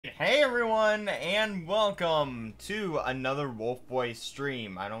Hey everyone, and welcome to another Wolfboy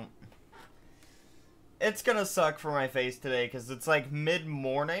stream. It's gonna suck for my face today because it's like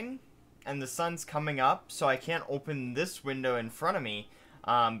mid-morning and the sun's coming up, so I can't open this window in front of me,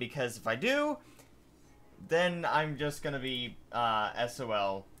 because if I do, then I'm just gonna be,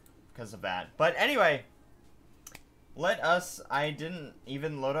 SOL because of that. But anyway, I didn't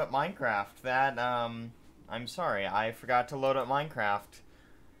even load up Minecraft. I'm sorry, I forgot to load up Minecraft.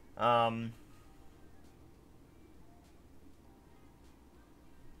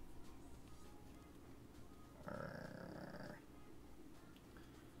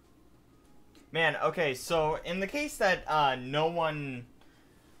 Man, okay, so in the case that no one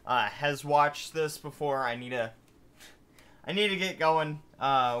has watched this before, I need to get going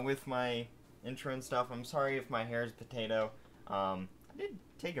with my intro and stuff. I'm sorry if my hair is potato. I did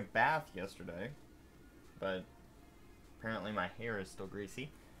take a bath yesterday, but apparently my hair is still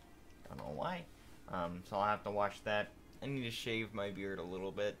greasy. Don't know why. So I'll have to wash that. I need to shave my beard a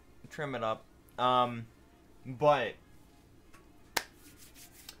little bit, trim it up. But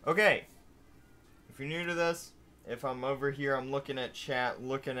okay. If you're new to this, if I'm over here, I'm looking at chat,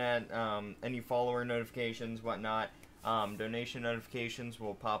 looking at any follower notifications, whatnot. Donation notifications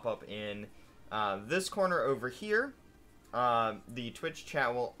will pop up in this corner over here. The Twitch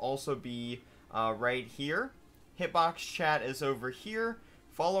chat will also be right here. Hitbox chat is over here.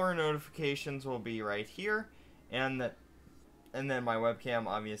 Follower notifications will be right here, and then my webcam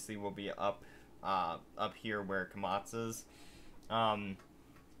obviously will be up here where Kamatsu's.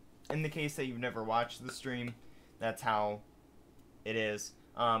 In the case that you've never watched the stream, that's how it is.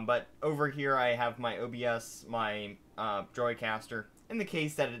 But over here I have my OBS, my Joycaster, in the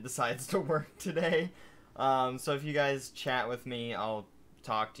case that it decides to work today. So if you guys chat with me, I'll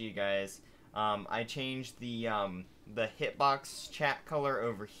talk to you guys. I changed the hitbox chat color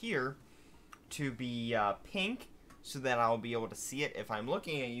over here to be pink, so that I'll be able to see it. If I'm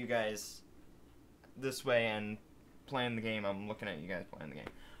looking at you guys this way and playing the game, I'm looking at you guys playing the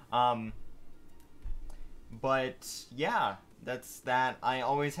game. But yeah, that's that. I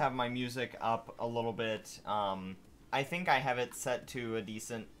always have my music up a little bit. I think I have it set to a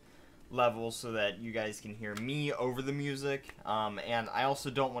decent level so that you guys can hear me over the music. And I also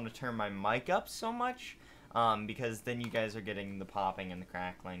don't want to turn my mic up so much, because then you guys are getting the popping and the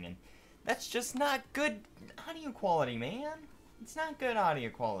crackling, and that's just not good audio quality, man. It's not good audio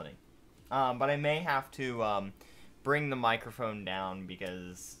quality. But I may have to, bring the microphone down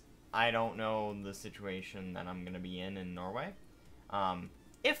because I don't know the situation that I'm going to be in Norway.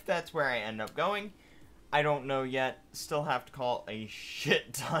 If that's where I end up going, I don't know yet. Still have to call a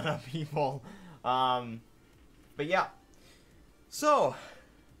shit ton of people. But yeah. So,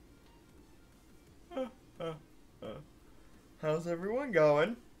 how's everyone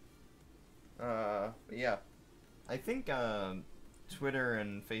going? But yeah. I think, Twitter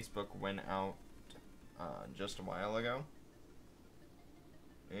and Facebook went out just a while ago,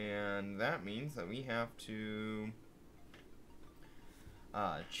 and that means that we have to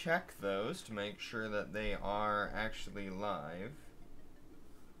check those to make sure that they are actually live.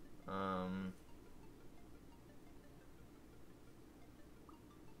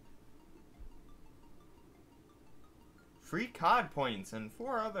 Free COD points and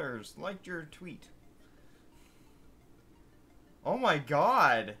 4 others liked your tweet. Oh my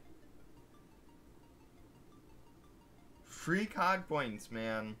god! Free COD points,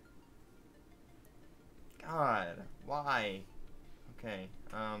 man. God, why? Okay,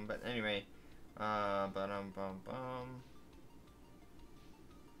 but anyway, I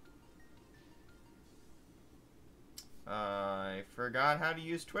forgot how to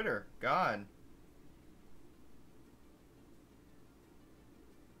use Twitter. God.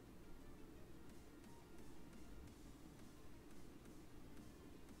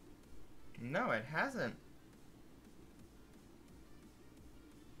 No, it hasn't.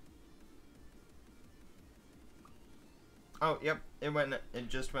 Oh, yep, it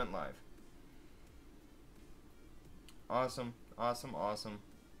just went live. Awesome, awesome, awesome.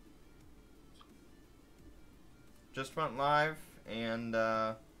 Just went live, and,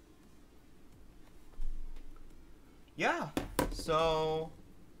 yeah, so,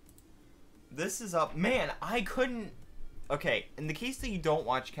 this is up. Man, I couldn't, okay, in the case that you don't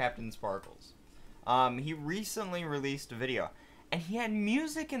watch Captain Sparkles, he recently released a video, and he had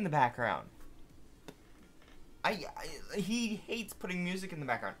music in the background. He hates putting music in the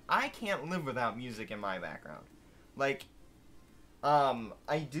background. I can't live without music in my background. Like,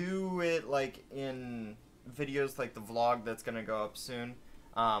 I do it, like, in videos like the vlog that's gonna go up soon,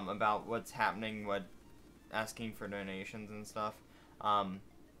 about what's happening, asking for donations and stuff.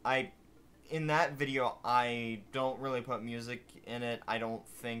 in that video, I don't really put music in it. I don't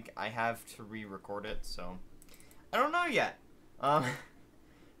think I have to re-record it, so I don't know yet.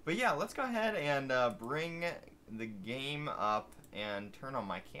 But yeah, let's go ahead and bring the game up and turn on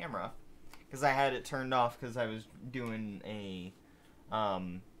my camera, because I had it turned off because I was doing a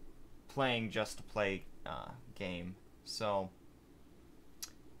playing just to play game. So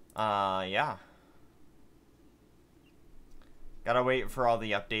yeah. Gotta wait for all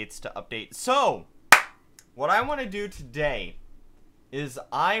the updates to update. So, what I want to do today is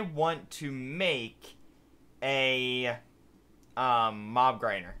I want to make a mob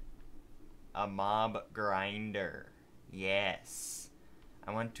grinder. A mob grinder. Yes.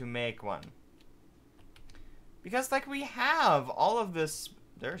 I want to make one. Because, like, we have all of this...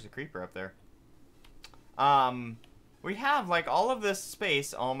 There's a creeper up there. We have, like, all of this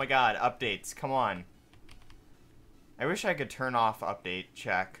space. Oh my god, updates. Come on. I wish I could turn off update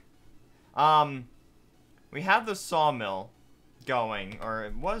check. We have the sawmill going, or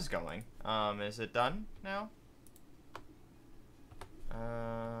it was going. Is it done now?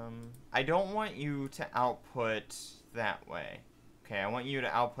 I don't want you to output that way. Okay, I want you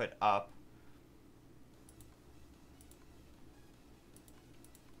to output up.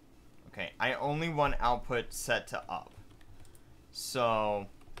 Okay, I only want output set to up. So,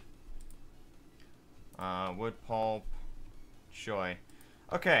 wood pulp, joy.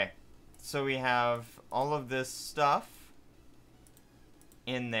 Okay, so we have all of this stuff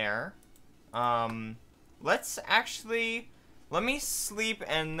in there. Let's actually, let me sleep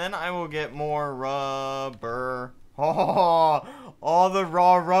and then I will get more rubber. Oh, all the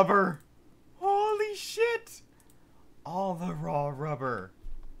raw rubber. Holy shit. All the raw rubber.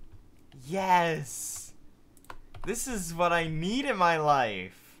 Yes. This is what I need in my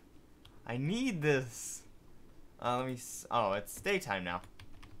life. I need this. Let me. Oh, it's daytime now.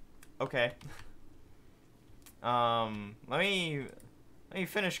 Okay. Let me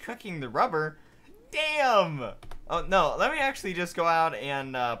finish cooking the rubber. Damn. Oh no. Let me actually just go out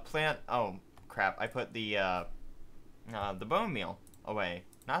and plant. Oh crap! I put the bone meal away.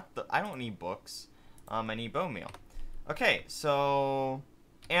 Not the. I don't need books. I need bone meal. Okay. So,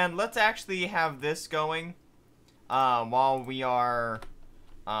 and let's actually have this going. While we are.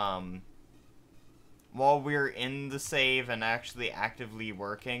 While we're in the save and actually actively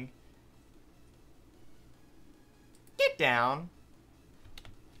working. Get down.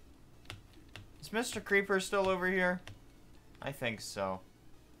 Is Mr. Creeper still over here? I think so.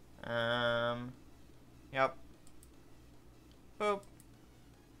 Yep. Boop.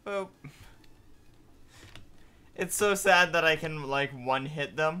 Boop. It's so sad that I can, like,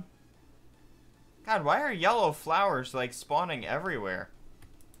 one-hit them. God, why are yellow flowers, like, spawning everywhere?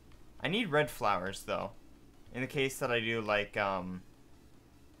 I need red flowers, though. In the case that I do, like, I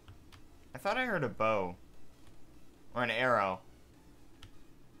thought I heard a bow. Or an arrow.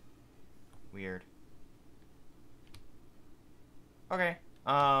 Weird. Okay.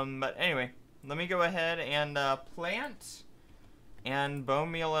 But anyway. Let me go ahead and, plant. And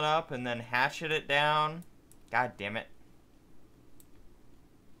bone meal it up, and then hatchet it down. God damn it.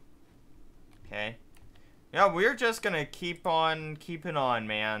 Okay. Yeah, we're just gonna keep on keeping on,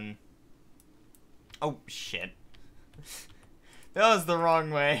 man. Oh, shit. That was the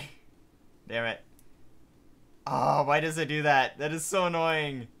wrong way. Damn it. Oh, why does it do that? That is so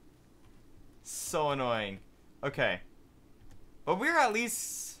annoying. So annoying. Okay. But we're at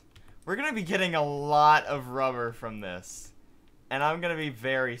least... We're gonna be getting a lot of rubber from this. And I'm gonna be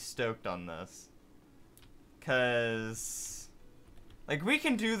very stoked on this. 'Cause... Like, we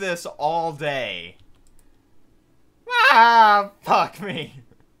can do this all day. Ah, fuck me.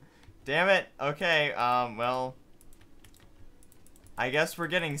 Damn it. Okay, well... I guess we're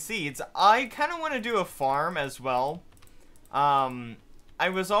getting seeds. I kind of want to do a farm as well. I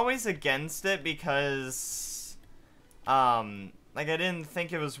was always against it because... like, I didn't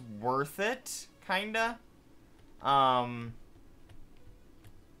think it was worth it, kinda. I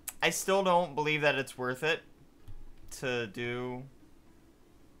still don't believe that it's worth it to do...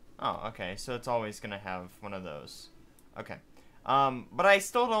 Oh, okay, so it's always gonna have one of those. Okay. But I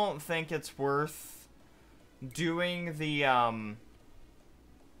still don't think it's worth doing the,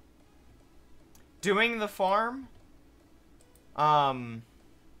 doing the farm. I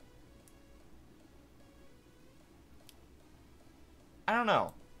don't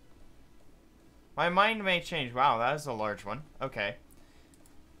know. My mind may change. Wow, that is a large one. Okay.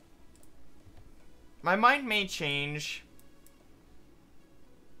 My mind may change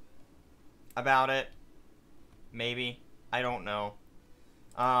about it. Maybe. I don't know.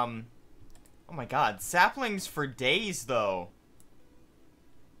 Oh my god. Saplings for days, though.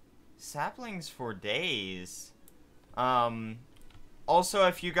 saplings for days. Also,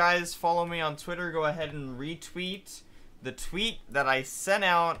 if you guys follow me on Twitter, go ahead and retweet the tweet that I sent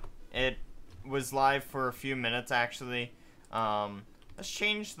out. It was live for a few minutes, actually. Let's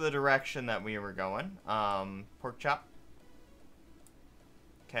change the direction that we were going. Pork chop.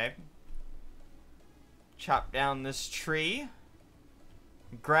 Okay. Chop down this tree.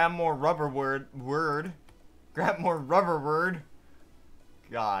 Grab more rubber word. Grab more rubber word.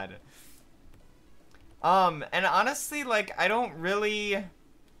 God. And honestly, like, I don't really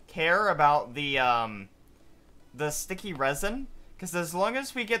care about the sticky resin, because as long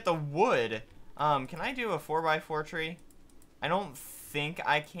as we get the wood, can I do a 4x4 tree? I don't think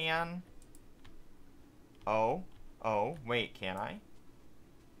I can. Oh, wait, can I?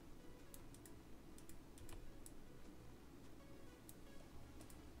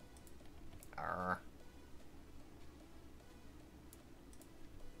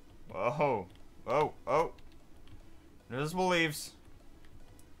 Whoa. Oh. Invisible leaves.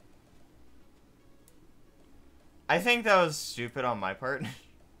 I think that was stupid on my part.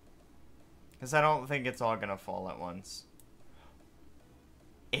 Because I don't think it's all gonna fall at once.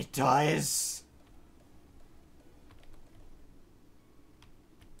 It does!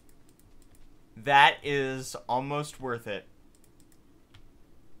 That is almost worth it.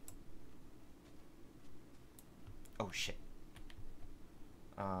 Oh, shit.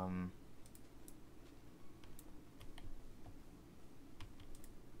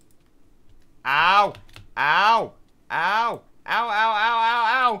 Ow! Ow! Ow! Ow, ow, ow, ow,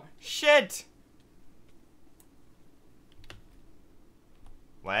 ow! Shit!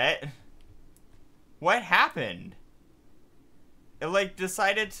 What? What happened? It, like,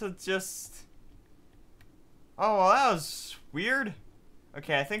 decided to just... Oh, well, that was weird.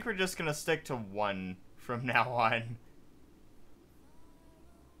 Okay, I think we're just gonna stick to 1 from now on.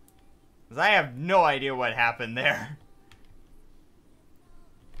 Because I have no idea what happened there.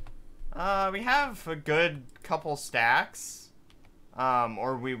 We have a good couple stacks.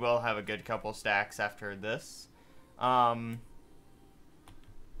 Or we will have a good couple stacks after this.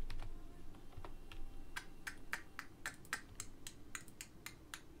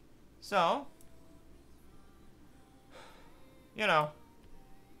 So, you know,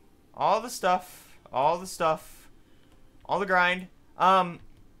 all the stuff, all the grind. Damn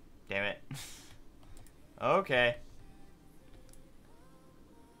it. Okay.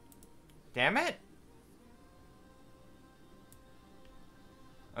 Damn it.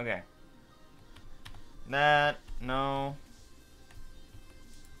 Okay. No.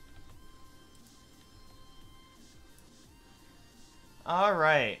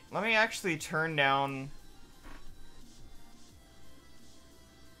 Alright, let me actually turn down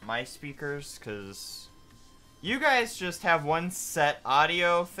my speakers, because you guys just have one set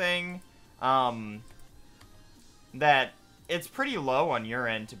audio thing, that it's pretty low on your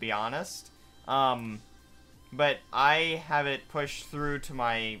end, to be honest, but I have it pushed through to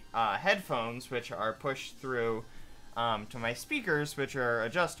my headphones, which are pushed through to my speakers, which are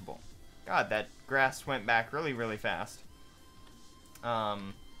adjustable. God, that grass went back really, really fast. So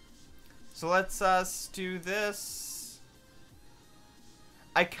let's do this.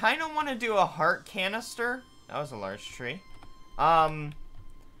 I kind of want to do a heart canister. That was a large tree. I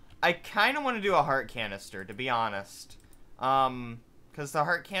kind of want to do a heart canister, to be honest. Because the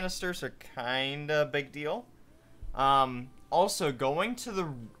heart canisters are kind of a big deal. Also, going to the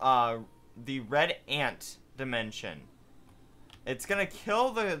red ant dimension. It's gonna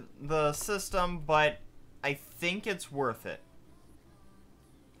kill the system, but I think it's worth it.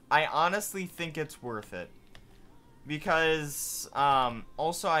 I honestly think it's worth it. Because,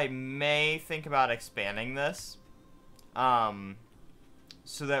 also I may think about expanding this. So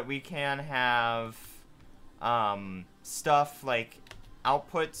that we can have, stuff like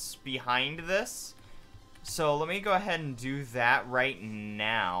outputs behind this. So let me go ahead and do that right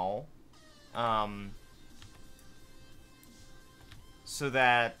now. So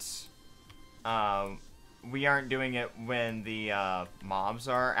that, we aren't doing it when the mobs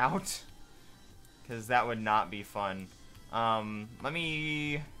are out, because that would not be fun. Let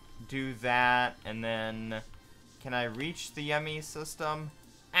me do that, and then can I reach the yummy system?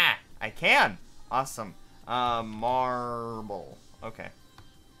 Ah, I can! Awesome. Marble. Okay.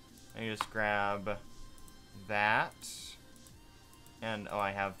 Let me just grab that. And, oh,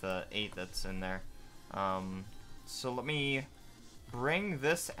 I have the 8 that's in there. So let me bring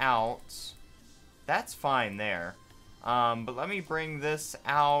this out. That's fine there. But let me bring this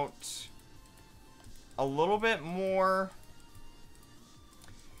out a little bit more.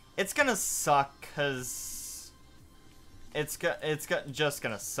 It's gonna suck, because just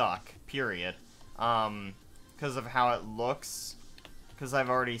gonna suck, period. Because of how it looks. Because I've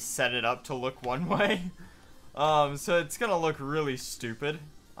already set it up to look one way. So it's gonna look really stupid.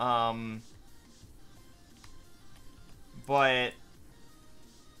 But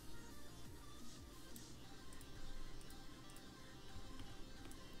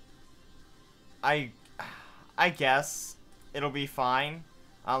I guess it'll be fine.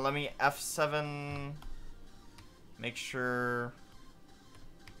 Let me F7, make sure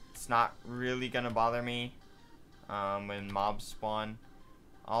it's not really gonna bother me when mobs spawn.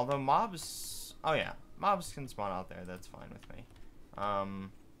 Although mobs, oh yeah, mobs can spawn out there, that's fine with me.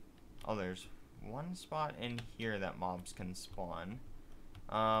 Oh, there's one spot in here that mobs can spawn.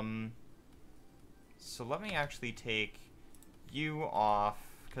 So let me actually take you off,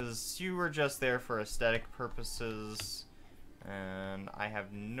 because you were just there for aesthetic purposes, and I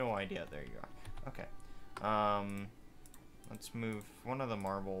have no idea. There you are. Okay. Let's move one of the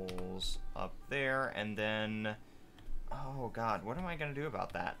marbles up there, and then, oh god, what am I gonna do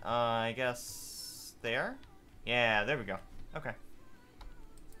about that? I guess there? Yeah, there we go. Okay.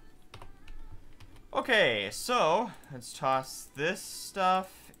 Okay, so let's toss this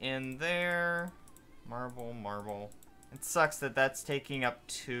stuff in there. Marble, marble. It sucks that that's taking up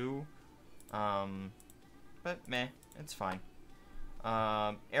 2. But meh, it's fine.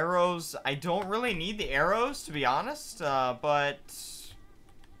 Arrows, I don't really need the arrows, to be honest, but,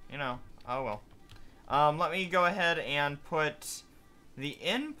 you know, oh well. Let me go ahead and put the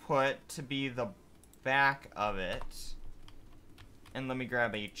input to be the back of it. And let me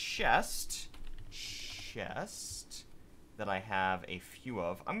grab a chest that I have a few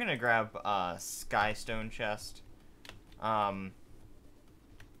of. I'm gonna grab a skystone chest.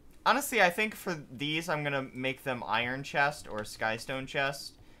 Honestly, I think for these, I'm gonna make them iron chest or skystone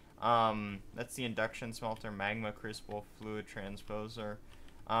chest. That's the induction smelter, magma crucible, fluid transposer.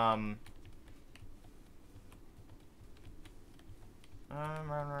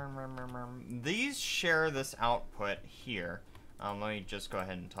 These share this output here. Let me just go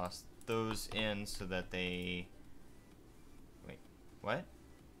ahead and toss those in so that they... Wait, what?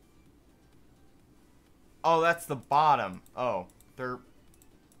 Oh, that's the bottom. Oh, they're...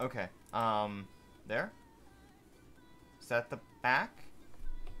 Okay. There? Is that the back?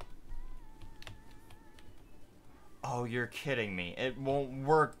 Oh, you're kidding me. It won't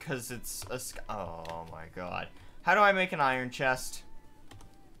work because it's a... Oh my god. How do I make an iron chest?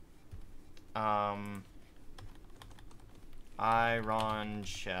 Iron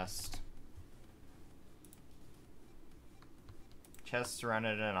chest. Chest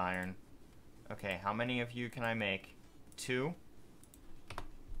surrounded in iron. Okay, how many of you can I make? 2?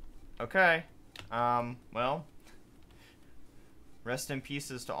 Okay. Well. Rest in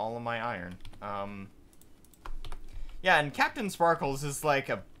pieces to all of my iron. Yeah, and Captain Sparkles is like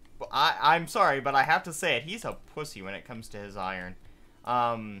a... I'm sorry, but I have to say it. He's a pussy when it comes to his iron.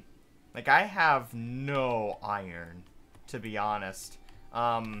 Like, I have no iron, to be honest.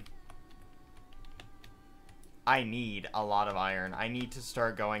 I need a lot of iron. I need to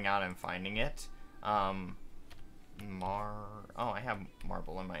start going out and finding it. Oh, I have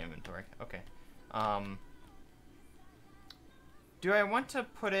marble in my inventory. Okay. Do I want to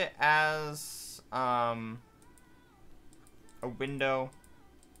put it as, a window?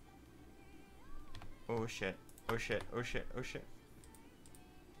 Oh shit. Oh shit. Oh shit. Oh shit.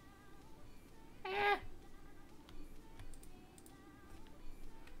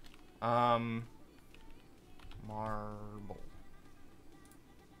 Marble.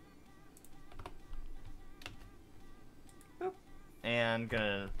 Boop. And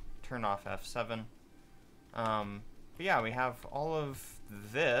gonna turn off F7. But yeah, we have all of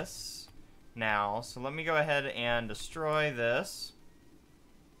this now. So let me go ahead and destroy this.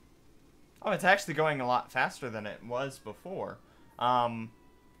 Oh, it's actually going a lot faster than it was before. Yeah,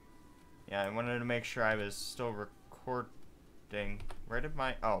 I wanted to make sure I was still recording. Where did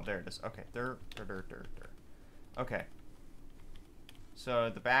my... Oh, there it is. Okay. Okay. So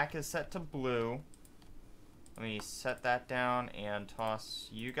the back is set to blue. Let me set that down and toss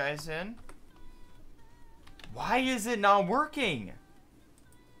you guys in. Why is it not working?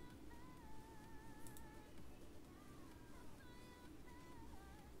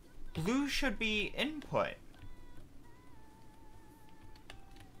 Blue should be input.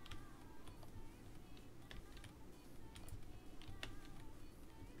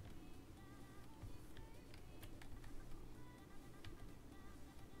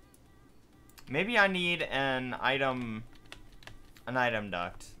 Maybe I need an item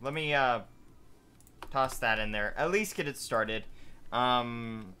duct. Let me toss that in there. At least get it started.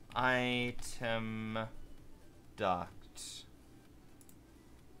 Item duct.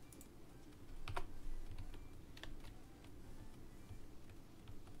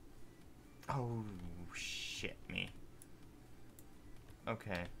 Oh, shit me.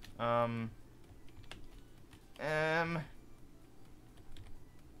 Okay. Well,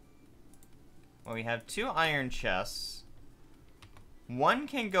 we have 2 iron chests. One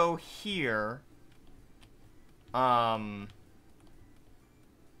can go here. Right?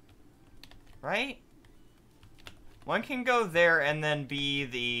 One can go there and then be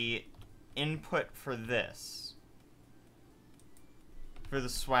the input for this. For the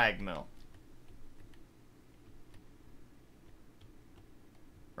swag mill.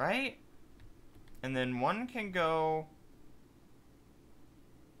 Right? And then one can go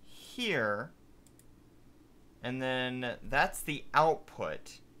here. And then that's the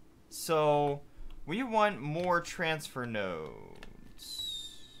output. So we want more transfer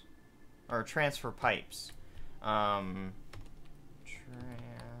nodes. Or transfer pipes. Transfer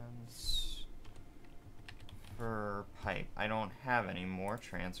pipe. I don't have any more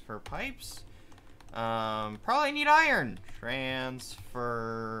transfer pipes. Probably need iron.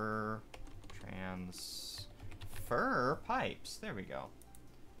 Transfer pipes. There we go.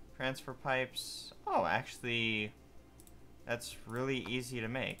 Transfer pipes. Oh, actually, that's really easy to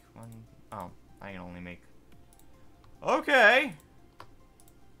make. Oh, I can only make. Okay.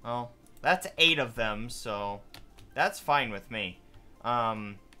 Well, that's 8 of them, so that's fine with me.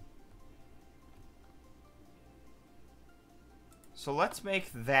 So let's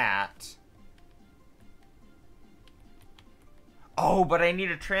make that. Oh, but I need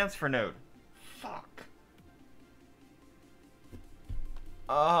a transfer node. Fuck.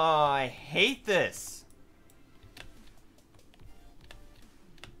 Oh, I hate this.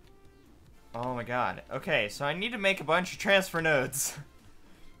 Oh my god. Okay, so I need to make a bunch of transfer nodes.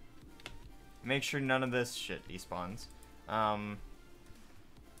 Make sure none of this shit despawns.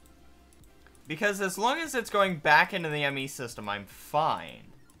 Because as long as it's going back into the ME system, I'm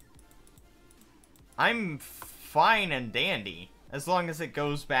fine. I'm fine and dandy. As long as it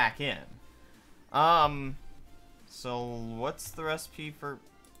goes back in. So what's the recipe for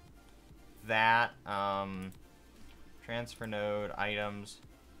that? Transfer node, items.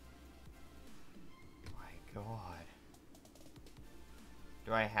 My god.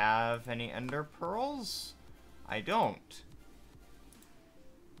 Do I have any ender pearls? I don't.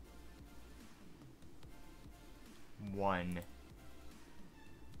 1.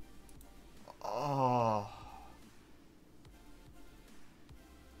 Oh.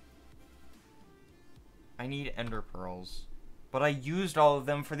 I need ender pearls. But I used all of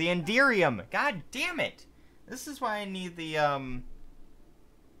them for the Enderium. God damn it. This is why I need the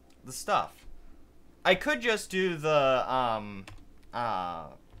stuff. I could just do the,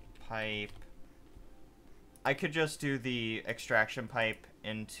 pipe. I could just do the extraction pipe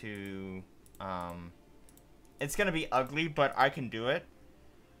into, it's gonna be ugly, but I can do it.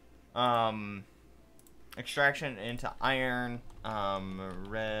 Extraction into iron,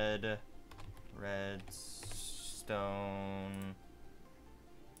 redstone,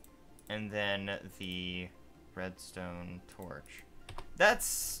 and then the redstone torch.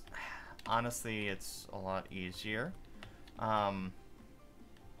 That's, honestly, it's a lot easier.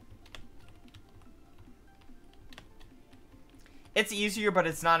 It's easier, but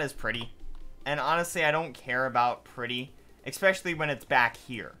it's not as pretty. And honestly, I don't care about pretty, especially when it's back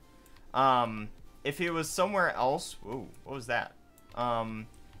here. If it was somewhere else, whoa, what was that?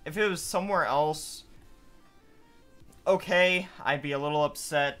 If it was somewhere else, okay, I'd be a little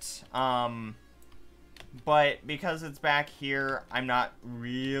upset. But because it's back here, I'm not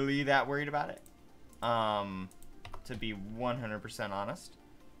really that worried about it. To be 100% honest.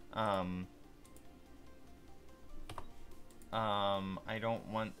 I don't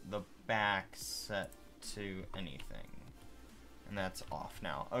want the back set to anything. And that's off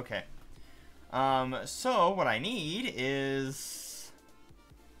now. Okay. So what I need is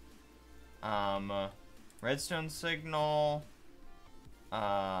redstone signal,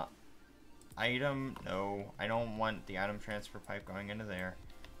 item, no, I don't want the item transfer pipe going into there.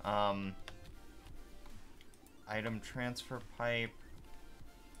 Item transfer pipe.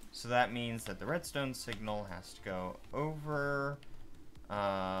 So that means that the redstone signal has to go over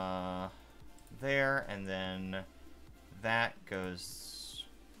there, and then that goes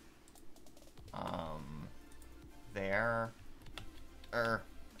there.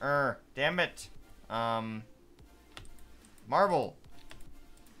 Damn it. Marble.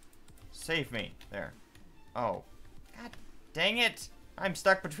 Save me. There. Oh. God dang it. I'm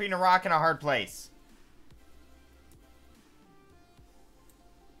stuck between a rock and a hard place.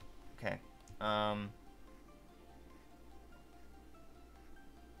 Okay.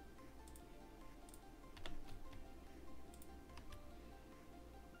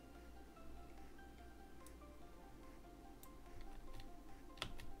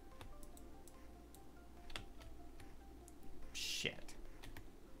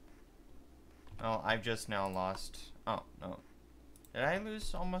 Well, I've just now lost... Oh, no. Did I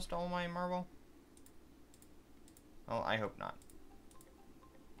lose almost all my marble? Oh, I hope not.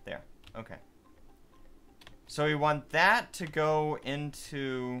 There. Okay. So we want that to go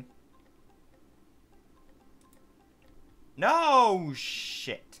into... No!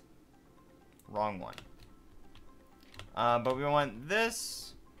 Shit. Wrong one. But we want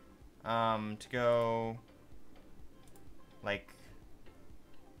this to go like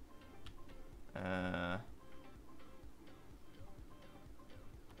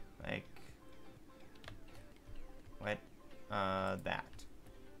what that.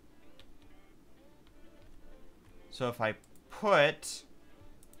 So if I put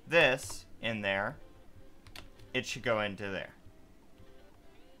this in there, it should go into there.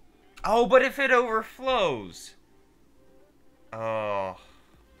 Oh, but if it overflows. Oh.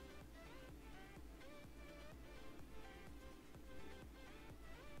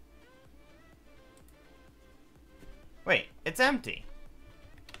 Wait, it's empty.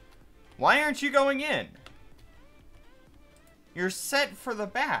 Why aren't you going in? You're set for the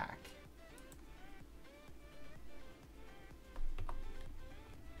back.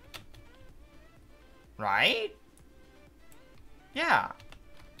 Right? Yeah.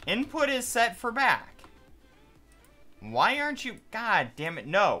 Input is set for back. Why aren't you... God damn it,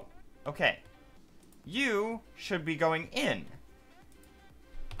 no. Okay. You should be going in.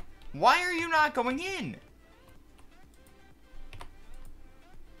 Why are you not going in?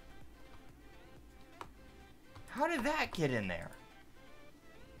 How did that get in there?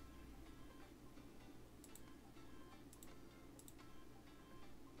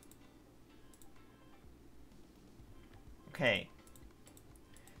 Okay.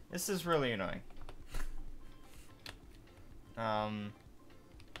 This is really annoying.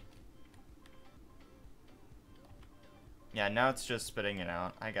 Yeah, now it's just spitting it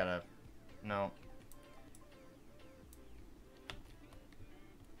out. I gotta... No.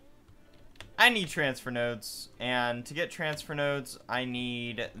 I need transfer nodes, and to get transfer nodes, I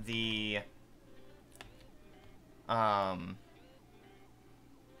need the... God,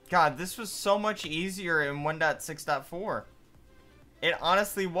 this was so much easier in 1.6.4. It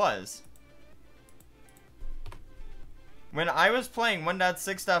honestly was. When I was playing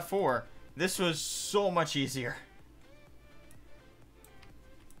 1.6.4, this was so much easier.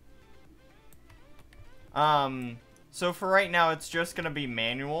 So for right now, it's just gonna be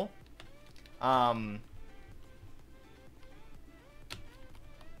manual.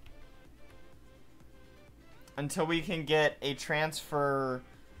 Until we can get a transfer,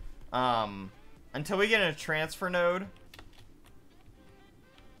 until we get a transfer node.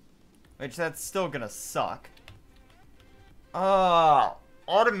 Which that's still gonna suck.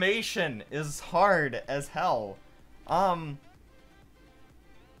 Automation is hard as hell.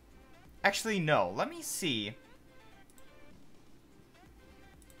 Actually, no. Let me see.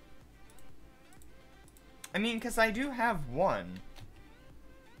 I mean, because I do have one.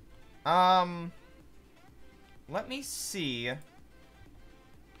 Let me see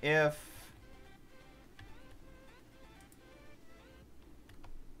if...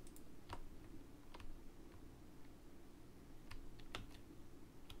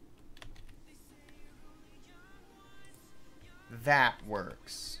 that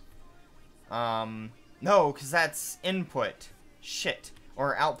works. No, because that's input. Shit.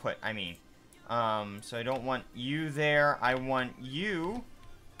 Or output, I mean. So I don't want you there. I want you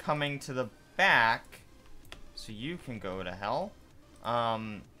coming to the back so you can go to hell.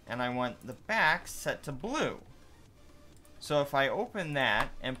 And I want the back set to blue. So if I open that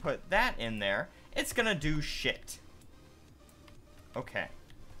and put that in there, it's gonna do shit. Okay.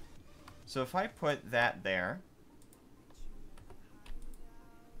 So if I put that there...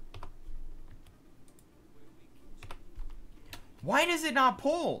 Why does it not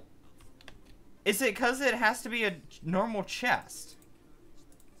pull? Is it because it has to be a normal chest?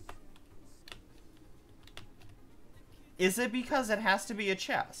 Is it because it has to be a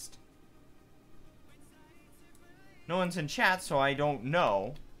chest? No one's in chat, so I don't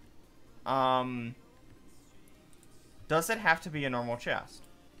know. Does it have to be a normal chest?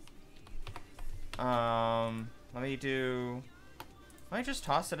 Let me just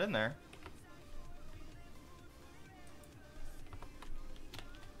toss it in there.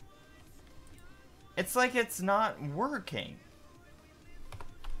 It's like it's not working.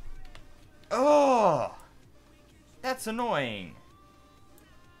 Oh, that's annoying.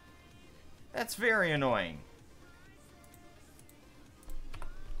 That's very annoying.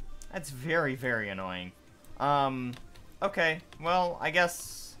 That's very, very annoying. Okay, well, I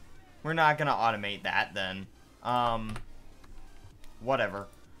guess we're not gonna automate that then. Whatever.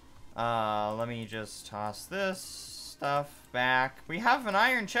 Let me just toss this stuff back. We have an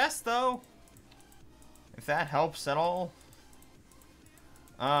iron chest, though. If that helps at all.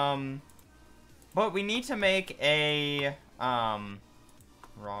 But we need to make a, raw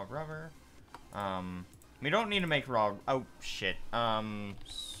rubber. We don't need to make raw, oh, shit.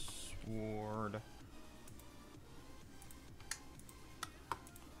 Sword.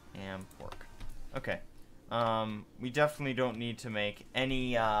 And pork. Okay. We definitely don't need to make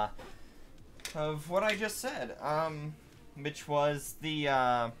any, of what I just said. Which was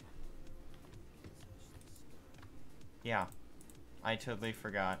the, yeah. I totally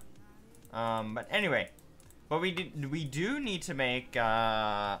forgot. But anyway. But we do need to make,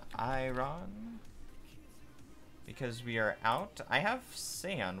 iron. Because we are out. I have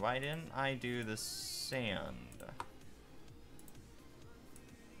sand. Why didn't I do the sand?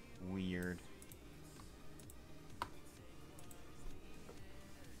 Weird.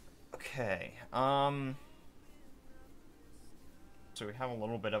 Okay, so we have a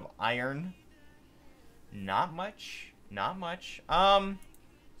little bit of iron. Not much. Not much. I'm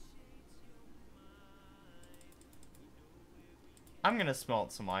gonna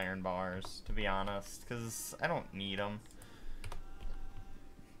smelt some iron bars, to be honest, because I don't need them.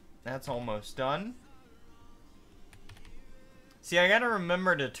 That's almost done. See, I gotta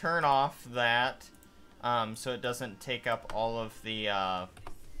remember to turn off that, so it doesn't take up all of the,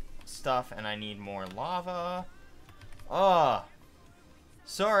 stuff, and I need more lava. Oh,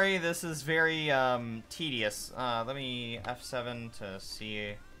 sorry, this is very, tedious. Let me F7 to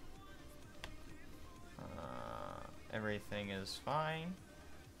see, everything is fine.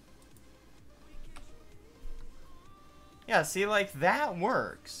 Yeah, see, like, that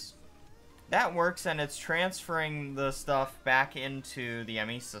works. That works, and it's transferring the stuff back into the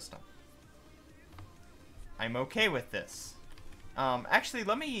ME system. I'm okay with this. Actually,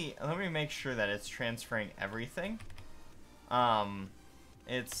 let me make sure that it's transferring everything.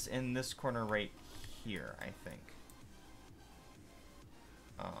 It's in this corner right here, I think.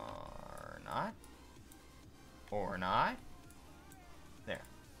 Or not. Or not. There.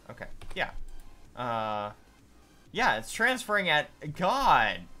 Okay. Yeah. Yeah, it's transferring at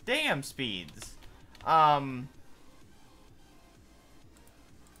god damn speeds.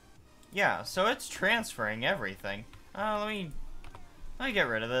 Yeah, so it's transferring everything. Let me get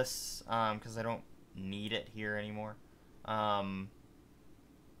rid of this, because I don't need it here anymore.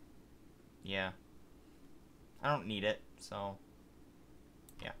 Yeah. I don't need it, so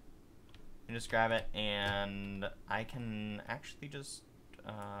yeah. You just grab it, and I can actually just,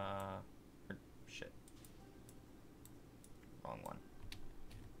 shit. Wrong one.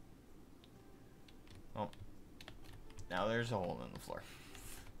 Oh. Now there's a hole in the floor.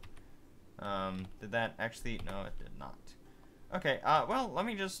 Did that actually? No, it did not. Okay, well, let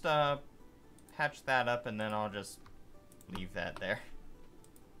me just, hatch that up, and then I'll just leave that there.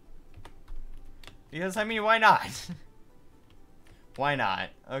 Because, I mean, why not? Why not?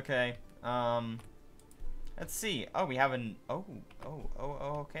 Okay, let's see. Oh, we have an,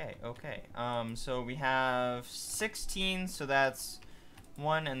 okay, okay. So we have 16, so that's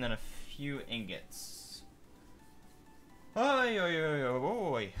 1, and then a few ingots. Oy, oy, oy, oy,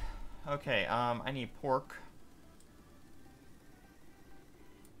 oy. Okay, I need pork.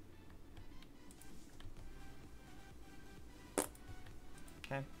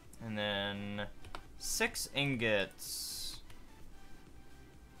 Okay, and then 6 ingots.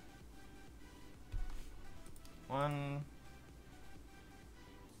 1,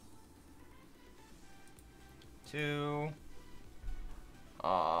 2,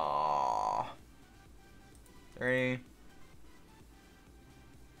 3,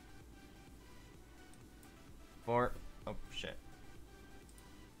 4. Oh shit.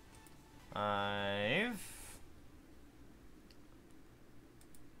 5.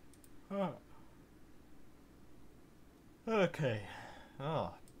 Oh. Okay.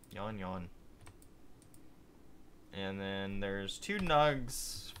 Oh, yawn yawn. And then there's 2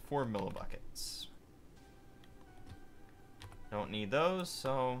 nugs, 4 millibuckets. Don't need those,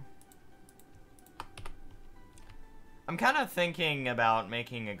 so I'm kind of thinking about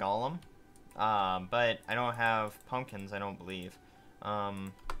making a golem, but I don't have pumpkins, I don't believe.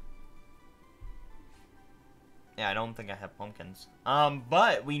 Yeah, I don't think I have pumpkins.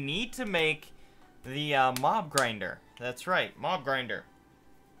 But we need to make the mob grinder. That's right, mob grinder.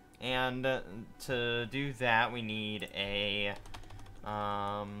 And to do that, we need a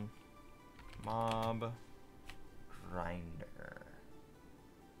mob grinder.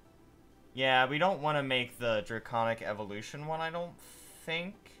 Yeah, we don't want to make the draconic evolution one, I don't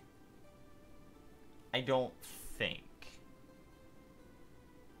think.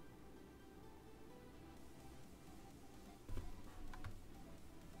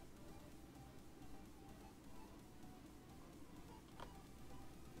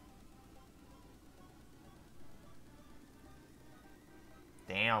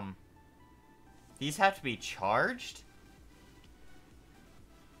 Damn. These have to be charged?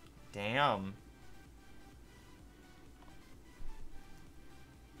 Damn.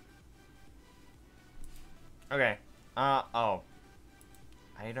 Okay. Oh.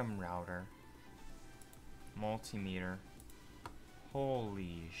 Item router. Multimeter.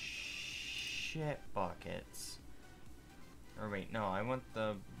 Holy shit buckets. Or wait, no, I want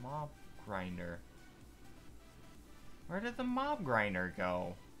the mob grinder. Where did the mob grinder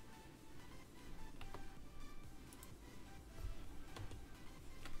go?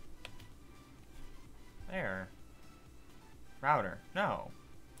 There. Router. No.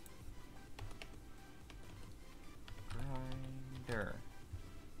 Grinder.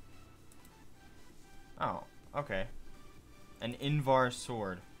 Oh, okay. An Invar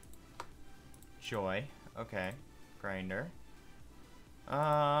sword. Joy. Okay. Grinder.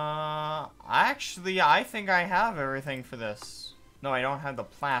 Actually, I think I have everything for this. No, I don't have the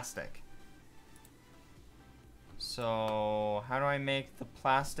plastic. So, how do I make the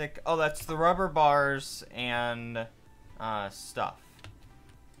plastic? Oh, that's the rubber bars and stuff.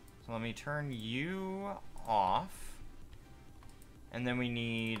 So let me turn you off. And then we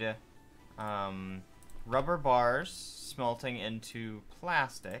need rubber bars smelting into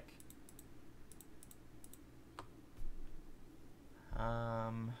plastic.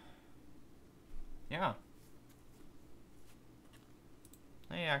 Yeah.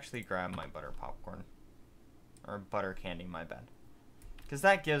 Let me actually grab my butter popcorn. Or butter candy, my bad. Because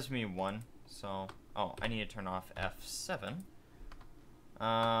that gives me one, so... Oh, I need to turn off F7.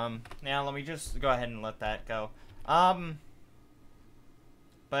 Yeah, let me just go ahead and let that go.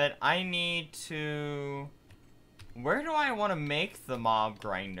 But I need to... Where do I want to make the mob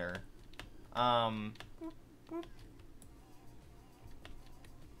grinder? Boop, boop.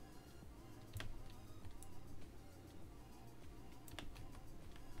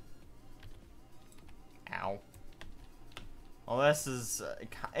 Ow. Well, this is...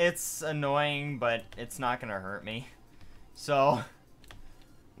 it's annoying, but it's not gonna hurt me. So...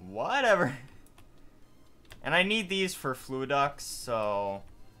 Whatever. And I need these for fluiducts, so...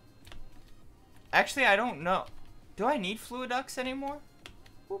 Actually, I don't know. Do I need fluiducts anymore?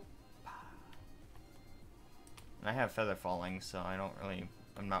 Whoop. I have feather falling, so I don't really...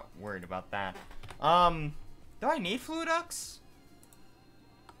 I'm not worried about that. Do I need fluiducts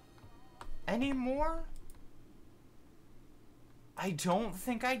anymore? I don't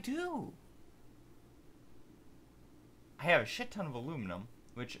think I do. I have a shit ton of aluminum,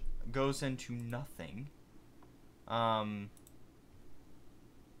 which goes into nothing. I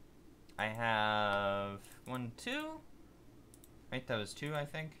have 1, 2. Right, that was 2, I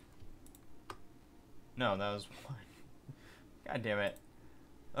think. No, that was 1. God damn it.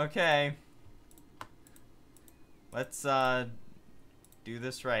 Okay. Let's do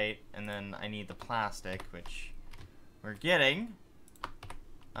this right, and then I need the plastic, which we're getting.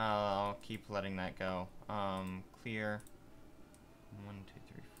 I'll keep letting that go. Clear. 1, 2,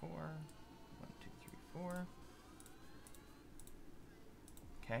 3, 4. 1, 2, 3, 4.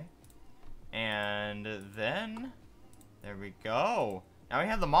 Okay. And then, there we go. Now we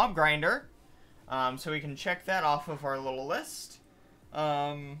have the mob grinder. So we can check that off of our little list.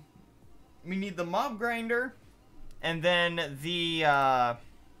 We need the mob grinder. And then the,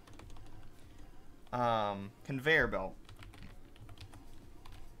 conveyor belt.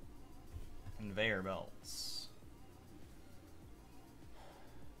 Conveyor belts.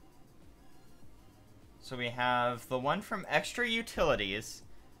 So we have the one from Extra Utilities,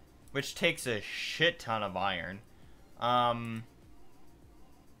 which takes a shit ton of iron.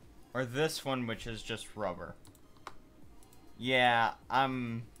 Or this one, which is just rubber. Yeah,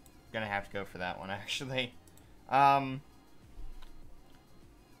 I'm gonna have to go for that one, actually.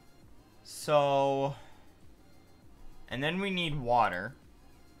 So... And then we need water.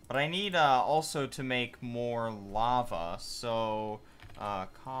 But I need, also to make more lava. So,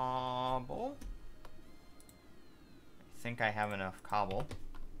 cobble. I think I have enough cobble.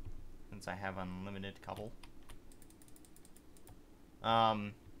 Since I have unlimited cobble.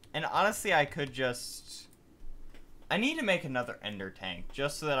 And honestly, I could just... I need to make another ender tank,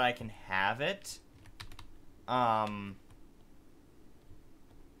 just so that I can have it.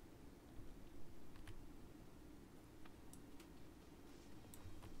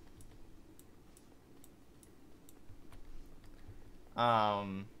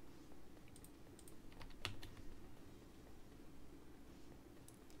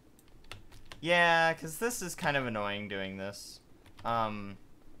 Yeah, because this is kind of annoying doing this.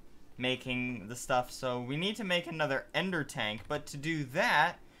 Making the stuff, so we need to make another ender tank, but to do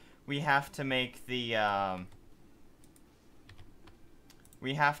that, we have to make the,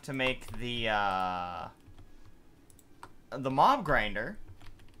 we have to make the mob grinder,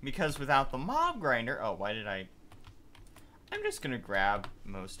 because without the mob grinder, oh, why did I'm just gonna grab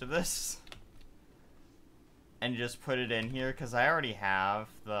most of this and just put it in here, because I already have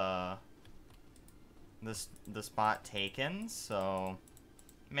the spot taken, so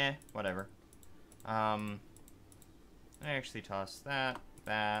meh, whatever. I actually toss that,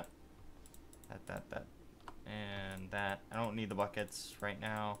 and that. I don't need the buckets right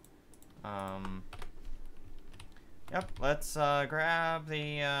now. Yep, let's grab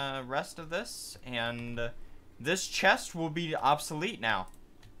the rest of this, and this chest will be obsolete now,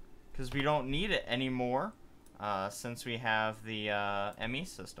 because we don't need it anymore, since we have the ME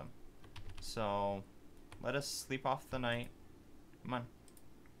system. So let us sleep off the night. Come on.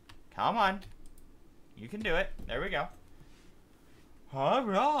 Come on. You can do it. There we go.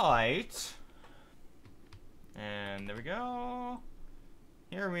 Alright. And there we go.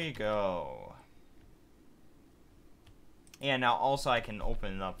 Here we go. Yeah, now also I can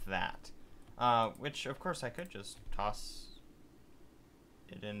open up that. Which, of course, I could just toss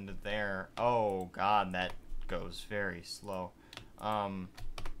it into there. Oh, God, that goes very slow.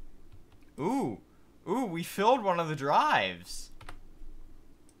 Ooh, we filled one of the drives.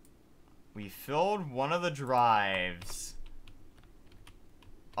 We filled one of the drives.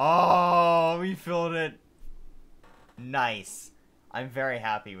 Oh, we filled it. Nice. I'm very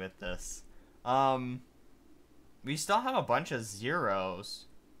happy with this. We still have a bunch of zeros,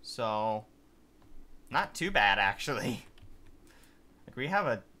 so not too bad, actually. Like, we have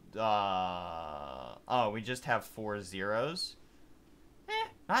a, oh, we just have 4 zeros.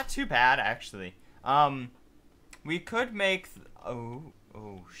 Not too bad, actually. We could make, oh,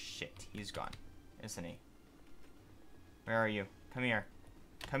 shit, he's gone, isn't he? Where are you? Come here.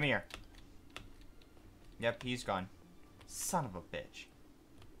 Come here. Yep, he's gone. Son of a bitch.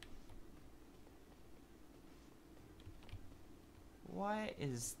 What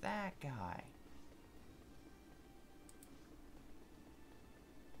is that guy?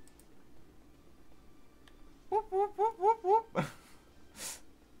 Whoop, whoop, whoop, whoop, whoop.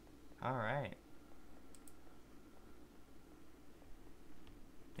 Alright.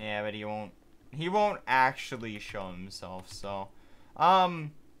 Yeah, but he won't actually show himself, so.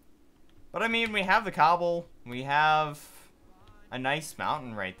 But I mean, we have the cobble. We have a nice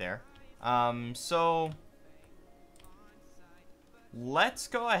mountain right there. So let's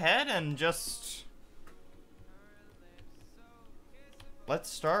go ahead and just let's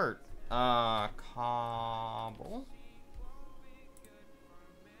start. Cobble.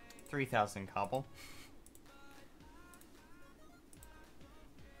 3,000 cobble.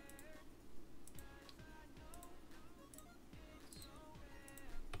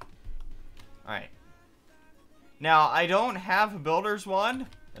 Alright. Now, I don't have a builder's one,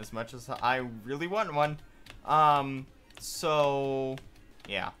 as much as I really want one. So,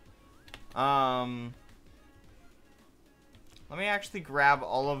 yeah. Let me actually grab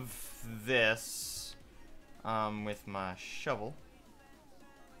all of this, with my shovel.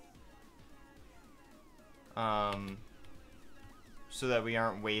 So that we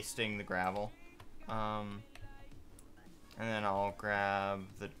aren't wasting the gravel. And then I'll grab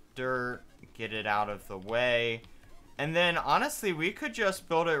the dirt, get it out of the way. And then, honestly, we could just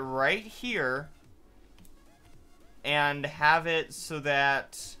build it right here and have it so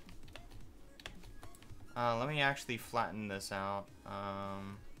that... let me actually flatten this out.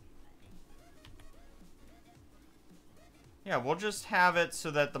 Yeah, we'll just have it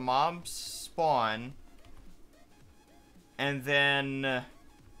so that the mobs spawn, and then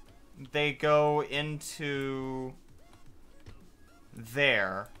they go into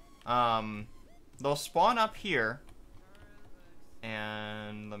there. They'll spawn up here,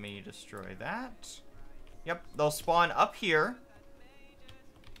 and let me destroy that. Yep, they'll spawn up here.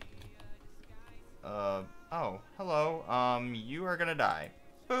 Oh, hello. You are gonna die.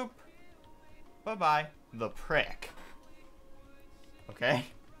 Boop. Bye-bye. The prick. Okay.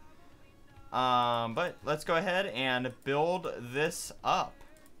 But let's go ahead and build this up.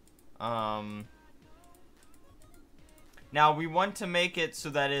 Now we want to make it so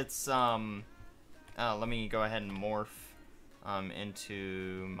that it's, let me go ahead and morph,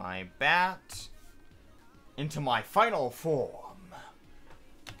 into my bat. Into my final form.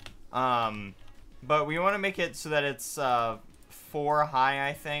 But we want to make it so that it's 4 high,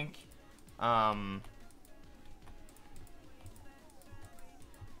 I think.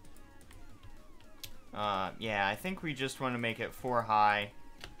 Yeah, I think we just want to make it 4 high,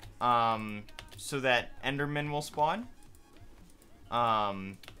 so that Enderman will spawn.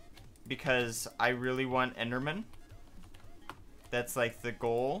 Because I really want Enderman. That's like the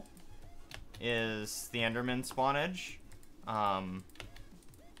goal, is the Enderman spawnage.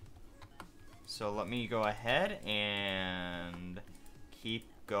 So let me go ahead and keep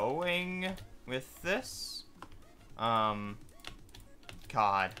going with this. God.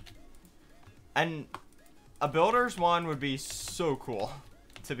 And a builder's one would be so cool,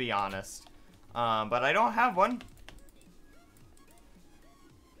 to be honest. But I don't have one.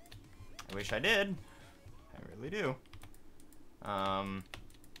 I wish I did. I really do.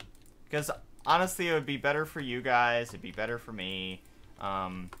 Because honestly, it would be better for you guys. It'd be better for me.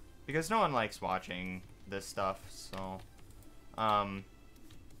 Because no one likes watching this stuff. So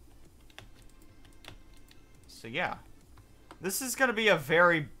yeah. This is gonna be a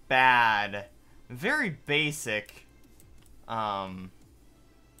very bad, very basic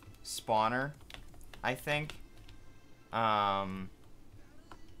spawner, I think.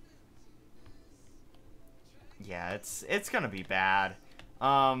 Yeah, it's gonna be bad.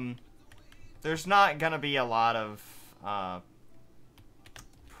 There's not gonna be a lot of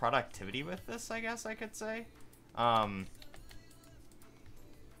productivity with this, I guess I could say.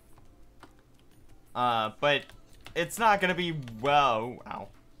 But it's not gonna be ow.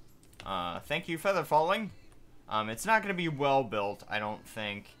 Thank you, Feather Falling. It's not gonna be well built, I don't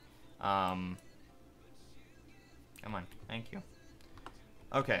think. Come on, thank you.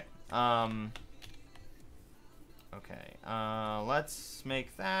 Okay, okay, let's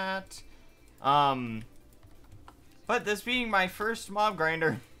make that. But this being my first mob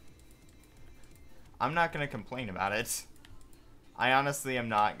grinder, I'm not gonna complain about it. I honestly am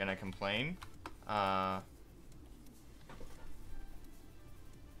not gonna complain.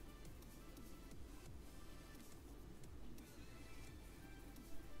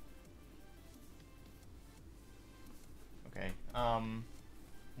 Okay,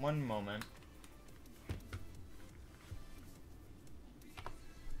 one moment.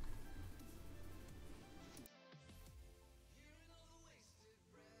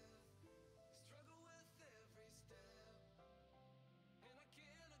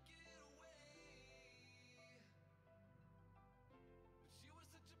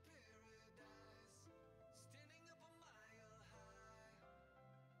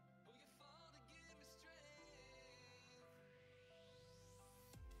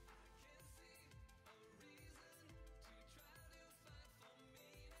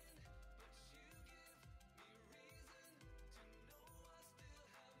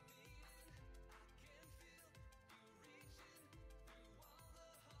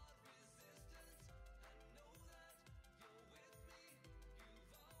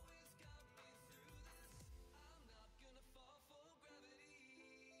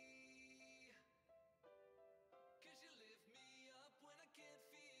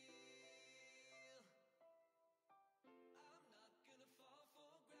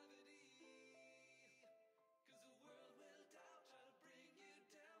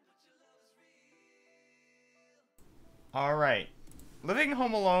 Alright. Living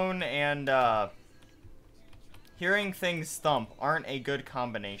home alone and, hearing things thump aren't a good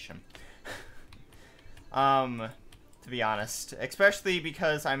combination. To be honest. Especially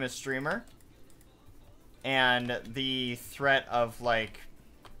because I'm a streamer. And the threat of, like,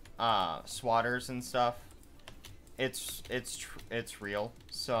 swatters and stuff, it's real.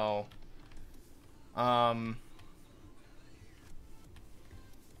 So, oh!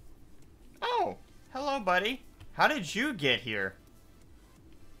 Hello, buddy. How did you get here?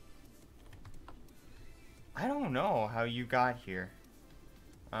 I don't know how you got here.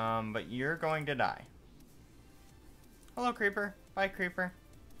 But you're going to die. Hello, Creeper. Bye, Creeper.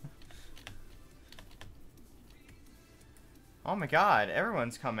 Oh my god,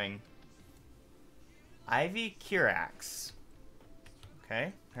 everyone's coming. Ivy Kirax.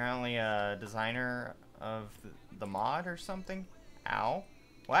 Okay, apparently a designer of the mod or something. Ow.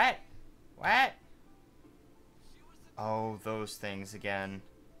 What? What? Oh, those things again.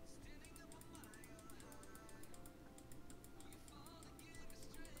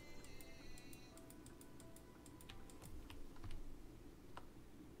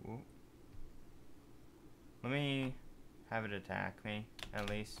 Ooh. Let me have it attack me, at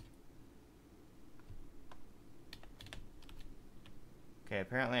least. Okay,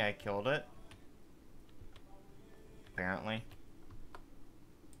 apparently I killed it. Apparently.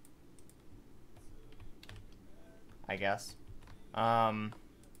 I guess.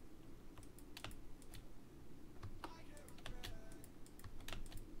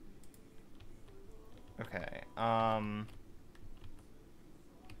 Okay,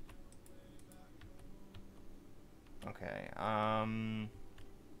 okay,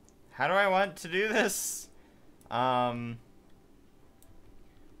 how do I want to do this?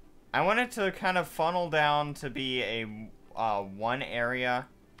 I want it to kind of funnel down to be a one area.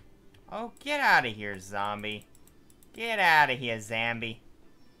 Oh, get out of here, zombie. Get out of here, zombie.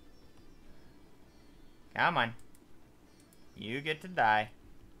 Come on. You get to die.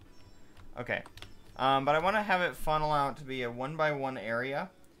 Okay. But I want to have it funnel out to be a 1x1 area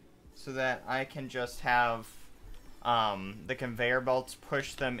so that I can just have the conveyor belts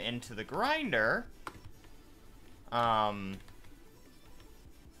push them into the grinder.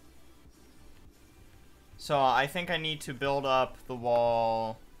 So I think I need to build up the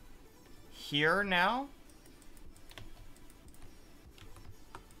wall here now.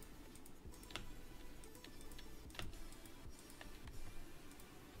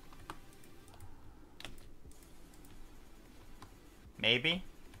 Maybe.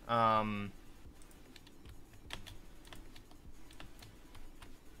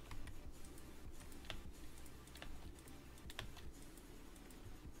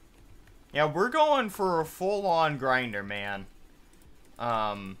 Yeah, we're going for a full-on grinder, man.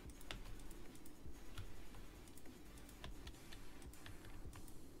 I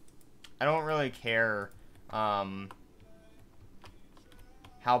don't really care, how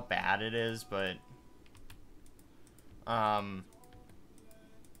bad it is, but, but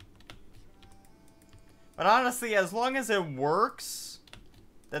honestly, as long as it works,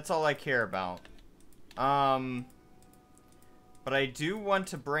 that's all I care about. But I do want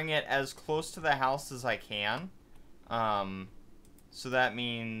to bring it as close to the house as I can. So that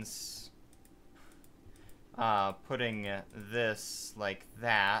means putting this like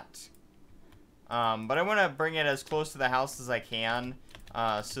that. But I want to bring it as close to the house as I can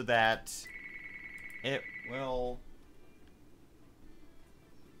so that it will...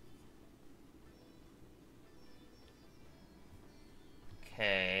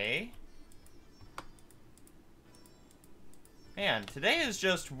 Okay. Man, today is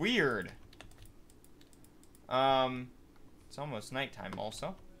just weird. It's almost nighttime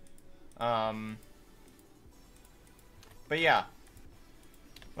also. But yeah.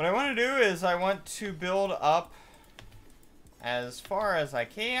 What I want to do is I want to build up as far as I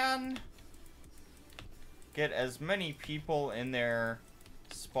can. Get as many people in there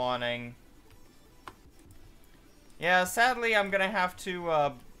spawning. Yeah, sadly I'm gonna have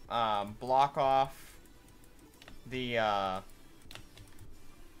to block off the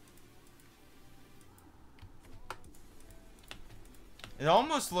It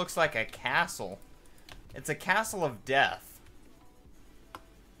almost looks like a castle. It's a castle of death.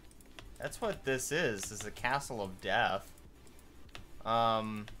 That's what this is a castle of death.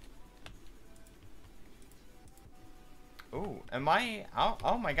 Ooh, am I out?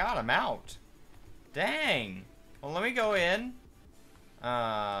 Oh my god, I'm out. Dang. Well, let me go in.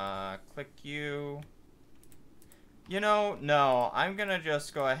 Click you. You know, no, I'm gonna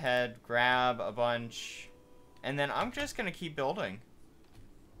just go ahead, grab a bunch, and then I'm just gonna keep building.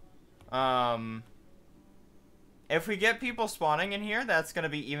 If we get people spawning in here, that's gonna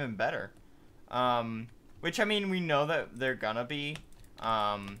be even better. Which, I mean, we know that they're gonna be.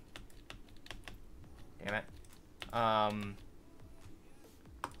 Damn it.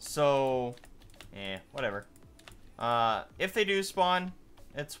 So, whatever. If they do spawn,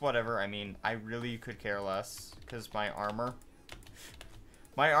 it's whatever. I mean, I really could care less, because my armor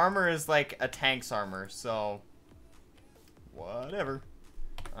is like a tank's armor, so whatever.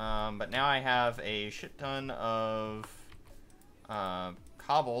 But now I have a shit ton of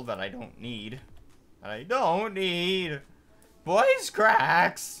cobble that I don't need. Boys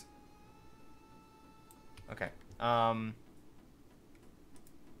cracks! Okay.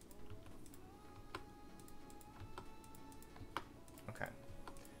 Okay.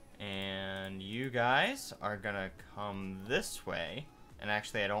 And you guys are gonna come this way. And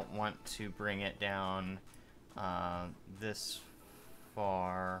actually, I don't want to bring it down this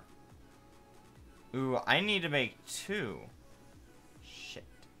far. Ooh, I need to make 2. Shit.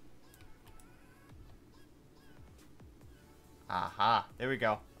 Aha, there we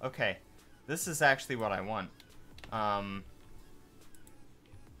go. Okay, this is actually what I want.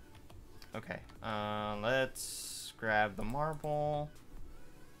 Okay, let's grab the marble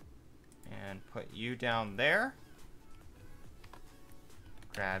and put you down there.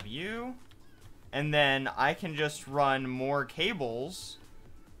 Grab you. And then I can just run more cables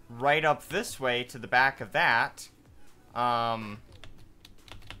right up this way to the back of that.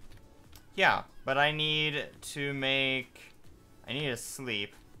 Yeah, but I need to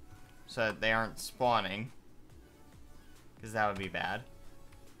sleep so that they aren't spawning, because that would be bad.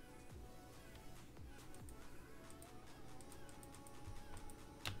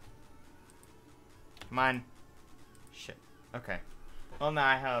 Come on. Shit. Okay. Well, now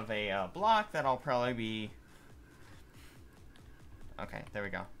I have a block that'll probably be... Okay, there we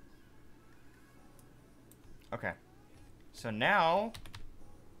go. Okay. So now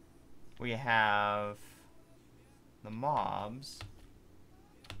we have the mobs.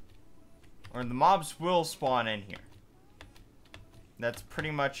 Or the mobs will spawn in here. That's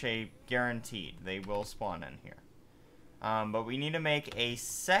pretty much a guaranteed. They will spawn in here. But we need to make a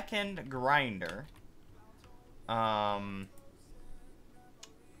second grinder.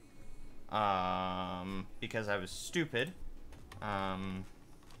 Because I was stupid. Grinder.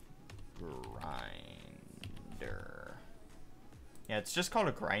 Yeah, it's just called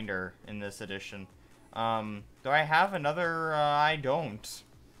a grinder in this edition. Do I have another? I don't.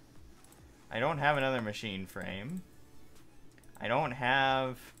 I don't have another machine frame. I don't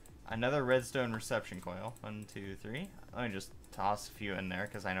have another redstone reception coil. 1, 2, 3. Let me just toss a few in there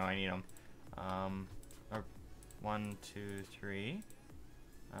because I know I need them. 1, 2, 3.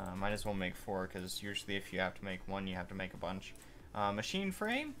 Might as well make 4 because usually if you have to make one, you have to make a bunch. Machine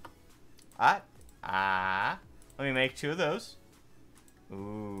frame. Let me make 2 of those.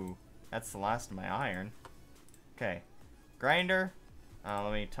 Ooh, that's the last of my iron. Okay, grinder.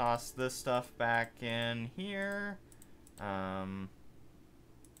 Let me toss this stuff back in here. And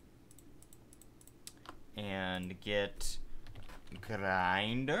get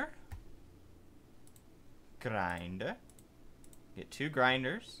grinder. Get 2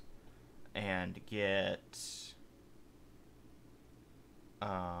 grinders. And get...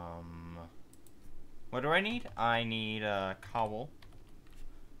 what do I need? I need cobble.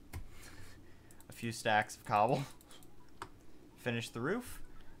 A few stacks of cobble. Finish the roof.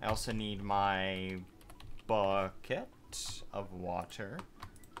 I also need my bucket of water.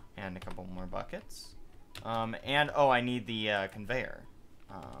 And a couple more buckets. And, oh, I need the conveyor.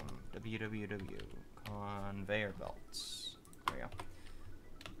 www. Conveyor belts. There we go.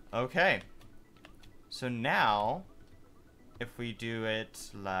 Okay. So now, if we do it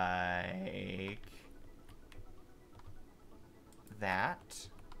like that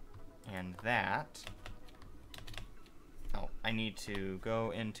and that. Oh, I need to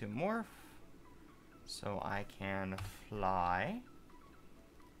go into morph so I can fly.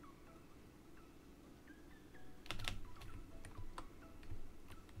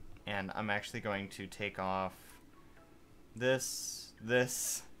 And I'm actually going to take off this,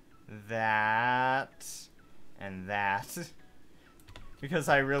 that, and that. Because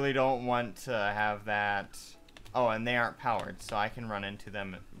I really don't want to have that. Oh, and they aren't powered, so I can run into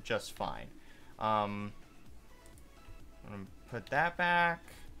them just fine. I'm gonna put that back.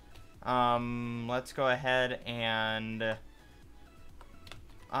 Let's go ahead and... do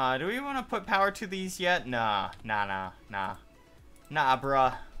we want to put power to these yet? Nah,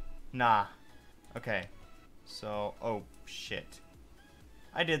 bruh. Nah. Okay. So, oh, shit.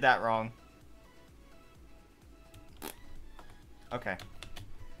 I did that wrong. Okay.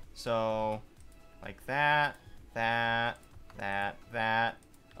 So, like that, that.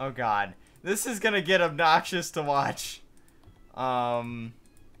 Oh god. This is gonna get obnoxious to watch.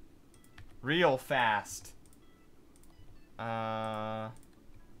 Real fast. Yeah.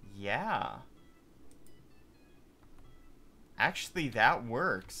 Actually, that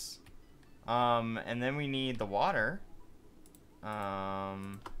works. And then we need the water.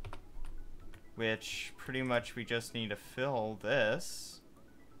 Which pretty much we just need to fill this.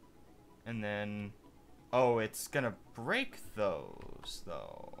 And then, oh, it's gonna break those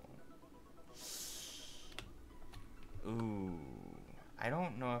though. Ooh, I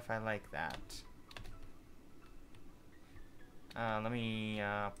don't know if I like that. Let me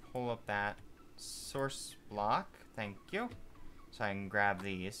pull up that source block. Thank you. So I can grab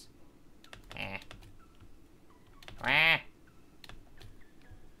these. There.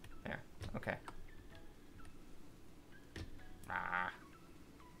 Okay.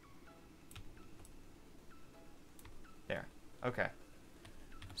 There. Okay.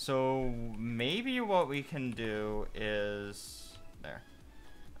 So maybe what we can do is there.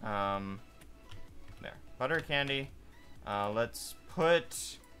 There. Butter candy. Let's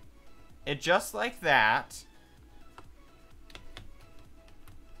put it just like that.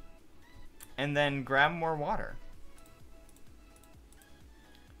 And then grab more water.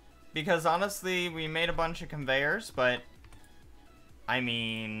 Because honestly, we made a bunch of conveyors, but I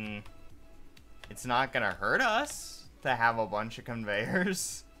mean, it's not gonna hurt us to have a bunch of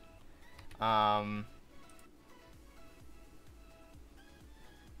conveyors. Like,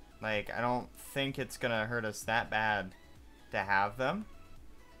 I don't think it's gonna hurt us that bad to have them.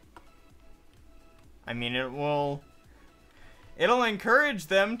 I mean, it'll encourage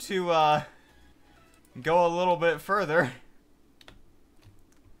them to, go a little bit further.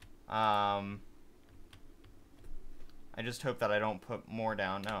 I just hope that I don't put more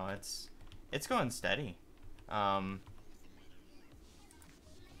down. No, it's going steady.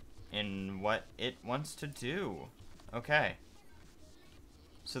 In what it wants to do. Okay.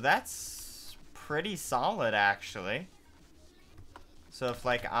 So that's pretty solid, actually. So if,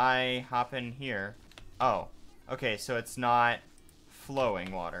 like, I hop in here... Oh. Okay, so it's not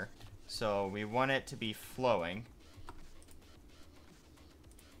flowing water. So we want it to be flowing.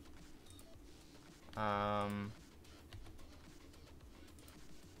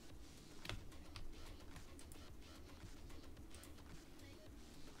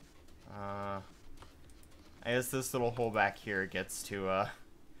 I guess this little hole back here gets to,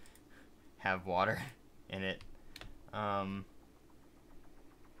 have water in it.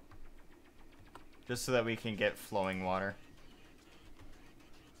 Just so that we can get flowing water.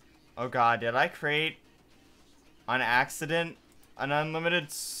 Oh god, did I create, on accident, an unlimited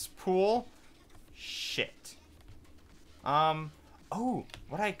pool? Shit. Oh,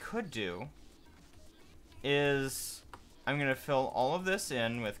 what I could do is I'm gonna fill all of this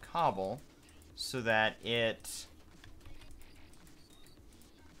in with cobble so that it,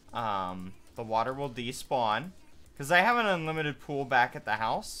 the water will despawn. Because I have an unlimited pool back at the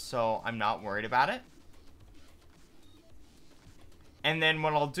house, so I'm not worried about it. And then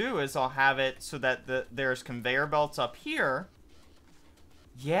what I'll do is I'll have it so that there's conveyor belts up here.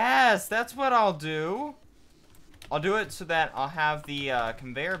 Yes, that's what I'll do. I'll do it so that I'll have the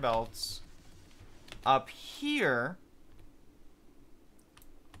conveyor belts up here.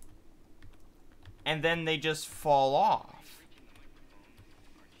 And then they just fall off.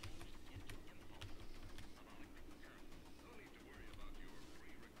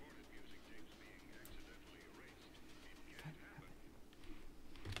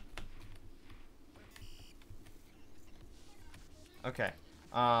 Okay.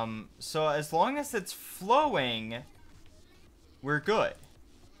 So as long as it's flowing, we're good.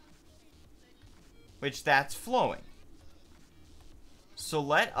 Which, that's flowing. So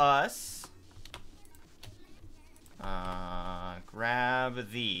let us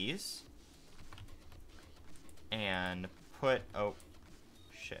grab these and put, oh,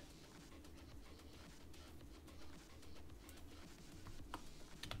 shit.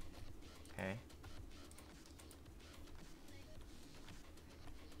 Okay.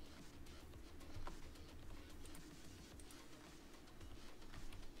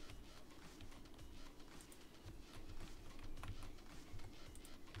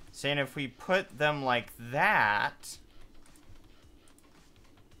 Saying if we put them like that,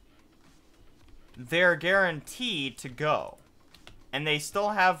 they're guaranteed to go. And they still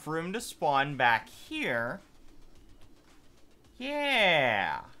have room to spawn back here.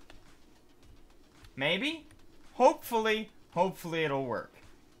 Yeah. Maybe? Hopefully it'll work.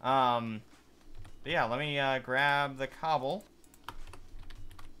 But yeah, let me grab the cobble.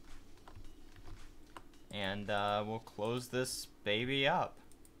 And we'll close this baby up.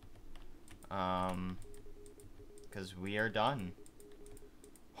 Because we are done.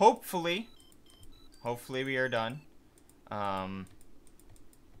 Hopefully we are done. And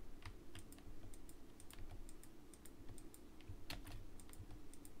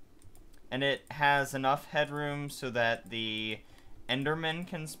it has enough headroom so that the Endermen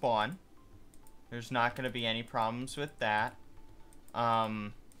can spawn. There's not going to be any problems with that.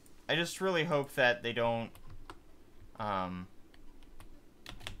 I just really hope that they don't,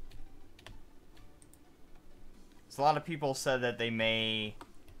 a lot of people said that they may,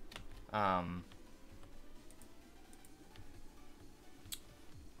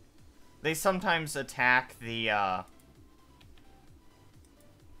 they sometimes attack the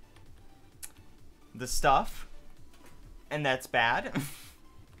stuff, and that's bad.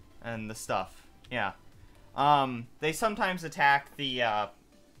 And the stuff, yeah. They sometimes attack the,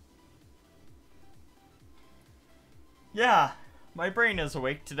 yeah, my brain is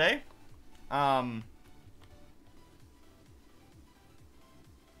awake today.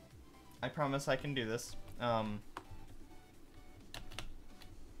 I promise I can do this. I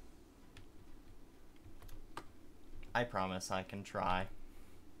promise I can try.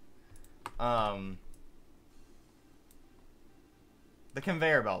 The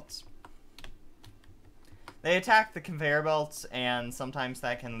conveyor belts. They attack the conveyor belts, and sometimes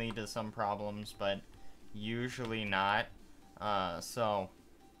that can lead to some problems, but usually not. So,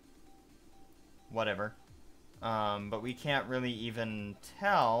 whatever. But we can't really even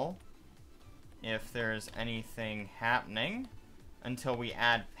tell if there's anything happening until we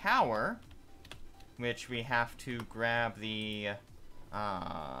add power, which we have to grab the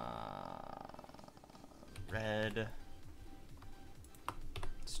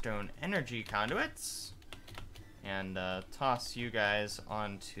redstone energy conduits. And toss you guys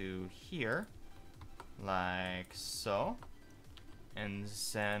onto here. Like so. And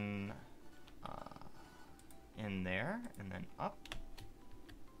then in there. And then up.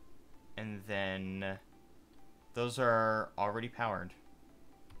 And then those are already powered.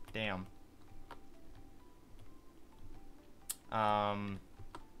 Damn.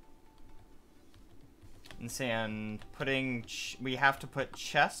 And putting we have to put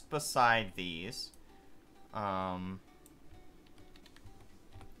chest beside these, so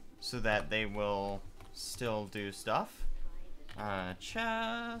that they will still do stuff.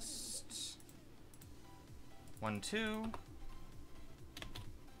 Chest 1, 2,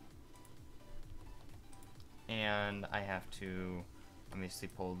 and I have to obviously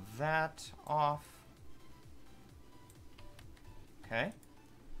pull that off. Okay.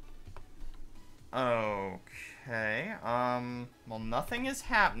 Okay, well, nothing is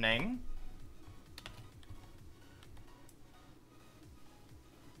happening.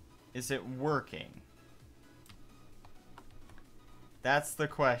 Is it working? That's the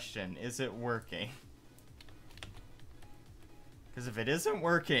question. Is it working? Because if it isn't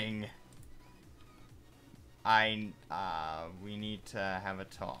working, we need to have a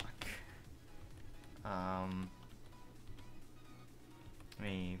talk. Let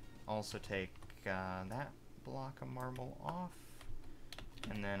me also take that block of marble off,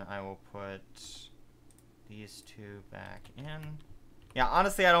 and then I will put these two back in. Yeah,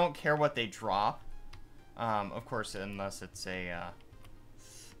 honestly, I don't care what they drop. Of course, unless it's a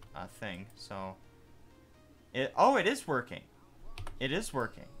thing. So, it is working. It is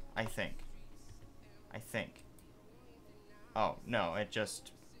working. I think. Oh no! It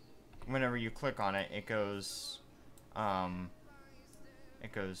just whenever you click on it, it goes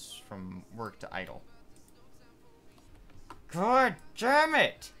from work to idle. God damn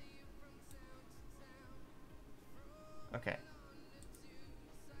it! Okay.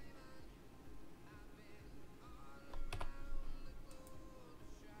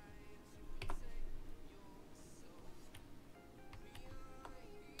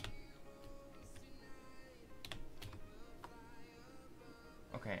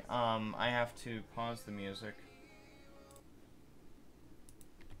 Okay, I have to pause the music.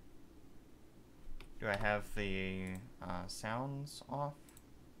 Do I have the sounds off?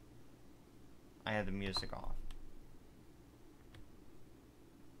 I had the music off.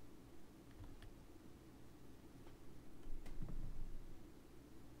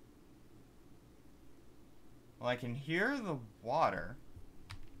 Well, I can hear the water.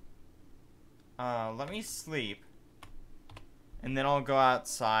 Let me sleep. And then I'll go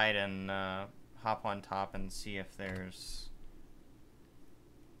outside and hop on top and see if there's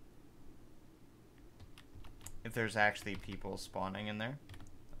actually people spawning in there.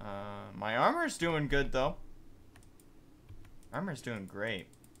 My armor's doing good though. Armor's doing great.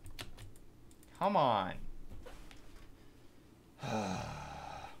 Come on.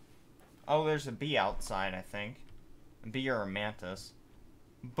 Oh, there's a bee outside, I think. A bee or a mantis.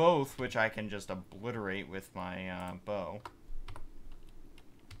 Both, which I can just obliterate with my bow.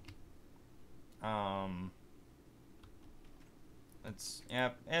 It's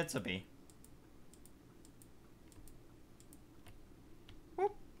a bee.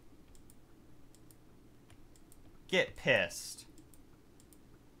 Whoop. Get pissed.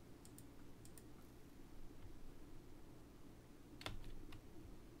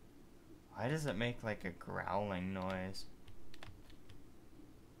 Why does it make like a growling noise?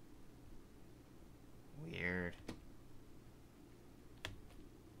 Weird.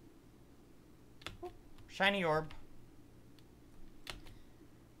 Shiny orb.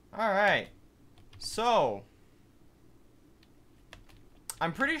 Alright. So,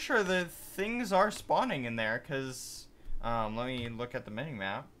 I'm pretty sure that things are spawning in there, because, let me look at the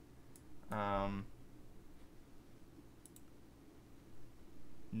minimap.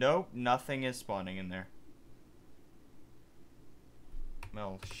 Nope, nothing is spawning in there.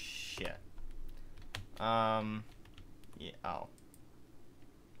 Well, shit. Yeah, oh.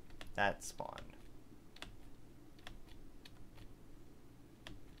 That spawned.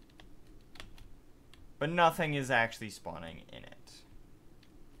 But nothing is actually spawning in it.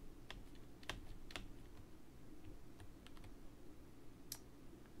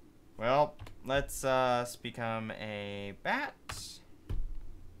 Well, let's become a bat.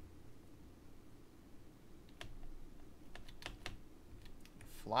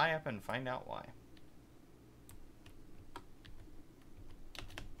 Fly up and find out why.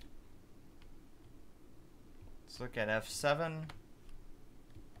 Let's look at F7.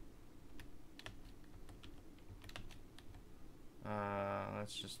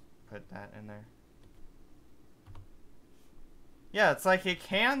 let's just put that in there. Yeah, it's like it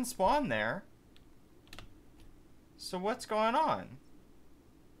can spawn there. So what's going on?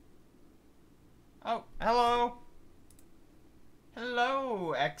 Oh, hello.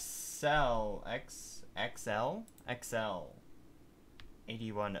 Hello, XL. XL? XL.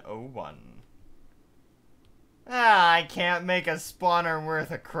 8101. Ah, I can't make a spawner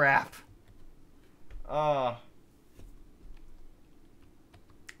worth of crap. Oh.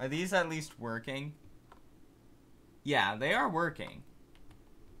 Are these at least working? Yeah, they are working.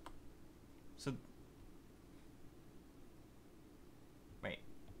 So... Wait.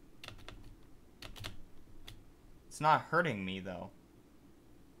 It's not hurting me, though.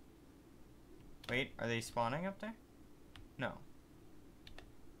 Wait, are they spawning up there? No.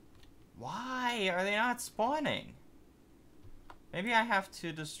 Why are they not spawning? Maybe I have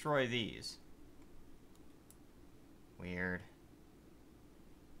to destroy these. Weird.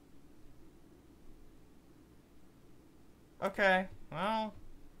 Okay, well...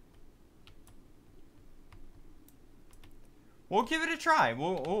 We'll give it a try.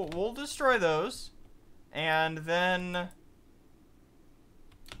 We'll destroy those. And then...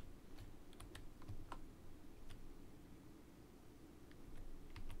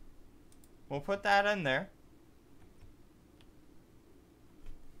 we'll put that in there.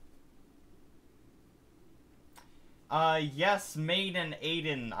 Yes, Maiden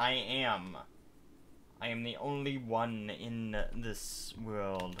Aiden, I am. I am the only one in this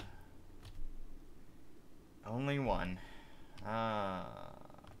world. Only one. Why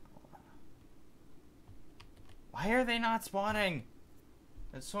are they not spawning?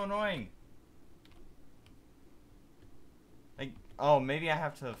 It's so annoying. Like, oh, maybe I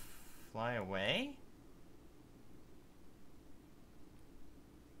have to fly away?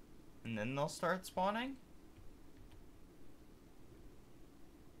 And then they'll start spawning?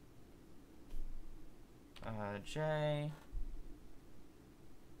 J.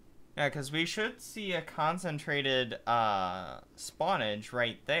 Yeah, because we should see a concentrated, spawnage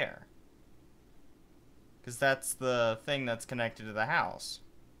right there. Because that's the thing that's connected to the house.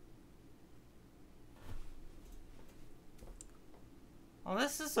 Well,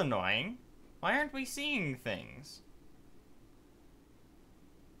 this is annoying. Why aren't we seeing things?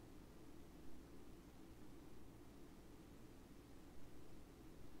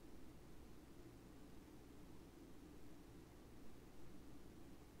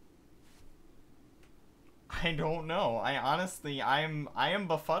 I don't know. I am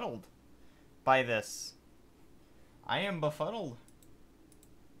befuddled by this. I am befuddled.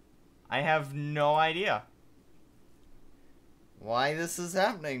 I have no idea why this is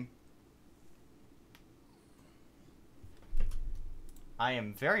happening. I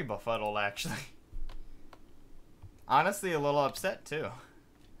am very befuddled, actually. Honestly, a little upset, too.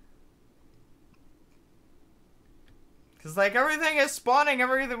 Because, like, everything is spawning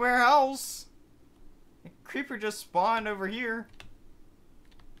everywhere else. The creeper just spawned over here.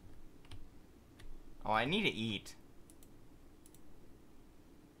 Oh, I need to eat.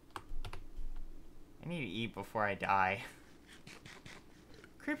 I need to eat before I die.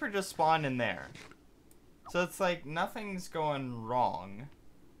 Creeper just spawned in there. So it's like nothing's going wrong.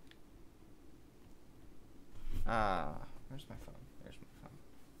 Where's my phone? There's my phone.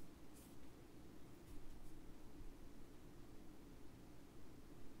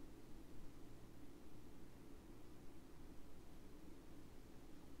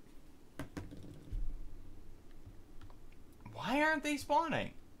 Why aren't they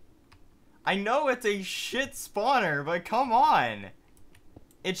spawning? I know it's a shit spawner, but come on.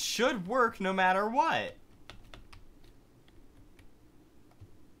 It should work no matter what.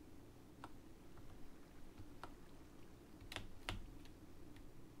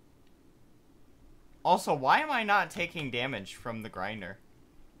 Also, why am I not taking damage from the grinder?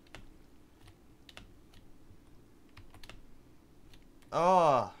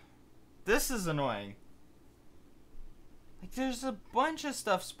 Ugh. This is annoying. Like, there's a bunch of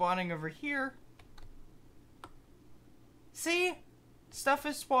stuff spawning over here. See? Stuff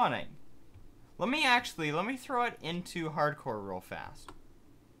is spawning. Let me throw it into hardcore real fast.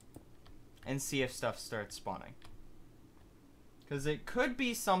 And see if stuff starts spawning. Because it could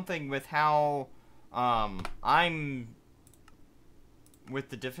be something with how, I'm with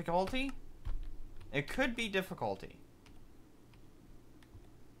the difficulty. It could be difficulty.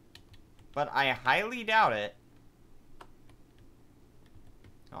 But I highly doubt it.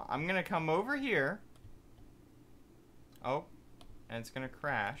 I'm gonna come over here. Oh, and it's gonna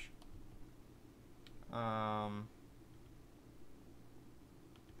crash.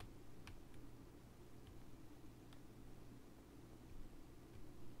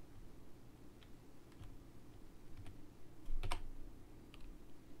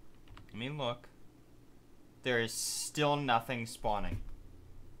 look. There is still nothing spawning.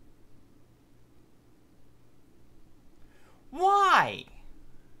 Why?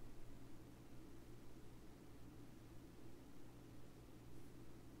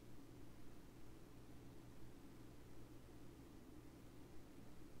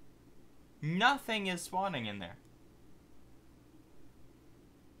 Nothing is spawning in there.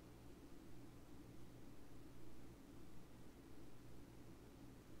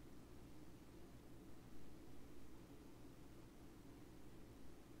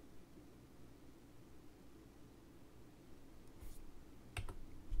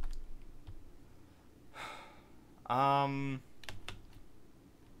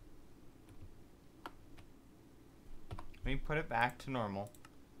 Let me put it back to normal.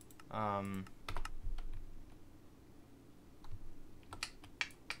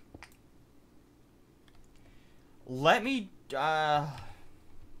 Let me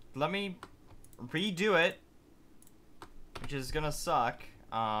redo it, which is gonna suck,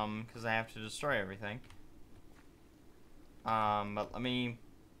 because I have to destroy everything. But let me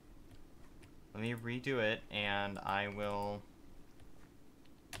redo it, and I will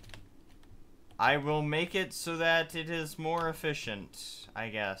make it so that it is more efficient, I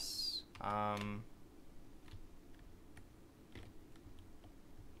guess.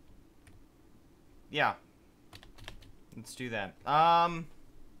 Yeah. Let's do that. I'm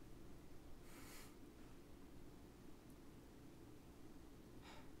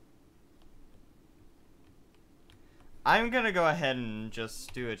gonna go ahead and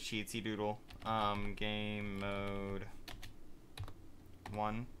just do a cheatsy doodle. Game mode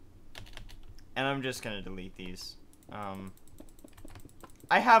 1. And I'm just gonna delete these.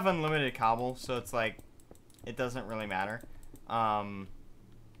 I have unlimited cobble, so it's like, it doesn't really matter.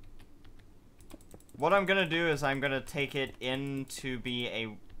 What I'm gonna do is I'm gonna take it in to be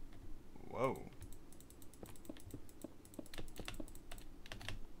a... Whoa.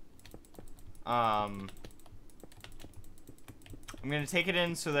 I'm gonna take it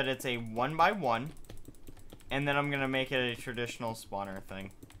in so that it's a 1x1, and then I'm gonna make it a traditional spawner thing.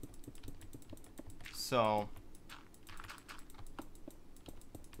 So...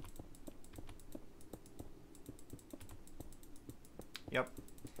 Yep.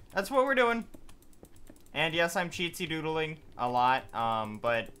 That's what we're doing. And yes, I'm cheatsy doodling a lot,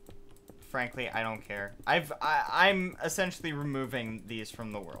 but frankly, I don't care. I'm essentially removing these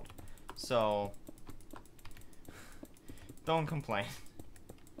from the world. So... Don't complain.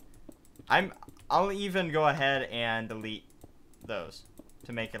 I'll even go ahead and delete those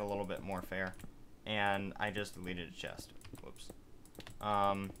to make it a little bit more fair. And I just deleted a chest. Whoops.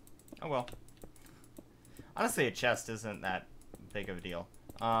 Oh well. Honestly, a chest isn't that big of a deal.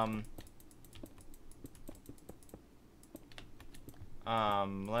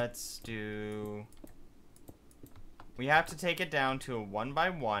 Let's do... We have to take it down to a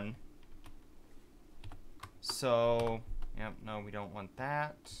 1x1. So... Yep, no, we don't want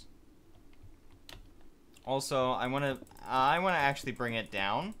that. Also, I wanna actually bring it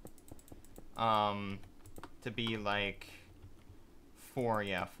down. To be like 4,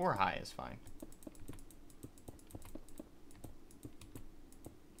 yeah, 4 high is fine.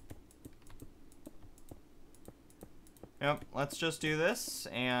 Yep, let's just do this,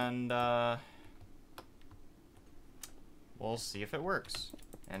 and we'll see if it works.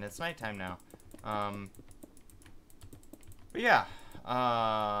 And it's nighttime now. But yeah,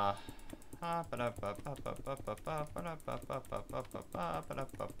 I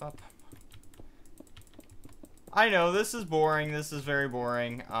know, this is boring, this is very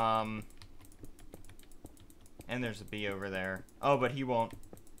boring, and there's a bee over there. Oh, but he won't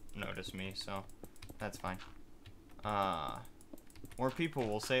notice me, so that's fine. More people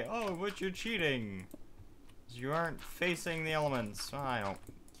will say, oh, but you're cheating. You aren't facing the elements. Well, I don't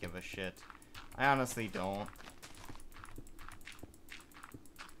give a shit. I honestly don't.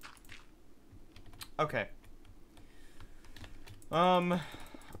 Okay. I'm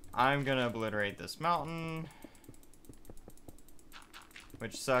gonna obliterate this mountain.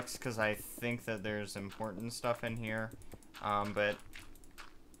 Which sucks, because I think that there's important stuff in here. But...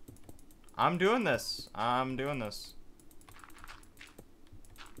 I'm doing this. I'm doing this.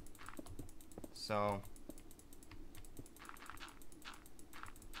 So...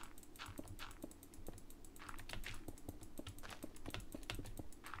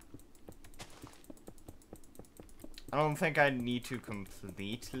 I don't think I need to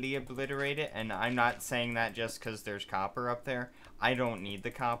completely obliterate it, and I'm not saying that just because there's copper up there. I don't need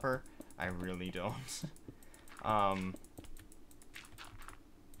the copper. I really don't.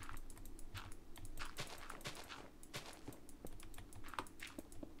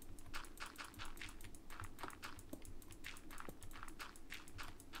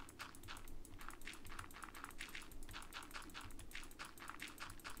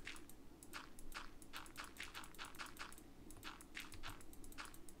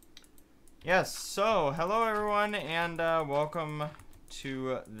 Yes, so hello everyone, and welcome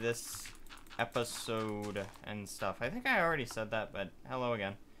to this episode and stuff. I think I already said that, but hello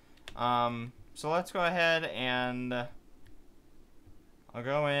again. So let's go ahead and I'll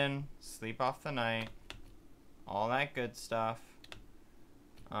go in, sleep off the night, all that good stuff.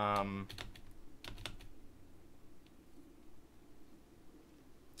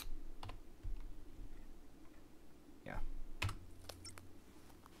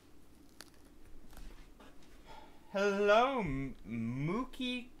 Hello,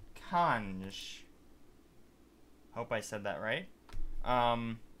 Mookie Kanj. Hope I said that right.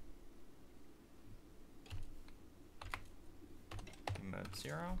 Mode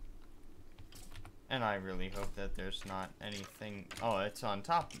 0. And I really hope that there's not anything... Oh, it's on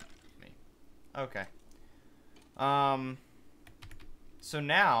top of me. Okay. So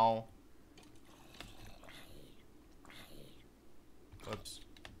now... Whoops.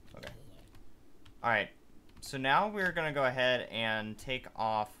 Okay. Alright. So now we're going to go ahead and take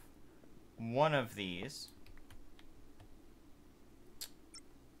off one of these.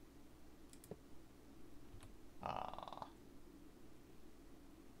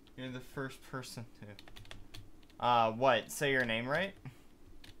 You're the first person to... what? Say your name right?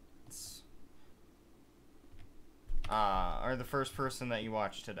 Or the first person that you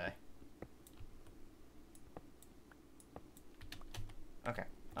watched today. Okay.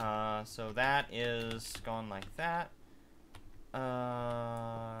 So that is going like that.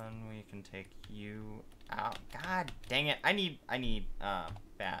 And we can take you out. God dang it. I need,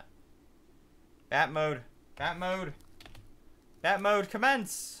 bat. Bat mode. Bat mode. Bat mode,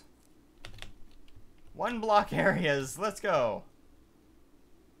 commence! 1 block areas. Let's go.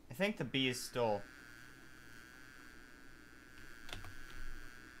 I think the bee is still...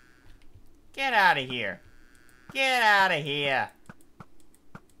 Get out of here. Get out of here.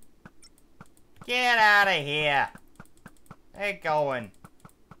 Get out of here. Hey, going.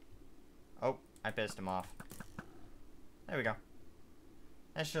 Oh, I pissed him off. There we go.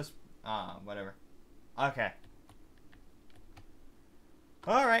 That's just, whatever. Okay.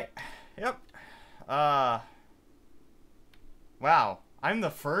 Alright. Yep. Wow. I'm the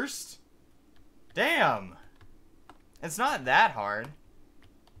first? Damn. It's not that hard.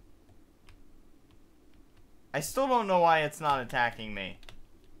 I still don't know why it's not attacking me.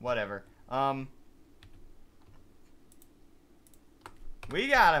 Whatever. We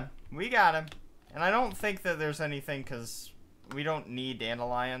got him. We got him. And I don't think that there's anything, because we don't need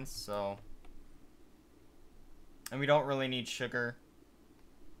dandelions, so... And we don't really need sugar.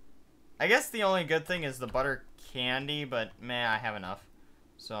 I guess the only good thing is the butter candy, but meh, I have enough.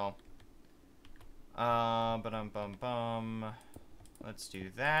 So... Ba-dum-bum-bum. Let's do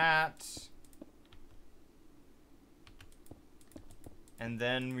that. And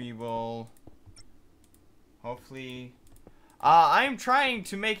then we will... Hopefully... I'm trying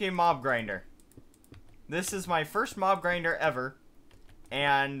to make a mob grinder. This is my first mob grinder ever.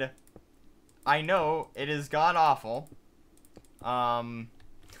 And I know it is god-awful. I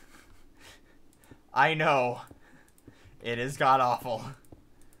know it is god-awful.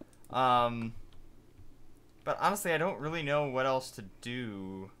 But honestly, I don't really know what else to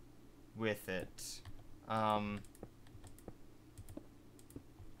do with it.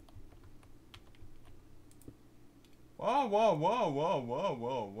 Whoa, whoa, whoa, whoa, whoa,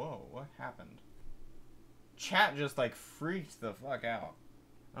 whoa, whoa. What happened? Chat just, like, freaked the fuck out.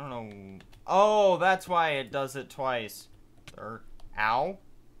 I don't know. Oh, that's why it does it twice. Or, ow?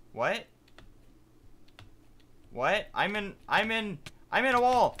 What? What? I'm in a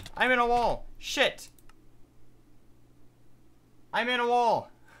wall! I'm in a wall! Shit! I'm in a wall!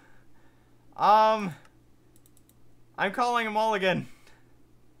 I'm calling a mulligan.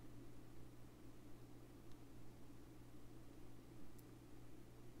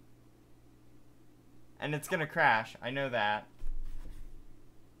 And it's gonna crash. I know that.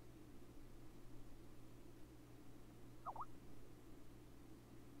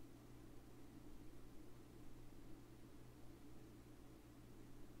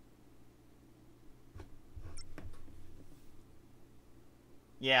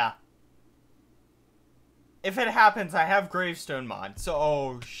 Yeah. If it happens, I have gravestone mod. So,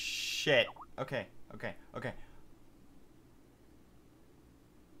 oh, shit. Okay, okay, okay.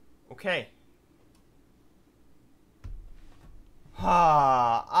 Okay.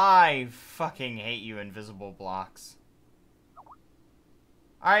 Ah, I fucking hate you, invisible blocks.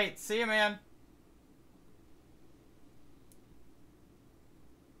 Alright, see you, man.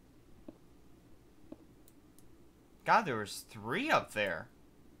 God, there was 3 up there.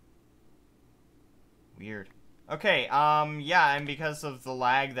 Weird. Okay, yeah, and because of the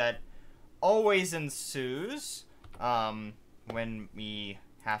lag that always ensues when we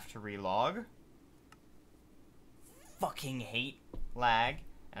have to relog. Fucking hate lag,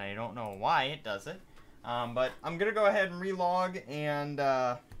 and I don't know why it does it. But I'm gonna go ahead and relog and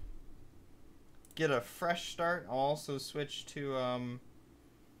get a fresh start. I'll also switch to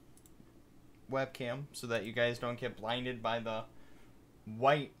webcam so that you guys don't get blinded by the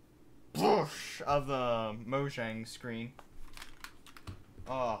white push of the Mojang screen.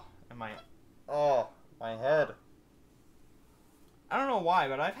 Oh, my head. I don't know why,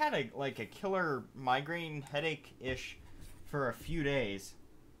 but I've had a killer migraine headache-ish for a few days.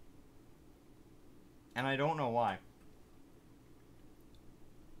 And I don't know why.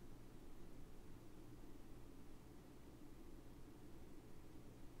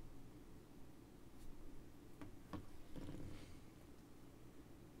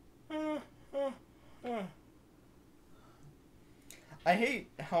 I hate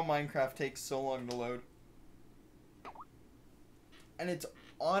how Minecraft takes so long to load. And it's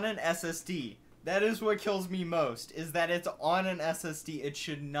on an SSD. That is what kills me most, is that it's on an SSD. It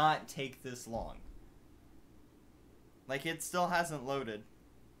should not take this long. Like, it still hasn't loaded.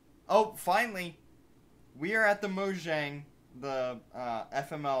 Oh, finally! We are at the Mojang, the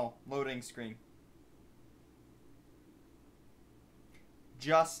FML loading screen.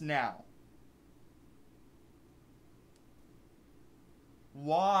 Just now.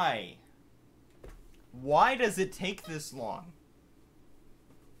 Why? Why does it take this long?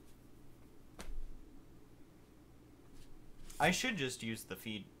 I should just use the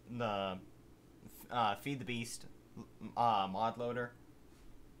Feed the Beast mod loader.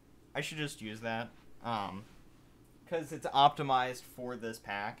 I should just use that, because it's optimized for this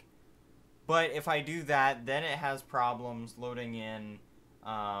pack. But if I do that, then it has problems loading in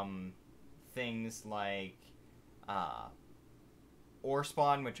things like ore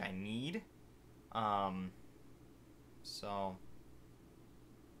spawn, which I need. So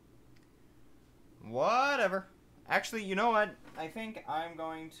whatever. Actually, you know what? I think I'm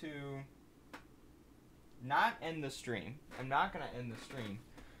going to not end the stream. I'm not going to end the stream.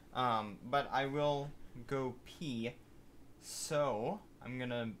 But I will go pee. So, I'm going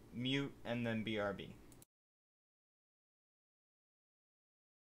to mute and then BRB.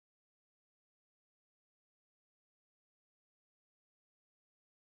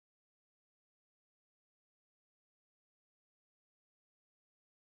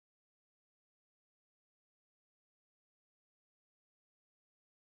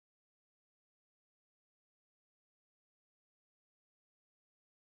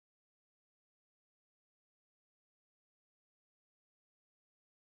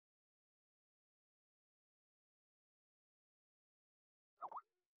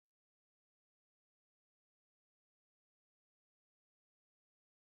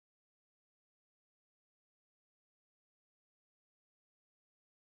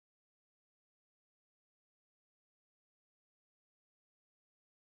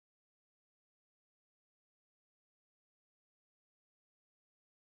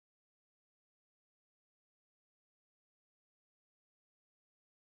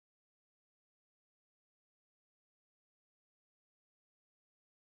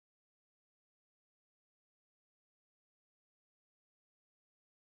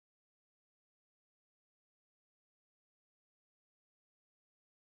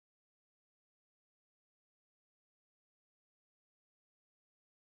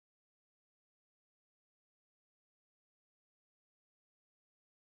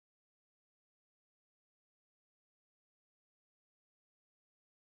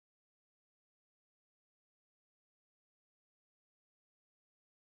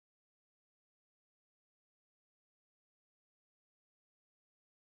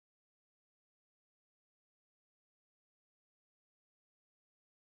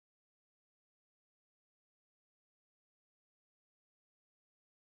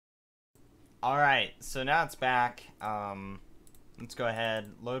 Alright, so now it's back. Let's go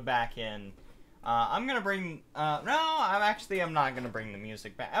ahead, load back in. I'm gonna bring, no, I'm not gonna bring the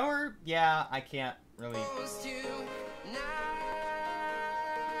music back. Or, yeah, I can't really.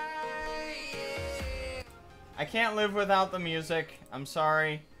 I can't live without the music. I'm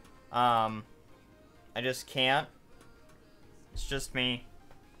sorry. I just can't. It's just me.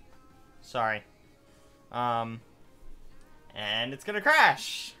 Sorry. And it's gonna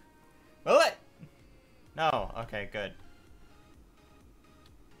crash. Will it? No. Okay, good.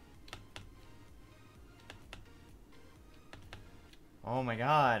 Oh my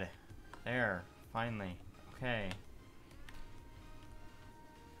god. There. Finally. Okay.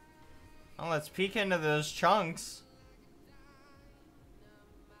 Well, let's peek into those chunks.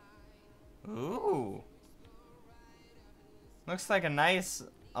 Ooh. Looks like a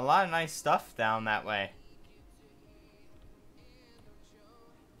lot of nice stuff down that way.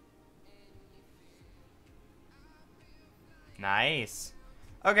 Nice.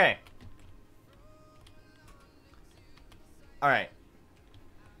 Okay. Alright.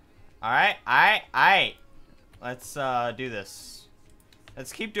 Alright. Let's, do this.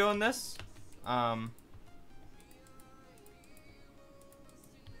 Let's keep doing this.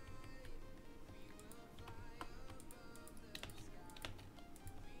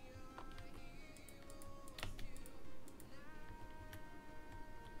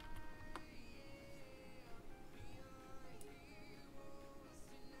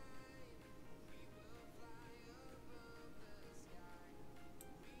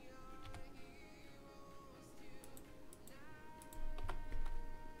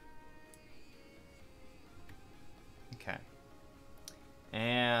 Okay.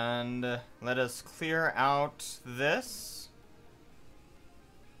 And let us clear out this.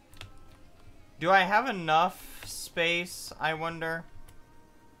 Do I have enough space, I wonder,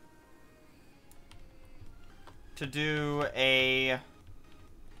 to do a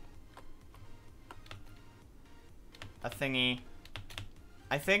thingy?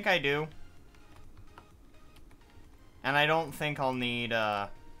 I think I do. And I don't think I'll need,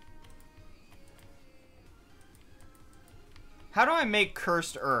 how do I make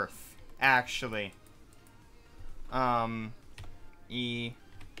Cursed Earth, actually? E,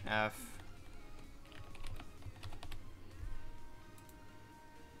 F.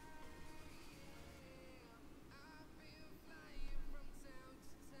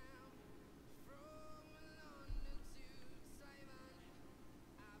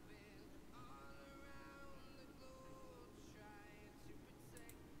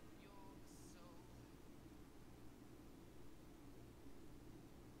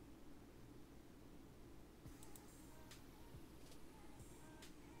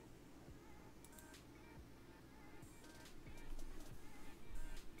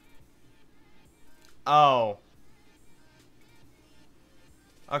 Oh.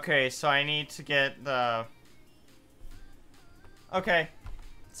 Okay, so I need to get the... Okay.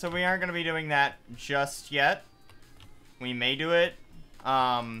 So we aren't going to be doing that just yet. We may do it.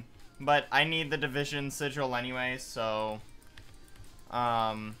 But I need the division sigil anyway, so...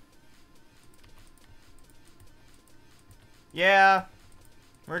 Yeah.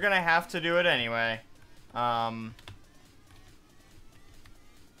 We're going to have to do it anyway.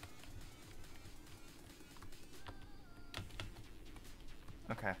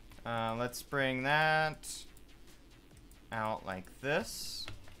 Okay, let's bring that out like this.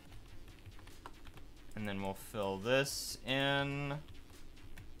 And then we'll fill this in.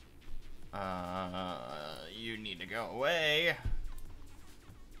 You need to go away.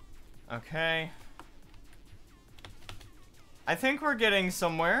 Okay. I think we're getting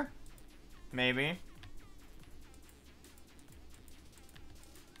somewhere. Maybe.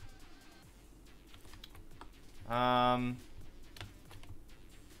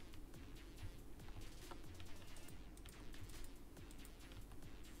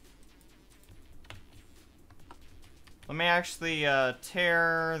 Let me actually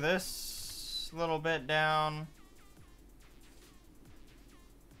tear this little bit down.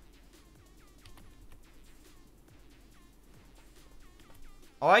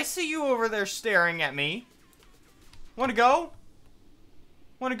 Oh, I see you over there staring at me. Wanna go?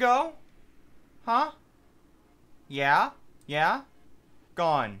 Wanna go? Huh? Yeah? Yeah?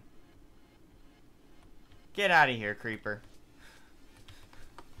 Gone. Get out of here, creeper.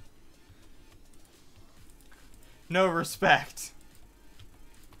 No respect.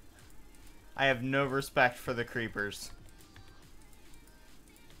 I have no respect for the creepers.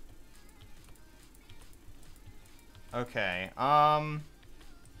 Okay,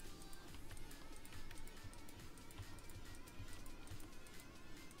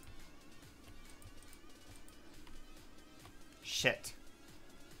 shit.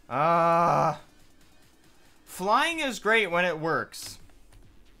 Flying is great when it works.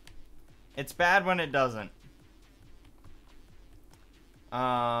 It's bad when it doesn't.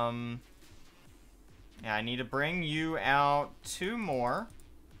 Yeah, I need to bring you out 2 more.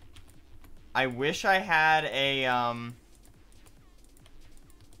 I wish I had a,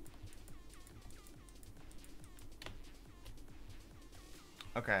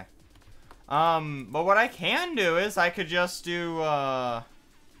 okay. But what I can do is I could just do,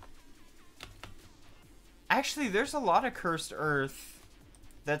 actually, there's a lot of Cursed Earth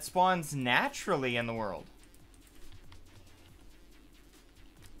that spawns naturally in the world.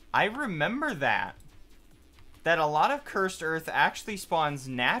 I remember that. That a lot of Cursed Earth actually spawns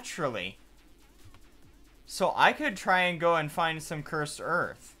naturally. So I could try and go and find some cursed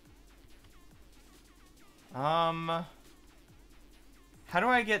earth. How do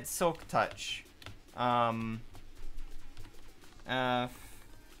I get silk touch?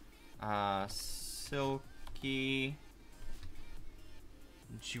 Silky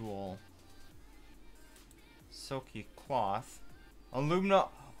jewel. Silky cloth. Aluminum.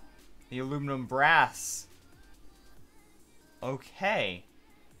 The aluminum brass. Okay.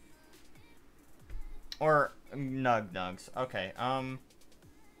 Or nugs. Okay,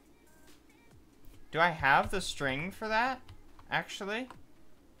 do I have the string for that? Actually?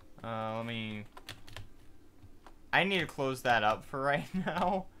 Let me... I need to close that up for right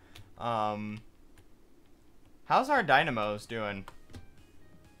now. How's our dynamos doing?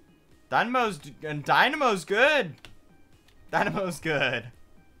 Dynamo's good! Dynamo's good.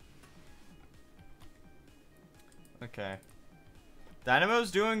 Okay.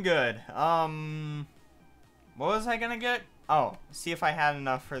 Dynamo's doing good. What was I gonna get? Oh, see if I had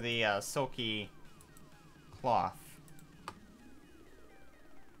enough for the silky cloth.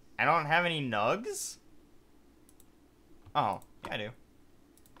 I don't have any nugs? Oh, yeah I do.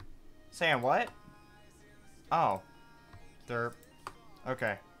 Saying what? Oh. Derp.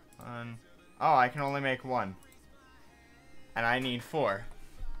 Okay. Oh, I can only make one. And I need 4.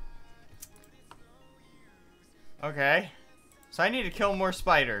 Okay. So I need to kill more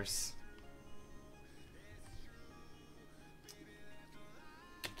spiders.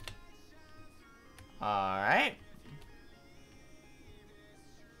 Alright.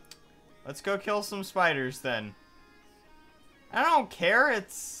 Let's go kill some spiders then. I don't care,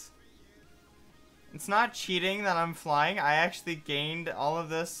 it's not cheating that I'm flying. I actually gained all of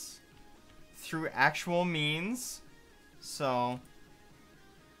this through actual means. So.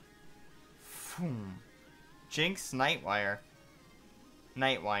 Jinx Nightwire.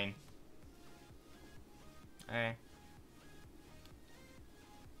 Nightwine. Okay.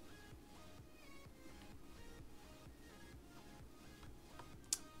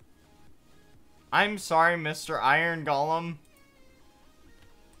 I'm sorry, Mr. Iron Golem.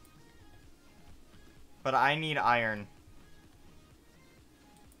 But I need iron.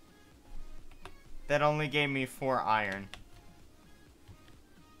 That only gave me 4 iron.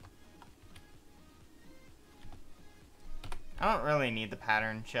 I don't really need the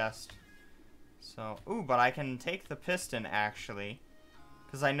pattern chest. So, ooh, but I can take the piston actually.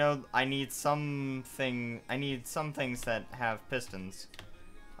 Because I know I need some things that have pistons.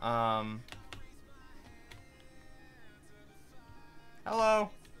 Hello.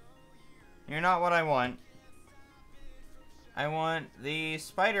 You're not what I want. I want the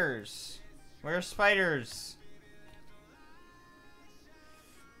spiders. Where's spiders?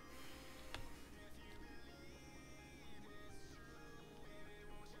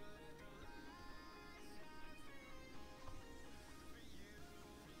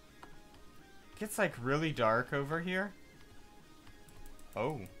 It gets like really dark over here.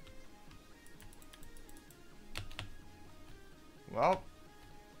 Oh. Well.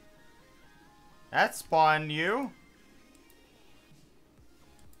 That spawned you.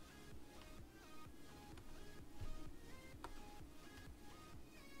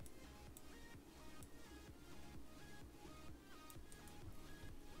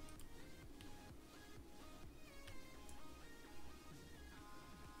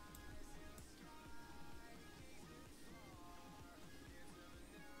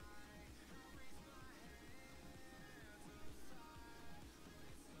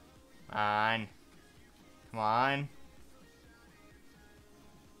 Come on. Come on.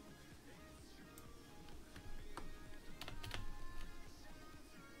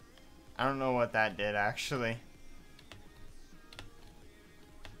 I don't know what that did, actually.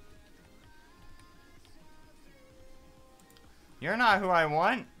 You're not who I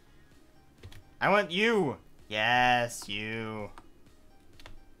want. I want you. Yes, you.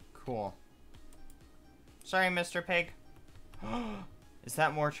 Cool. Sorry, Mr. Pig. Is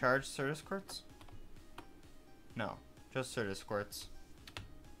that more charged Certus Quartz? No, just Certus Quartz.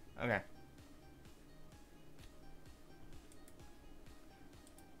 Okay.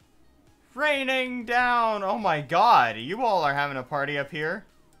 Raining down! Oh my god, you all are having a party up here.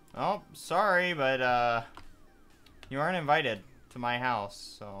 Oh, sorry, but you aren't invited to my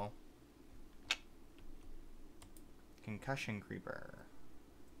house, so. Concussion Creeper.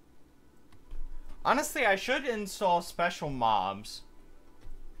 Honestly, I should install special mobs.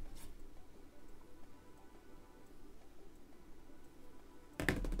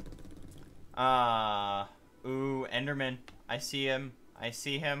 Ooh, Enderman. I see him. I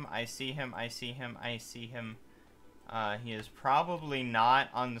see him. I see him. I see him. I see him. He is probably not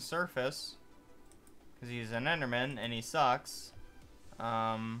on the surface. Because he's an Enderman and he sucks.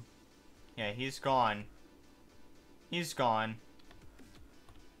 Yeah, he's gone. He's gone.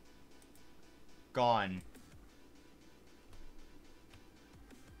 Gone.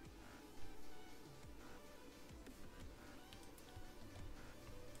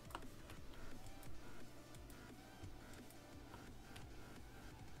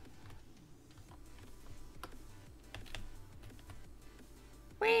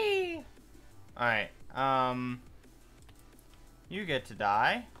 Whee! Alright, you get to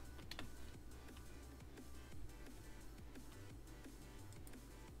die.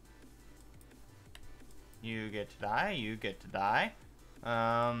 You get to die, you get to die.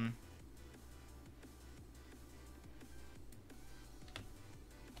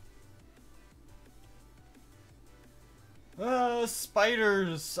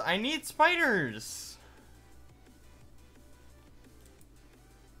 Spiders! I need spiders!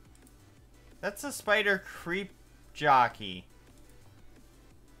 That's a spider creep jockey.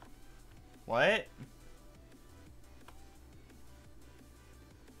 What?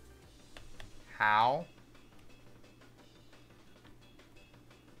 How?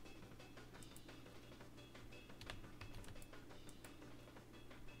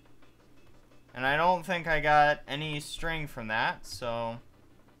 And I don't think I got any string from that, so...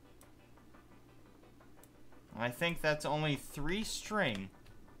 I think that's only 3 string.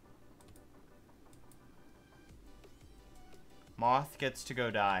 Moth gets to go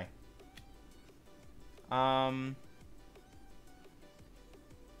die.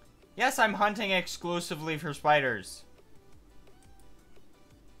 Yes, I'm hunting exclusively for spiders.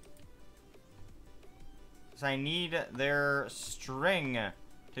 'Cause I need their string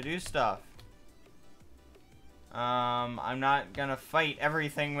to do stuff. I'm not gonna fight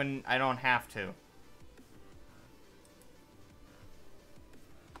everything when I don't have to.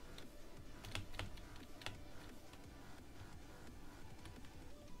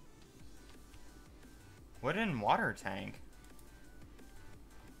 Wooden water tank.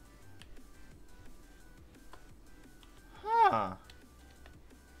 Huh.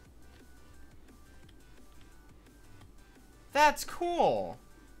 That's cool.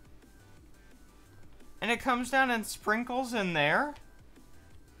 And it comes down and sprinkles in there?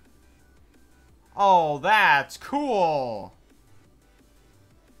 Oh, that's cool.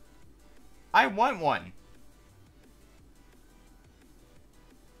 I want one.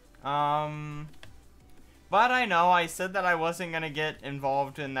 But I know I said that I wasn't gonna get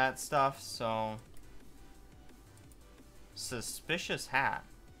involved in that stuff, so... Suspicious hat.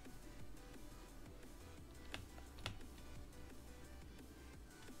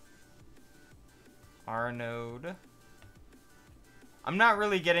 R node. I'm not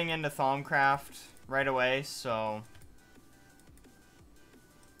really getting into Thaumcraft right away, so...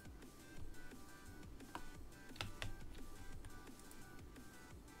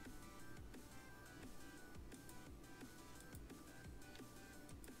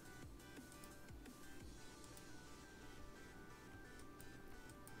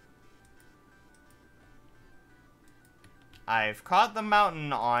 I've caught the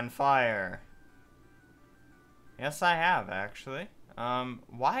mountain on fire. Yes, I have, actually.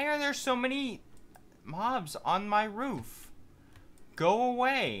 Why are there so many mobs on my roof? Go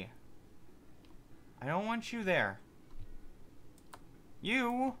away. I don't want you there.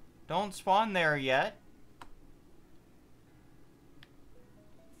 You don't spawn there yet.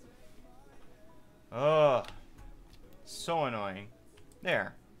 Ugh. So annoying.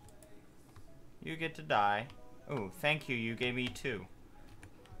 There. You get to die. Oh, thank you. You gave me 2.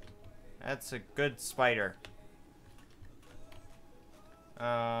 That's a good spider.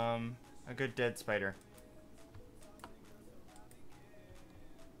 A good dead spider.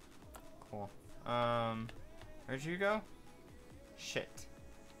 Cool. Where'd you go? Shit.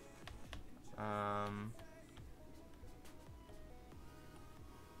 I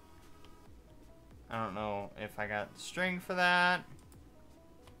don't know if I got the string for that.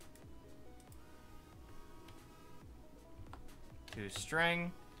 To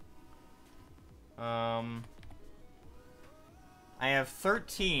string. I have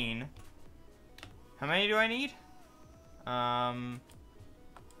 13. How many do I need?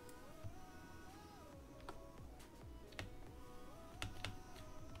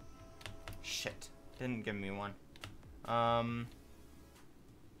 Shit. Didn't give me one.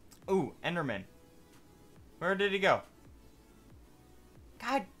 Ooh, Enderman. Where did he go?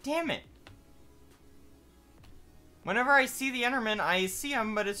 God damn it. Whenever I see the Enderman, I see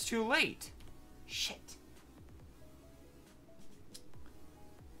him, but it's too late. Shit.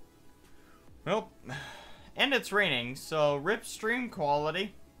 Well, and it's raining, so rip stream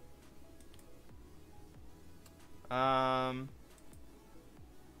quality. Let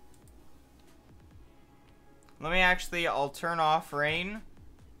me actually, I'll turn off rain.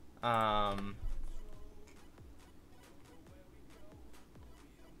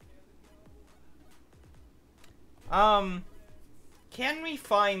 Can we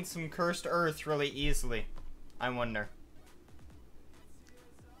find some cursed earth really easily? I wonder.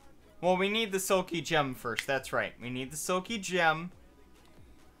 Well, we need the silky gem first. That's right. We need the silky gem.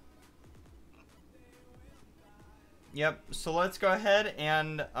 Yep. So let's go ahead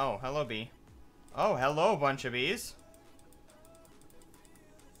and... Oh, hello, bee. Oh, hello, bunch of bees.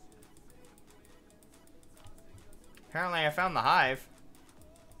 Apparently I found the hive.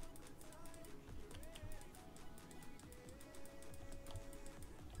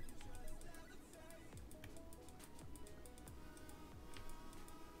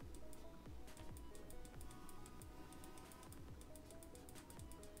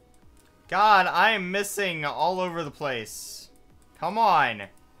 God, I am missing all over the place. Come on.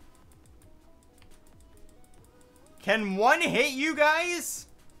 Can one hit you guys?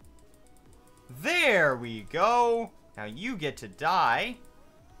 There we go. Now you get to die.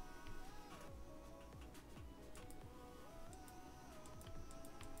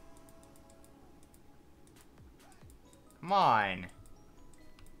 Come on.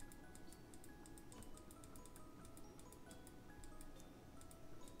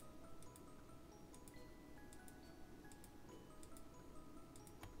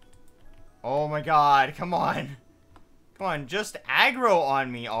 Oh my god, come on. Come on, just aggro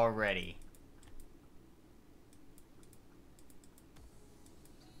on me already.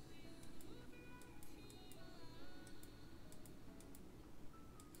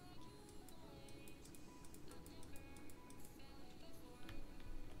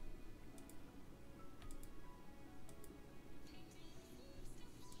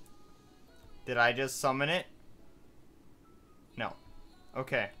 Did I just summon it? No.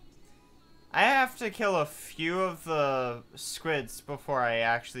 Okay. I have to kill a few of the squids before I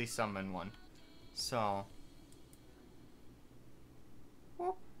actually summon one. So.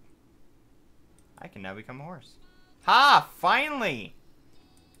 Whoop. I can now become a horse. Ha! Finally!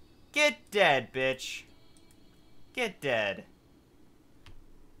 Get dead, bitch. Get dead.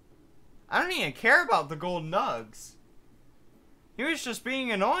 I don't even care about the gold nugs. He was just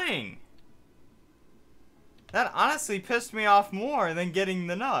being annoying. That honestly pissed me off more than getting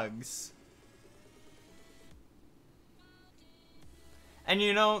the nugs. And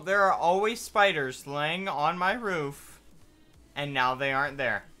you know, there are always spiders laying on my roof, and now they aren't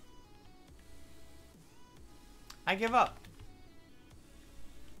there. I give up.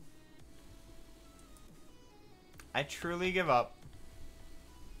 I truly give up.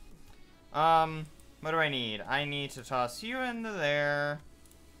 What do I need? I need to toss you into there.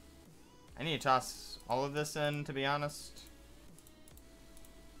 I need to toss all of this in, to be honest.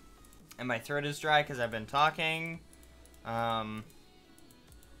 And my throat is dry because I've been talking.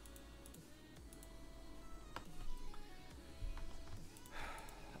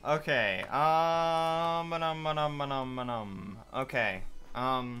 Okay, okay,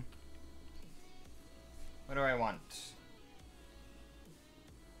 what do I want?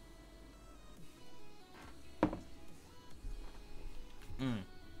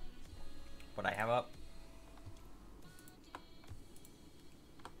 What I have up?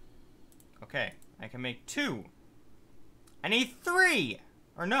 Okay, I can make 2. I need 3!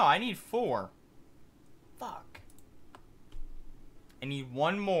 Or no, I need 4. Fuck. I need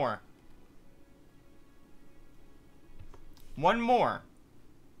 1 more. 1 more.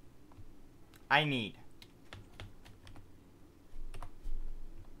 I need.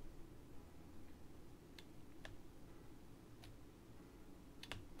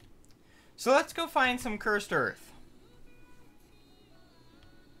 So let's go find some cursed earth.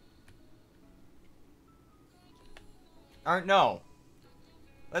 Or no.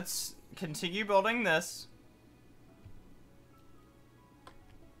 Let's continue building this.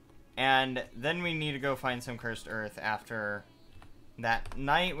 And then we need to go find some cursed earth after that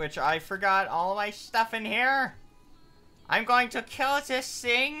night, which I forgot all my stuff in here. I'm going to kill this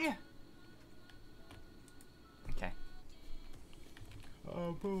thing. Okay.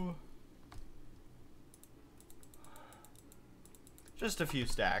 Oh, boo. Just a few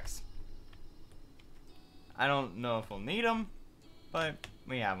stacks. I don't know if we'll need them, but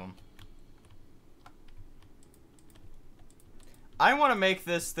we have them. I want to make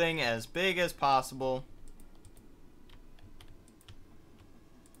this thing as big as possible.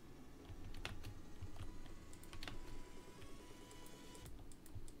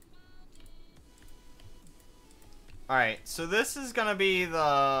 Alright, so this is gonna be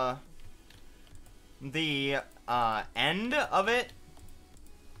the end of it.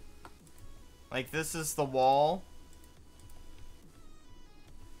 Like, this is the wall.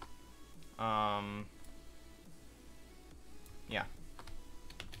 Yeah.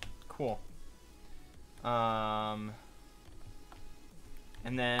 Cool. And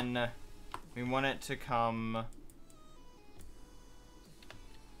then we want it to come...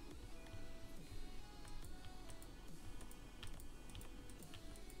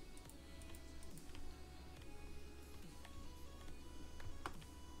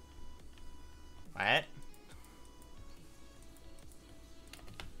 What?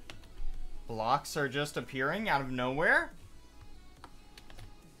 Blocks are just appearing out of nowhere?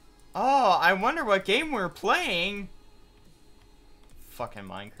 Oh, I wonder what game we're playing. Fucking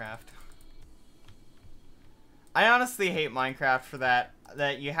Minecraft. I honestly hate Minecraft for that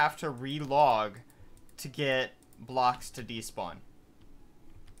you have to relog to get blocks to despawn.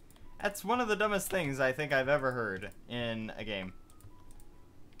 That's one of the dumbest things I think I've ever heard in a game.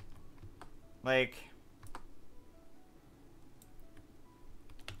 Like,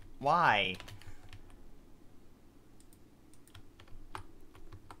 why?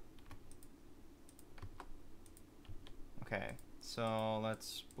 Okay, so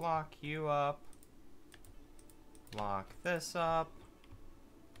let's block you up. Block this up.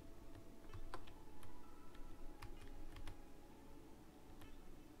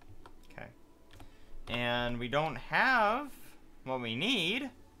 Okay. And we don't have what we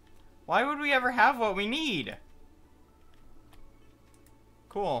need. Why would we ever have what we need?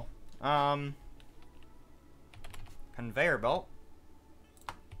 Cool. Conveyor belt.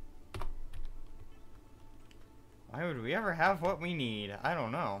 Why would we ever have what we need? I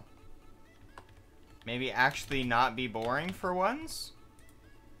don't know. Maybe actually not be boring for once?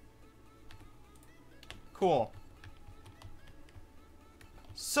 Cool.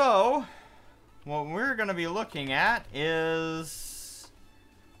 So, what we're going to be looking at is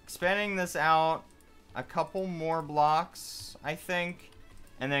expanding this out a couple more blocks, I think,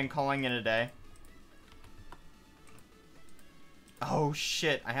 and then calling it a day. Oh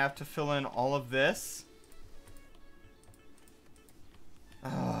shit, I have to fill in all of this?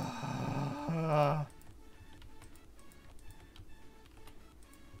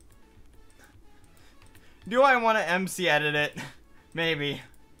 Do I want to MC edit it? Maybe.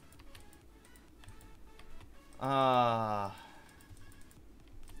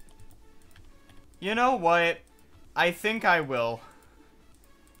 You know what? I think I will.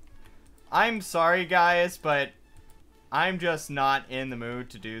 I'm sorry, guys, but I'm just not in the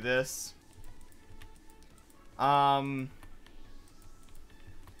mood to do this. I'm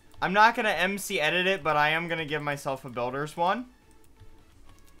not gonna MC edit it, but I am gonna give myself a builder's one,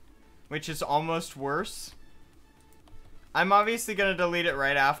 which is almost worse. I'm obviously gonna delete it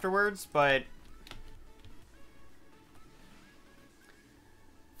right afterwards, but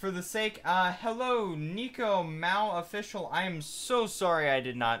for the sake, hello, Nico Mao official. I am so sorry I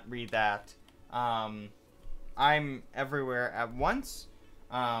did not read that. I'm everywhere at once.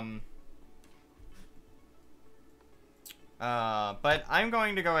 But I'm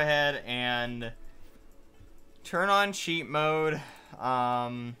going to go ahead and turn on cheat mode.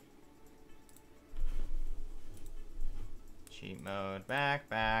 Cheat mode, back.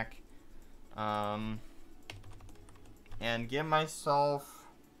 And give myself...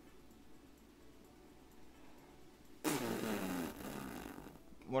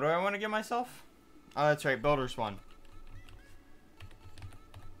 What do I want to give myself? Oh, that's right, Builder's one.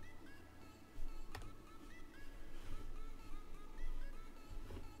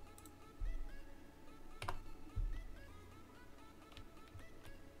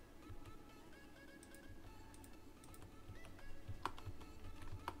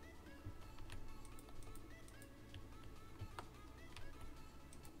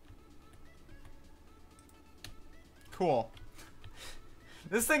 Cool.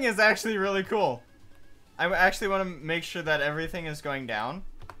 This thing is actually really cool. I actually want to make sure that everything is going down.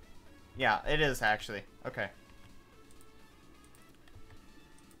 Yeah, it is actually. Okay.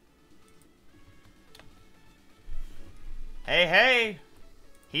 Hey, hey!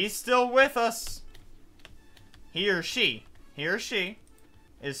 He's still with us. He or she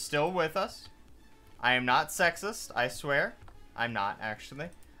is still with us. I am not sexist, I swear. I'm not, actually.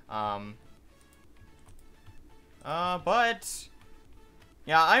 But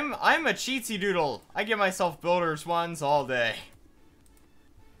yeah, I'm a cheatsy doodle. I give myself builder's ones all day.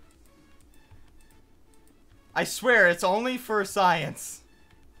 I swear, it's only for science.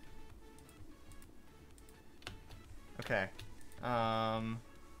 Okay.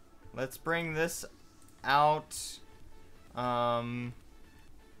 Let's bring this out. Let's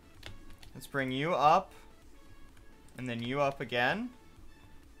bring you up. And then you up again.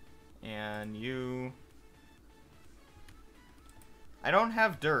 And you... I don't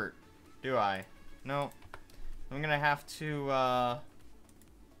have dirt, do I? No. I'm gonna have to, I'm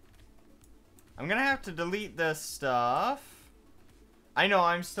gonna have to delete this stuff. I know,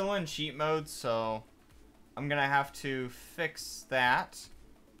 I'm still in cheat mode, so... I'm gonna have to fix that.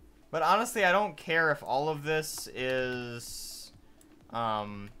 But honestly, I don't care if all of this is...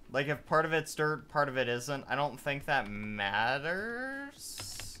 like, if part of it's dirt, part of it isn't. I don't think that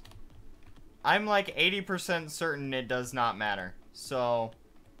matters. I'm like 80% certain it does not matter. So...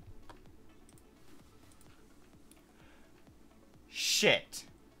 Shit.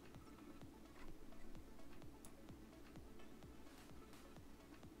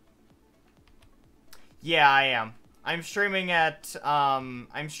 Yeah, I am. I'm streaming at,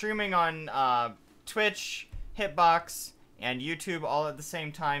 I'm streaming on, Twitch, Hitbox, and YouTube all at the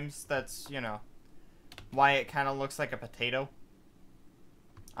same time. So that's, you know, why it kind of looks like a potato.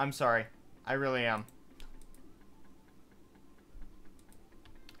 I'm sorry. I really am.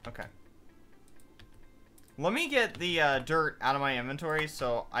 Okay. Let me get the, dirt out of my inventory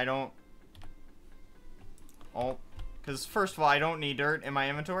so I don't... Oh, because first of all, I don't need dirt in my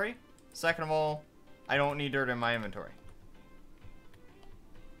inventory. Second of all, I don't need dirt in my inventory.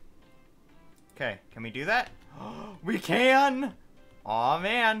 Okay, can we do that? We can! Aw,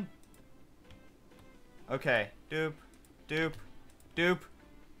 man. Okay, doop, doop, doop.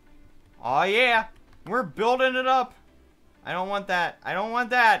 Aw, yeah. We're building it up. I don't want that. I don't want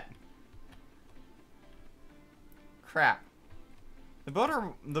that. Crap.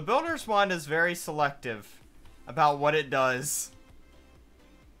 The builder's wand is very selective about what it does.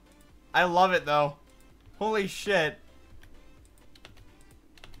 I love it, though. Holy shit.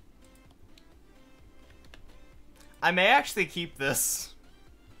 I may actually keep this.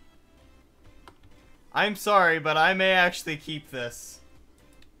 I'm sorry, but I may actually keep this.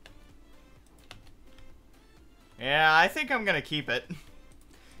 Yeah, I think I'm gonna keep it.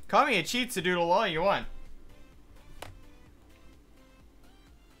 Call me a cheats-a-doodle all you want.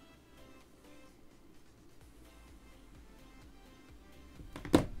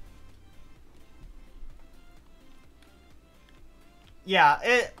 Yeah,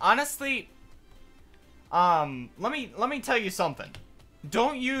 it honestly, let me tell you something.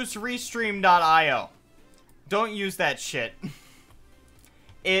 Don't use restream.io. Don't use that shit.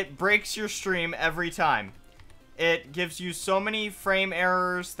 It breaks your stream every time. It gives you so many frame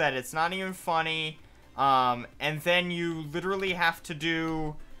errors that it's not even funny. And then you literally have to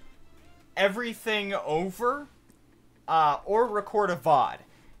do everything over, or record a VOD.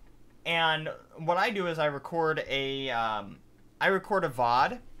 And what I do is I record a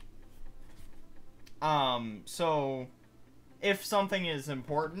VOD. So if something is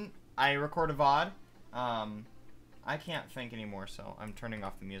important, I record a VOD. I can't think anymore, so I'm turning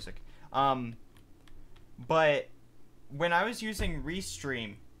off the music. But when I was using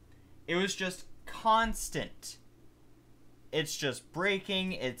Restream, it was just constant. It's just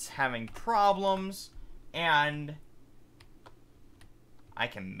breaking, it's having problems, and I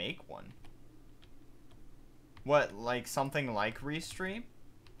can make one. What, like something like Restream?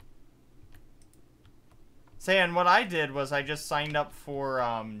 And what I did was I just signed up for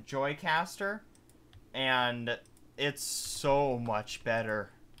Joycaster, and it's so much better.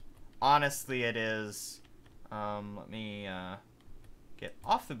 Honestly, it is. Let me get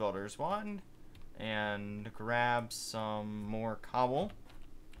off the builder's wand and grab some more cobble.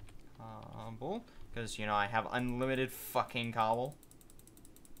 Because, you know, I have unlimited fucking cobble.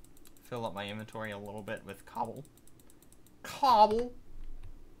 Fill up my inventory a little bit with cobble. Cobble!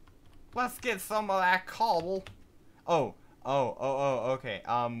 Let's get some of that cobble. Oh, okay.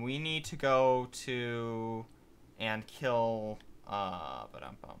 We need to go to and kill,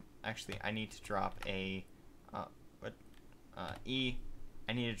 actually, I need to drop a, E.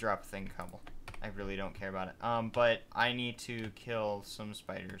 I need to drop a thing cobble. I really don't care about it. But I need to kill some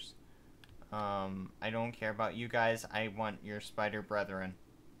spiders. I don't care about you guys. I want your spider brethren.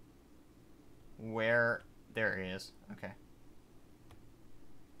 Where? There he is. Okay.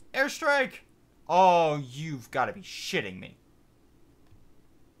 Airstrike! Oh, you've got to be shitting me.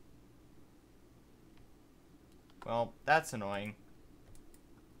 Well, that's annoying.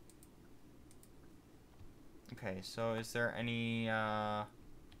 Okay, so is there any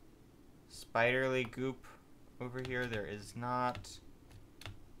spiderly goop over here? There is not.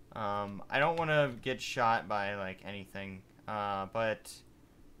 I don't want to get shot by like anything, but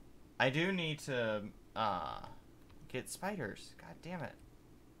I do need to get spiders. God damn it.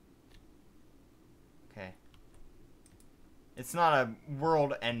 Okay. It's not a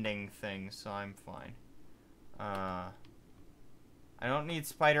world-ending thing, so I'm fine. I don't need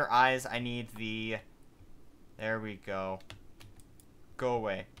spider eyes. I need the... There we go. Go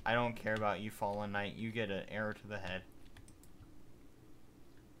away. I don't care about you, Fallen Knight. You get an arrow to the head.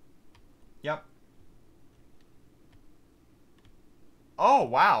 Yep. Oh,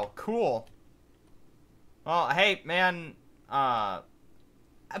 wow. Cool. Well, hey, man.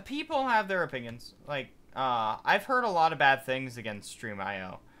 People have their opinions. Like, I've heard a lot of bad things against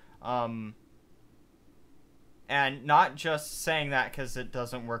Stream.io. And not just saying that because it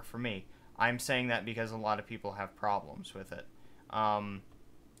doesn't work for me. I'm saying that because a lot of people have problems with it.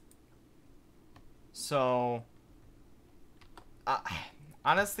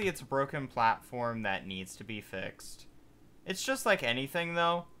 Honestly, it's a broken platform that needs to be fixed. It's just like anything,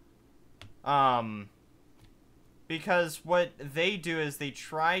 though. Because what they do is they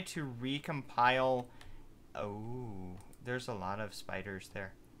try to recompile... Oh, there's a lot of spiders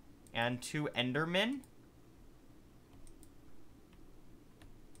there. And 2 Endermen?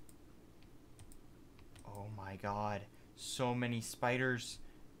 Oh my god. So many spiders.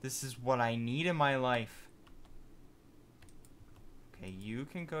 This is what I need in my life. Okay, you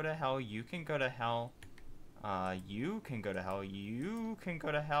can go to hell. You can go to hell. You can go to hell. You can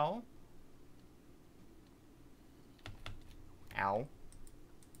go to hell. Ow.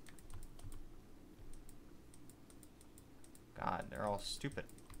 God, they're all stupid.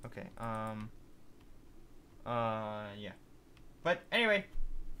 Okay, yeah. But anyway.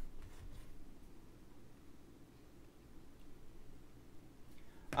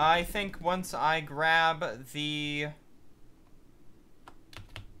 I think once I grab the...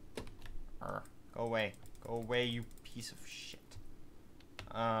 Go away. Go away, you piece of shit.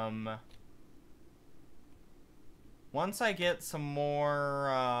 Once I get some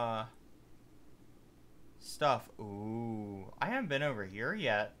more, stuff. Ooh, I haven't been over here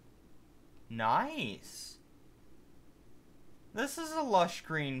yet. Nice. This is a lush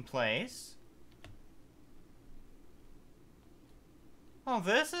green place. Oh,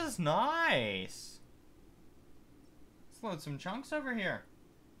 this is nice. Let's load some chunks over here.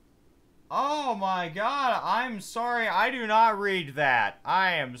 Oh my god, I'm sorry. I do not read that.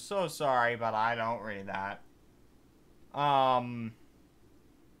 I am so sorry, but I don't read that. I'm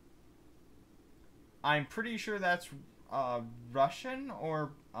pretty sure that's Russian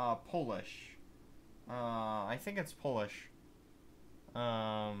or Polish. I think it's Polish.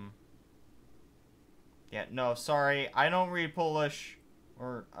 Yeah, no, sorry. I don't read Polish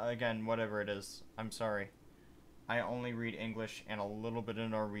or again, whatever it is. I'm sorry. I only read English and a little bit of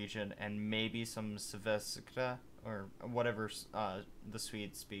Norwegian and maybe some Svenska or whatever the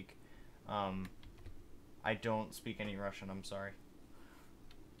Swedes speak. I don't speak any Russian, I'm sorry.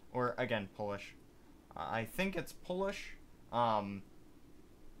 Or, again, Polish. I think it's Polish, but I'm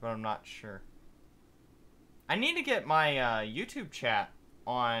not sure. I need to get my YouTube chat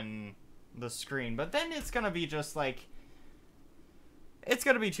on the screen, but then it's gonna be just like... It's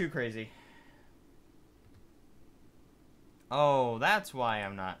gonna be too crazy. Oh, that's why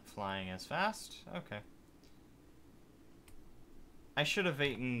I'm not flying as fast. Okay. I should have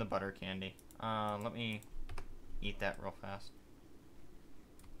eaten the butter candy. Let me eat that real fast.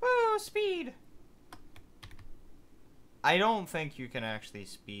 Woo, speed! I don't think you can actually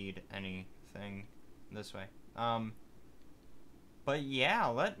speed anything this way. But yeah,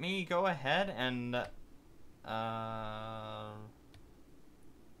 let me go ahead and, oh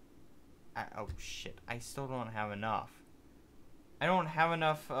shit, I still don't have enough. I don't have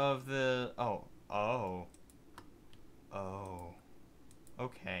enough of the... Oh.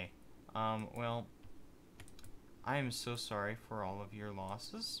 Okay. Well, I am so sorry for all of your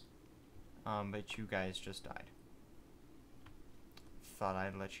losses. But you guys just died. Thought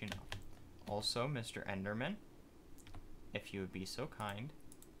I'd let you know. Also, Mr. Enderman, if you would be so kind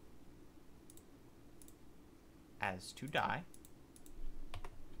as to die,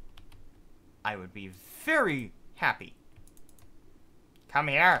 I would be very happy. Come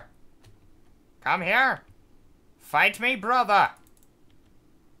here. Come here. Fight me, brother.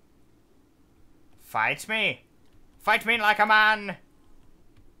 Fight me. Fight me like a man.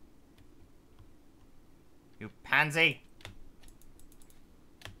 You pansy.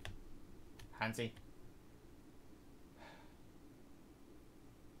 Pansy.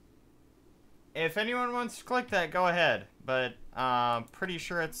 If anyone wants to click that, go ahead. But, pretty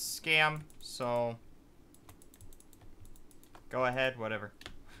sure it's scam, so... Go ahead, whatever.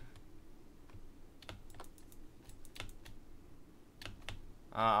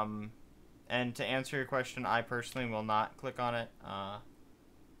 And to answer your question, I personally will not click on it.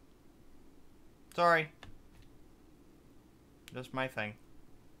 Sorry. Just my thing.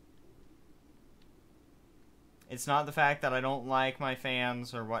 It's not the fact that I don't like my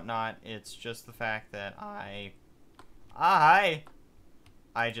fans or whatnot. It's just the fact that I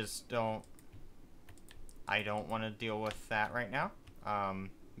just don't want to deal with that right now.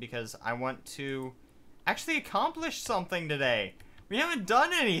 Because I want to actually accomplish something today. We haven't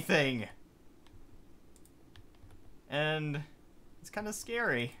done anything. And it's kind of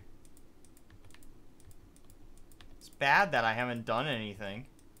scary. It's bad that I haven't done anything.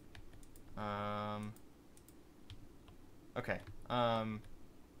 Okay.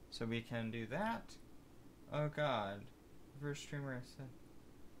 So we can do that. Oh god. First streamer I said.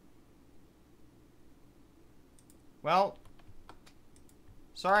 Well,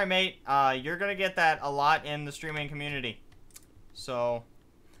 sorry mate. You're gonna get that a lot in the streaming community. So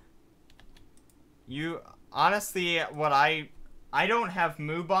you honestly, what I don't have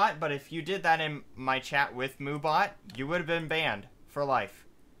Moobot, but if you did that in my chat with Moobot, you would have been banned for life.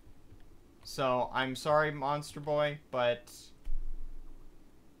 So I'm sorry, Monster Boy, but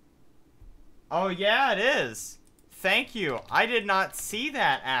oh yeah, it is. Thank you. I did not see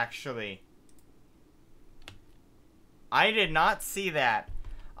that actually. I did not see that.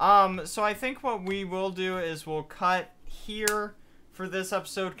 So I think what we will do is we'll cut here for this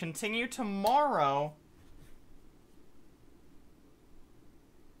episode. Continue tomorrow.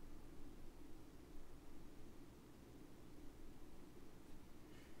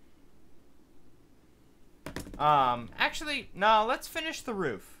 Actually, no, let's finish the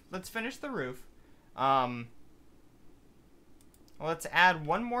roof. Let's finish the roof. Let's add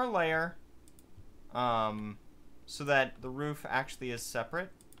one more layer. So that the roof actually is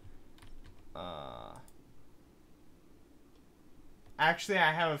separate. Actually,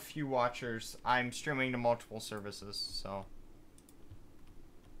 I have a few watchers. I'm streaming to multiple services, so.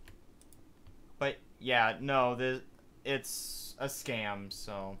 But, yeah, no, it's a scam,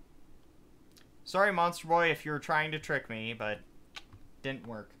 so. Sorry, Monster Boy, if you were trying to trick me, but didn't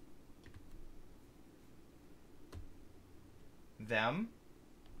work. Them.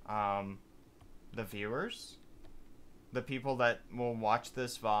 The viewers. The people that will watch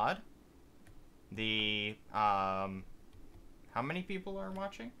this VOD. The, how many people are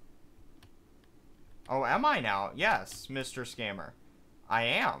watching? Oh, am I now? Yes, Mr. Scammer. I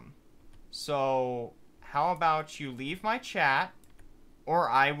am. So, how about you leave my chat, or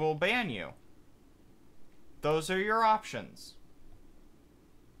I will ban you. Those are your options.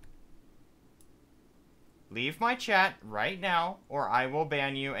 Leave my chat right now, or I will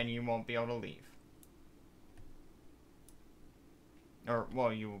ban you and you won't be able to leave. Or,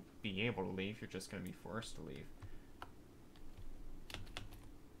 well, you will be able to leave. You're just going to be forced to leave.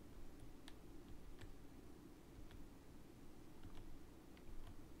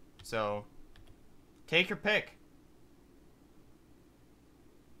 So, take your pick.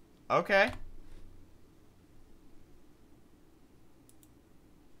 Okay.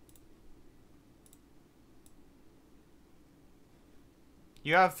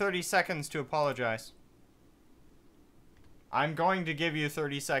 You have 30 seconds to apologize. I'm going to give you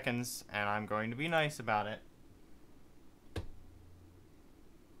 30 seconds, and I'm going to be nice about it.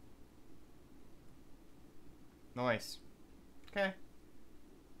 Nice. Okay.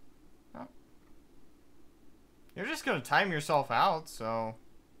 Oh. You're just gonna time yourself out, so...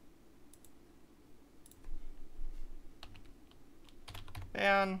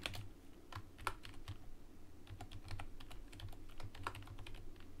 ban.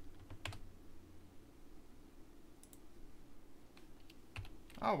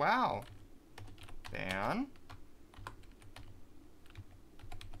 Oh, wow. Ban.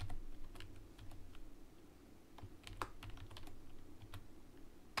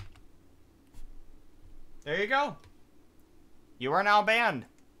 There you go. You are now banned.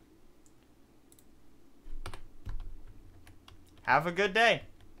 Have a good day.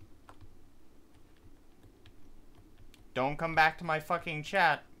 Don't come back to my fucking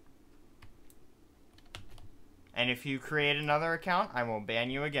chat. And if you create another account, I will ban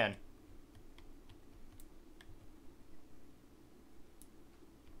you again.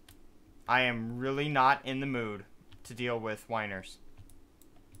 I am really not in the mood to deal with whiners.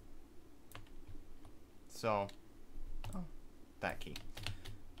 So, oh, that key.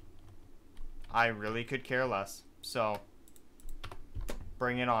 I really could care less. So,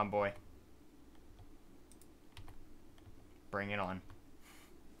 bring it on, boy. Bring it on.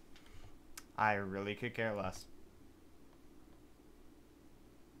 I really could care less.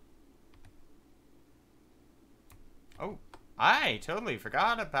 Oh, I totally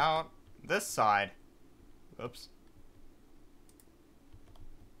forgot about this side. Oops.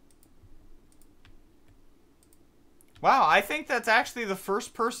 Wow, I think that's actually the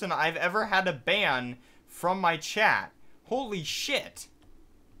first person I've ever had to ban from my chat. Holy shit.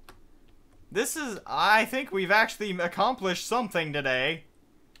 This is, I think we've actually accomplished something today.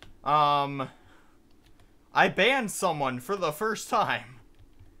 I banned someone for the first time.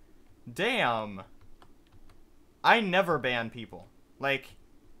 Damn. I never ban people. Like,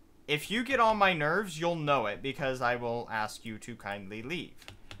 if you get on my nerves, you'll know it because I will ask you to kindly leave.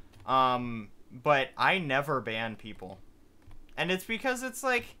 But I never ban people. And it's because it's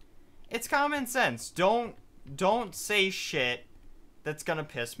like, it's common sense. Don't say shit that's gonna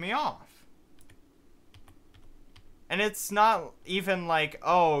piss me off. And it's not even like,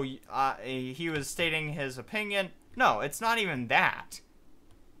 oh, he was stating his opinion. No, it's not even that.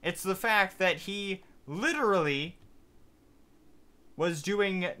 It's the fact that he literally was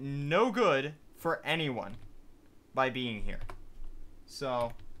doing no good for anyone by being here.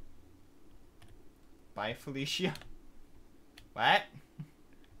 So, bye, Felicia. What?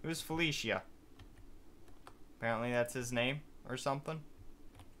 Who's Felicia? Apparently that's his name or something.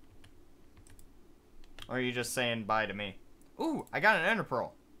 Or are you just saying bye to me? Ooh, I got an ender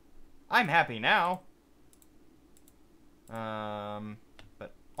pearl. I'm happy now.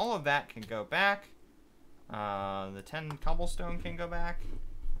 But all of that can go back. The 10 cobblestone can go back.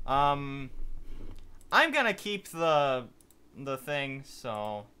 I'm gonna keep the thing,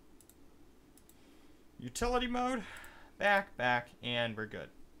 so utility mode, back, and we're good.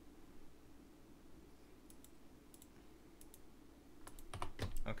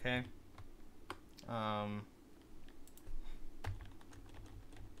 Okay.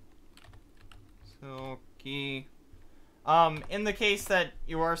 Silky. In the case that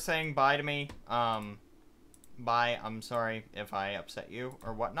you are saying bye to me, bye, I'm sorry if I upset you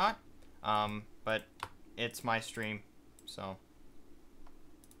or whatnot. But it's my stream, so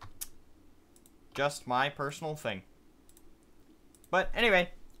just my personal thing. But anyway,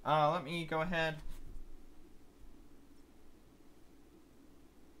 let me go ahead.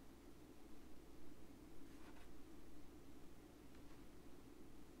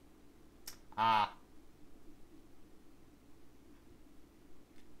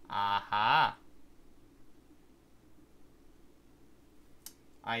 Aha.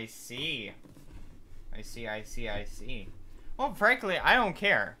 I see. I see. Well, frankly, I don't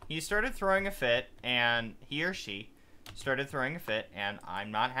care. He started throwing a fit, and he or she started throwing a fit, and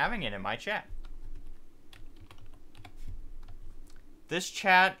I'm not having it in my chat. This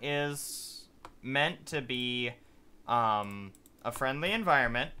chat is meant to be a friendly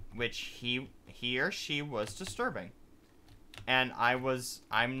environment, which he or she was disturbing. And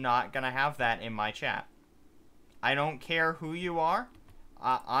I'm not gonna have that in my chat. I don't care who you are.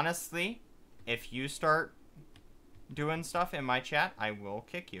 Honestly, if you start doing stuff in my chat, I will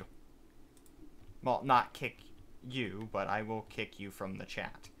kick you. Well, not kick you, but I will kick you from the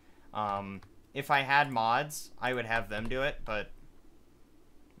chat. If I had mods, I would have them do it, but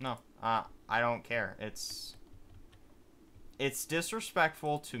no, I don't care. It's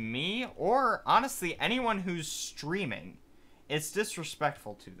disrespectful to me, or honestly, anyone who's streaming. It's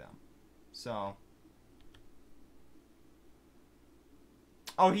disrespectful to them. So.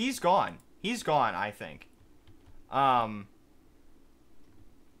 Oh, he's gone. He's gone, I think.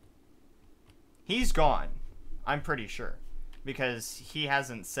 He's gone. I'm pretty sure. Because he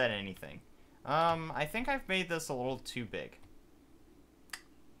hasn't said anything. I think I've made this a little too big.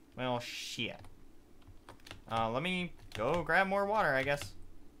 Well, shit. Let me go grab more water, I guess.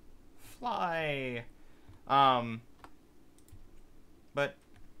 Fly. But,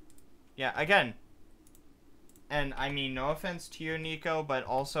 yeah, again. And I mean, no offense to you, Nico, but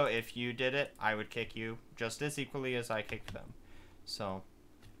also if you did it, I would kick you just as equally as I kicked them. So,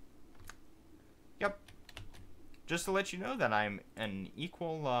 yep. Just to let you know that I'm an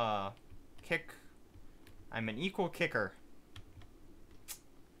equal, I'm an equal kicker.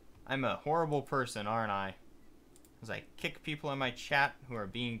 I'm a horrible person, aren't I? Because I kick people in my chat who are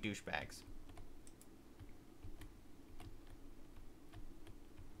being douchebags.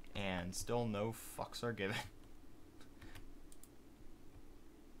 And still no fucks are given.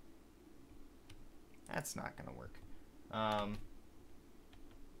 That's not gonna work.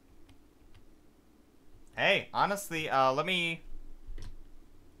 Hey, honestly, let me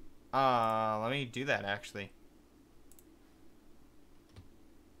do that, actually.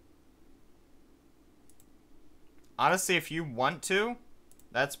 Honestly, if you want to,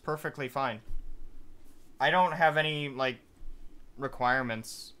 that's perfectly fine. I don't have any, like,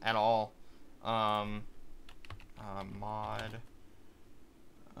 requirements at all. Mod.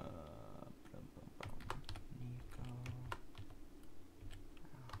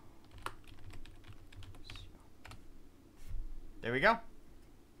 There we go.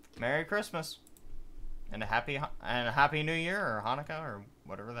 Merry Christmas. And a happy New Year or Hanukkah or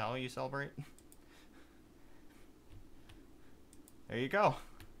whatever the hell you celebrate. There you go.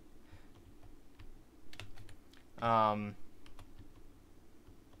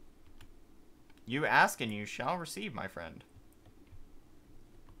 You ask and you shall receive, my friend.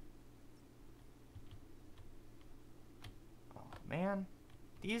 Oh man,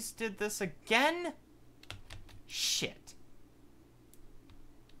 these did this again? Shit.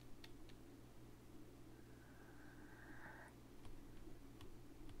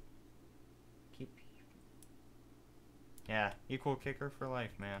 Yeah, equal kicker for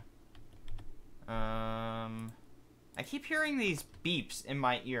life, man. I keep hearing these beeps in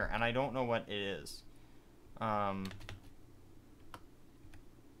my ear, and I don't know what it is. Like,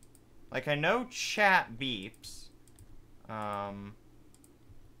 I know chat beeps. I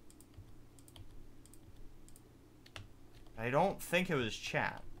don't think it was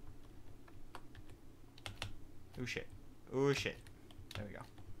chat. Oh, shit. Oh, shit. There we go.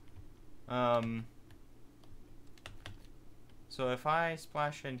 So if I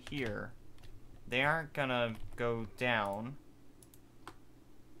splash in here, they aren't gonna go down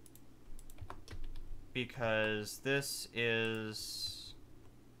because this is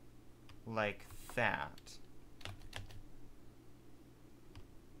like that.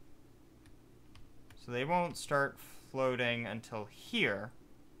 So they won't start floating until here.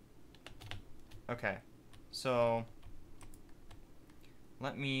 Okay, so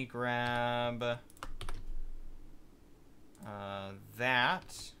let me grab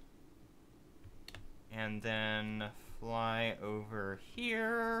that, and then fly over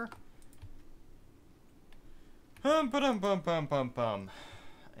here. And grab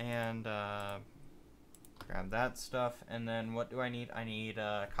that stuff, and then what do I need? I need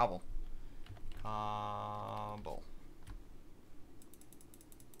cobble. Cobble.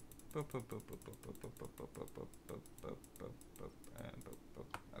 Boop, boop, boop, boop, boop, boop, boop, boop, boop, boop, boop, boop, boop, boop.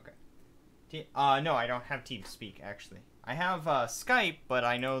 Okay. No, I don't have TeamSpeak, actually. I have Skype, but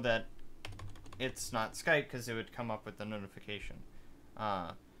I know that it's not Skype because it would come up with the notification.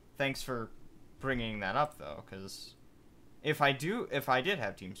 Thanks for bringing that up, though, because if I did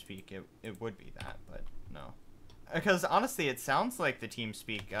have TeamSpeak, it would be that, but no. Because honestly, it sounds like the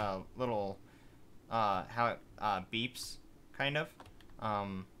TeamSpeak little how it beeps, kind of.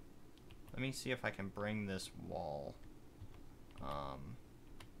 Let me see if I can bring this wall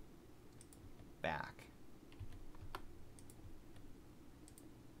back.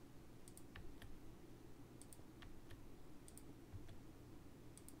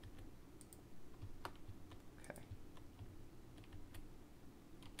 Okay.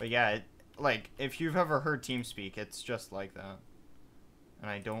 But yeah, like, if you've ever heard TeamSpeak, it's just like that. And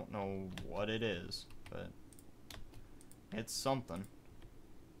I don't know what it is, but it's something.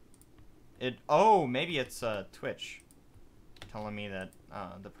 Oh, maybe it's Twitch telling me that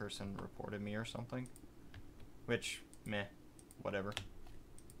the person reported me or something. Which, meh, whatever.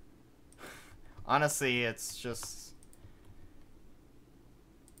 Honestly, it's just...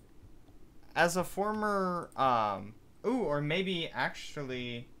 As a former, ooh, or maybe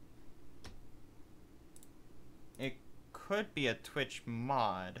actually... It could be a Twitch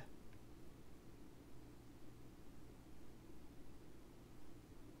mod.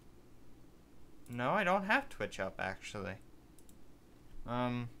 No, I don't have Twitch up, actually.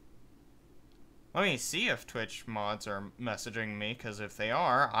 Let me see if Twitch mods are messaging me, because if they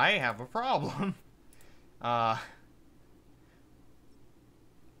are, I have a problem.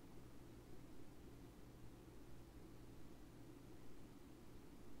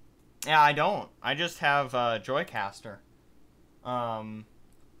 Yeah, I don't. I just have Joycaster.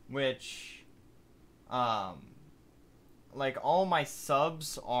 Which, like, all my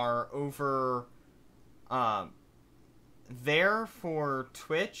subs are over, there for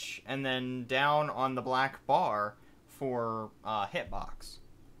Twitch, and then down on the black bar for Hitbox.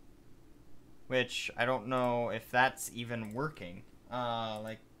 Which, I don't know if that's even working.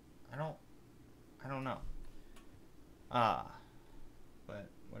 Like, I don't know. But,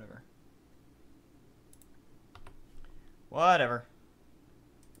 whatever. Whatever.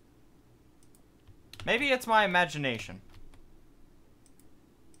 Maybe it's my imagination.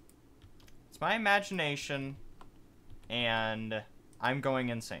 It's my imagination, and I'm going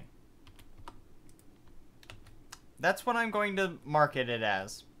insane. That's what I'm going to market it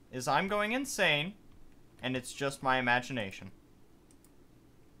as, is I'm going insane, and it's just my imagination.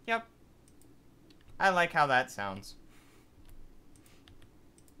 Yep. I like how that sounds.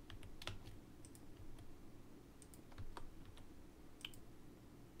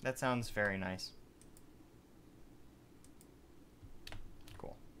 That sounds very nice.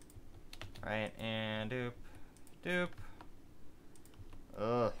 Cool. Right, and doop, doop.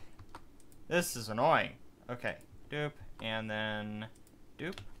 Ugh. This is annoying. Okay, doop, and then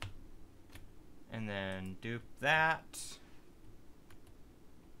doop. And then dupe that.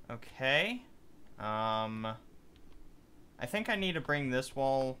 Okay. I think I need to bring this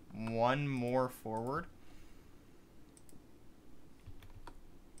wall one more forward.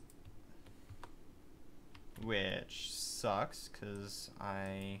 Which sucks, because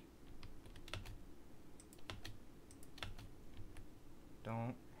I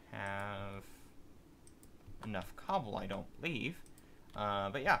don't have enough cobble, I don't believe.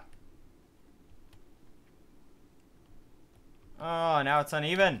 But yeah. Oh, now it's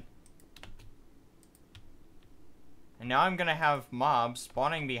uneven. And now I'm gonna have mobs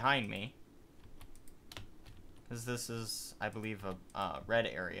spawning behind me. Because this is, I believe, a red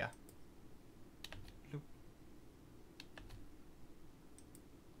area.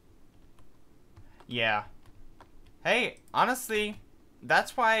 Yeah. Hey, honestly,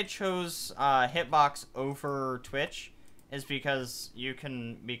 that's why I chose Hitbox over Twitch. Is because you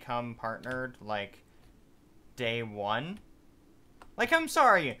can become partnered, like, day one. Like, I'm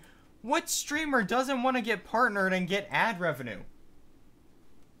sorry, what streamer doesn't want to get partnered and get ad revenue?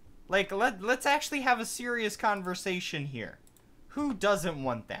 Like, let's actually have a serious conversation here. Who doesn't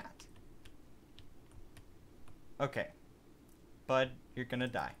want that? Okay. Bud, you're gonna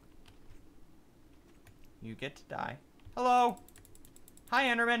die. You get to die. Hello! Hi,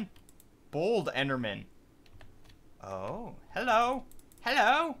 Enderman! Bold Enderman. Oh, hello!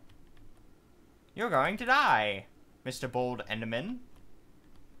 Hello! You're going to die, Mr. Bold Enderman.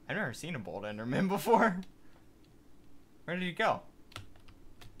 I've never seen a Bold Enderman before. Where did he go?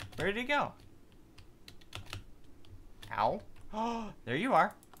 Where did he go? Ow. Oh, there you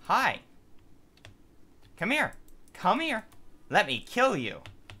are. Hi. Come here. Come here. Let me kill you.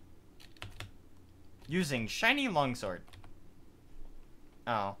 Using shiny longsword.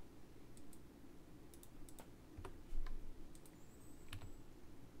 Oh.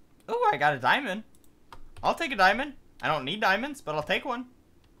 Ooh, I got a diamond. I'll take a diamond. I don't need diamonds, but I'll take one.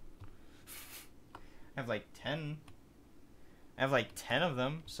 I have like 10. I have like 10 of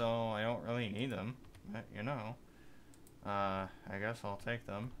them, so I don't really need them. But, you know. I guess I'll take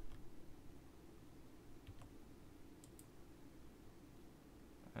them.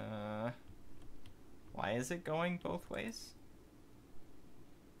 Why is it going both ways?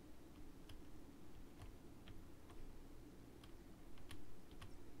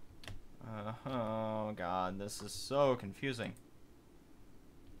 Oh god, this is so confusing.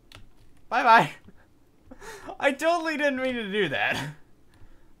 Bye-bye! I totally didn't mean to do that.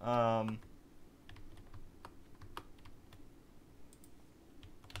 Oh,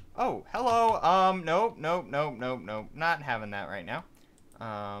 hello. Nope, nope, nope, nope, nope. Not having that right now.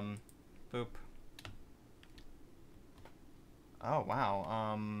 Boop. Oh,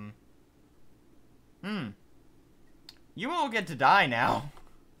 wow. You all get to die now.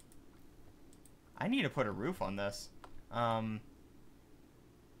 I need to put a roof on this.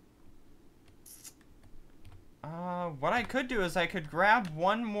 What I could do is I could grab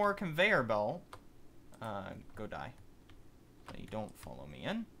one more conveyor belt. Go die. So you don't follow me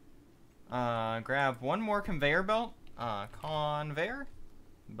in. Grab one more conveyor belt. Conveyor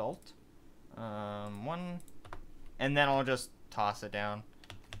belt. One. And then I'll just toss it down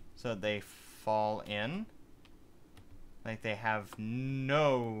so that they fall in. Like they have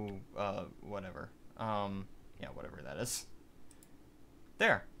no, whatever. Yeah, whatever that is.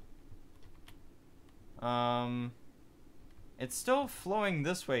 There. It's still flowing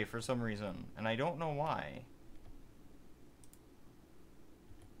this way for some reason, and I don't know why.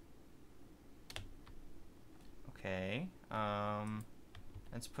 Okay,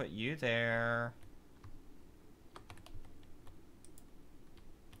 let's put you there.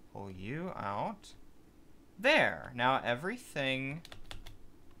 Pull you out. There. Now everything...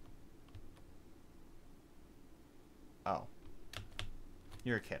 Oh.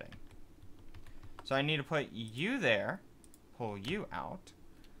 You're kidding. So I need to put you there, pull you out,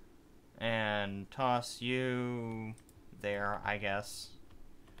 and toss you there, I guess.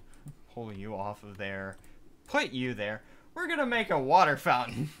 Pull you off of there, put you there. We're gonna make a water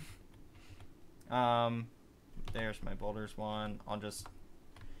fountain. There's my boulders one. I'll just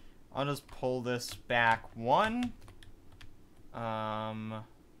pull this back one.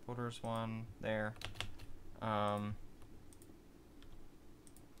 Boulders one there. But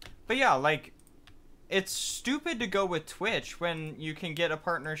yeah, like, it's stupid to go with Twitch when you can get a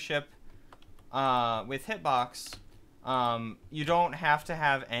partnership with Hitbox. You don't have to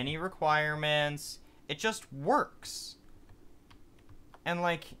have any requirements. It just works. And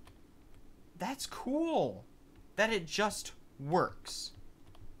like, That's cool. That it just works.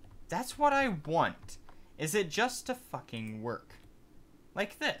 That's what I want. Is it just to fucking work.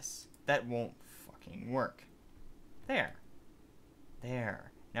 Like this. That won't fucking work. There.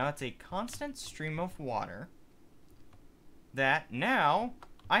 There. Now it's a constant stream of water. That now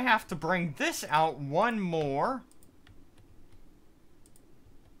I have to bring this out one more.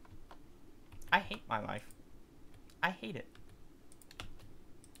 I hate my life. I hate it.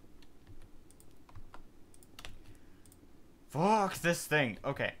 Fuck this thing.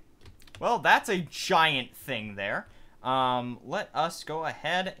 Okay. Well, that's a giant thing there. Let us go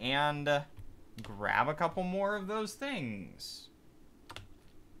ahead and grab a couple more of those things.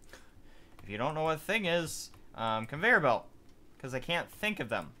 If you don't know what a thing is, conveyor belt. Because I can't think of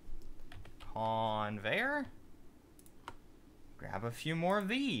them. Conveyor. Grab a few more of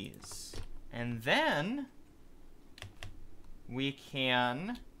these. And then we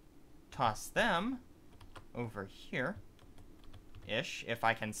can toss them over here. Ish. If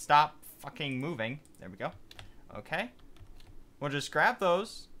I can stop fucking moving. There we go. Okay. We'll just grab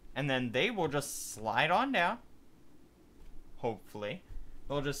those. And then they will just slide on down. Hopefully.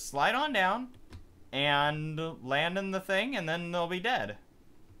 They'll just slide on down. And land in the thing. And then they'll be dead.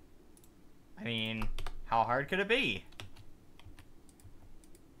 I mean, how hard could it be?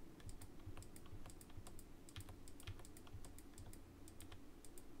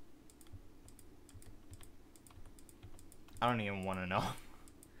 I don't even want to know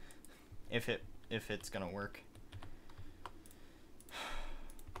if it's gonna work.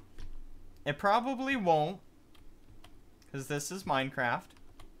 It probably won't, because this is Minecraft,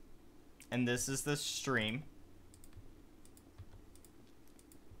 and this is the stream.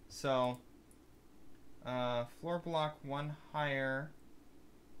 So, floor block one higher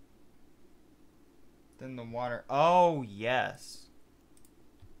than the water. Oh yes.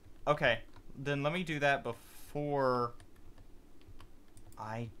 Okay, then let me do that before.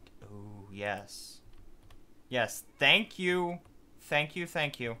 Oh, yes. Yes, thank you. Thank you,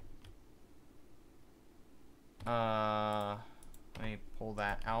 thank you. Let me pull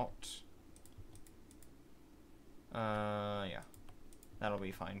that out. Yeah. That'll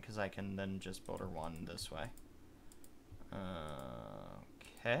be fine, because I can then just build her one this way.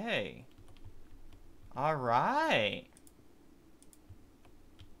 Okay. Alright.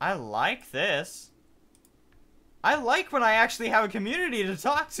 I like this. I like when I actually have a community to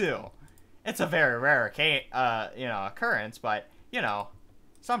talk to. It's a very rare, occurrence, but, you know,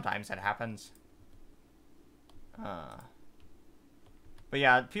 sometimes it happens. But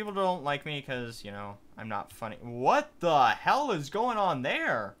yeah, people don't like me because, you know, I'm not funny. What the hell is going on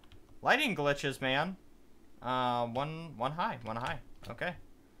there? Lighting glitches, man. One high. Okay.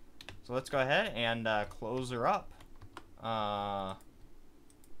 So let's go ahead and close her up.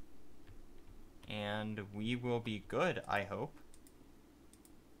 And we will be good, I hope.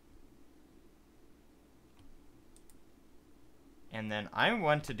 And then I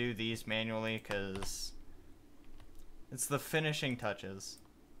want to do these manually because it's the finishing touches.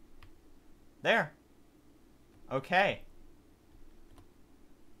 There. Okay.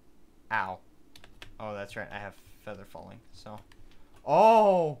 Ow. Oh, that's right. I have feather falling, so.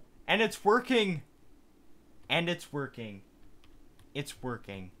 Oh! And it's working! And it's working. It's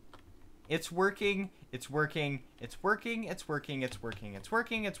working. It's working, it's working, it's working, it's working, it's working, it's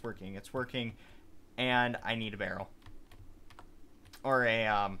working, it's working, it's working, and I need a barrel. Or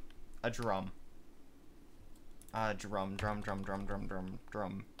a drum. Drum.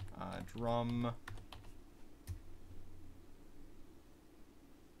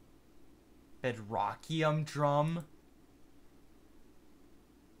 Bedrockium drum.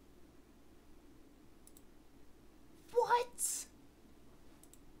 What?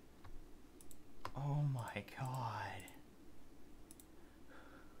 Oh my god.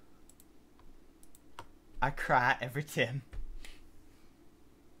 I cry every time.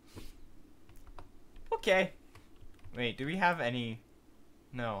 Okay. Wait, do we have any?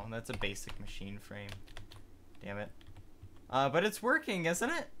 No, that's a basic machine frame. Damn it. But it's working, isn't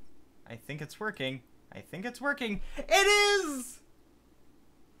it? I think it's working. I think it's working. It is!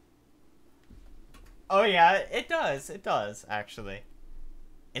 Oh yeah, it does. It does, actually.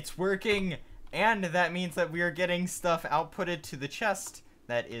 It's working! And that means that we are getting stuff outputted to the chest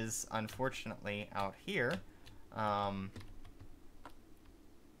that is unfortunately out here.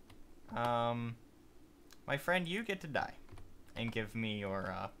 My friend, you get to die and give me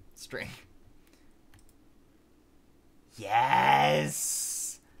your string.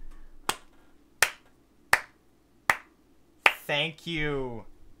 Yes! Thank you.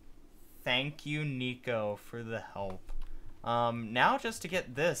 Thank you, Nico, for the help. Now just to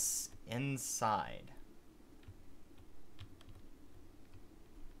get this inside.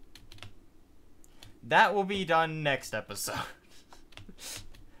 That will be done next episode.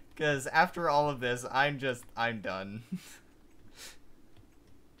 Because after all of this, I'm done.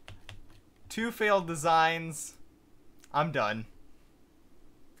 2 failed designs. I'm done.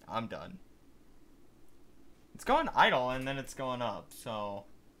 I'm done. It's going idle and then it's going up, so...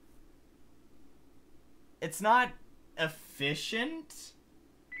 It's not efficient,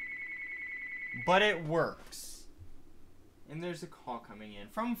 but it works. And there's a call coming in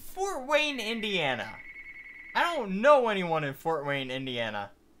from Fort Wayne, Indiana. I don't know anyone in Fort Wayne,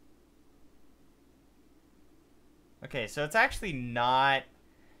 Indiana. Okay, so it's actually not...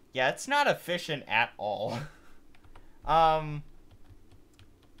 Yeah, it's not efficient at all.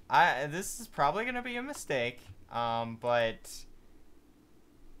 This is probably gonna be a mistake. But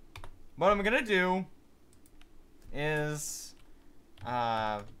what I'm gonna do is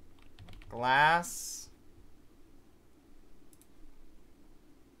glass.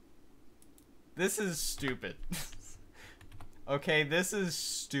 This is stupid. Okay, this is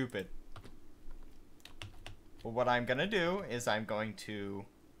stupid. But what I'm gonna do is I'm going to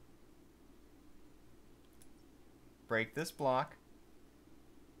break this block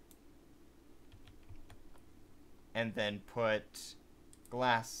and then put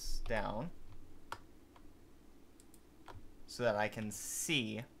glass down so that I can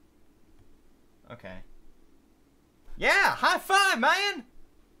see. Okay. Yeah, high five, man!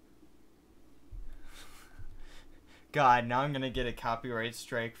 God, now I'm gonna get a copyright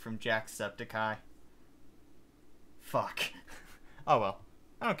strike from Jacksepticeye. Fuck. Oh well.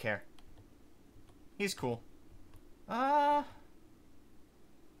 I don't care. He's cool.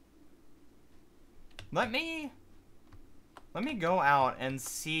 Let me go out and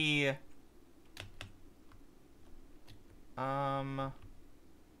see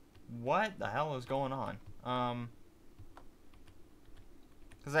what the hell is going on?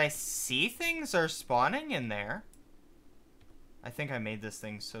 Cause I see things are spawning in there. I think I made this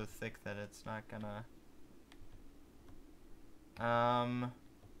thing so thick that it's not gonna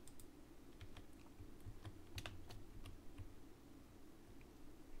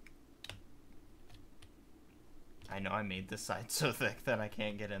I know I made this side so thick that I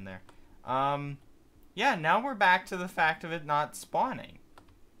can't get in there. Yeah, now we're back to the fact of it not spawning.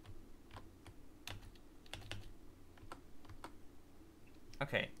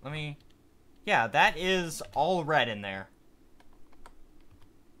 Okay, let me... Yeah, that is all red in there.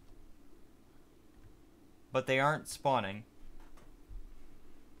 But they aren't spawning.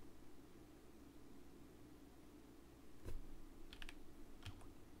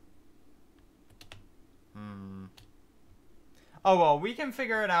 Oh, well, we can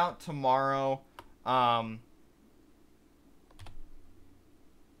figure it out tomorrow. Yeah.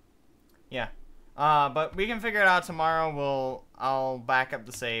 But we can figure it out tomorrow. I'll back up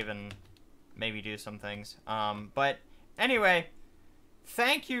the save and maybe do some things. But anyway,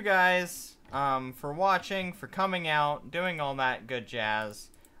 thank you guys, for watching, for coming out, doing all that good jazz.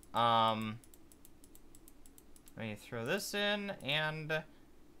 Let me throw this in, and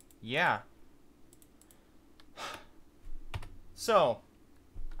yeah. So,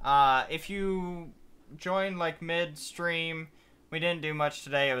 if you joined like mid-stream, we didn't do much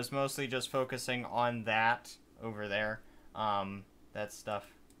today. It was mostly just focusing on that over there. That stuff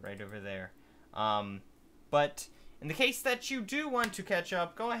right over there. But in the case that you do want to catch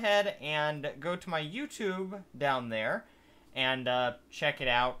up, go ahead and go to my YouTube down there and check it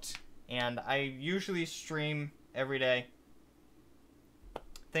out. And I usually stream every day.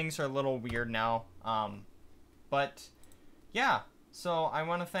 Things are a little weird now. But yeah, so I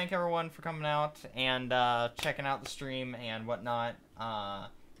want to thank everyone for coming out and checking out the stream and whatnot.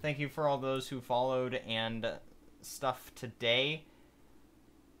 Thank you for all those who followed and stuff today.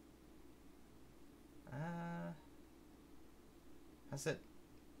 Has it?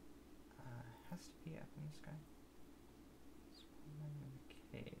 Has to be up in the sky.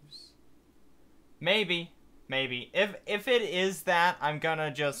 Caves. Maybe. If it is that, I'm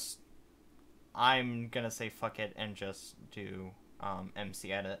gonna say fuck it and just do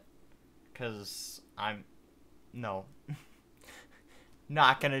MC edit, cause no,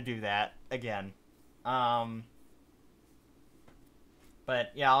 not gonna do that again. But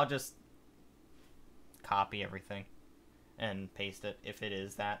yeah, I'll just copy everything and paste it if it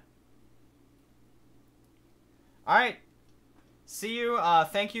is that. All right, see you.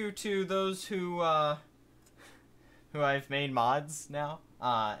 Thank you to those who I've made mods now.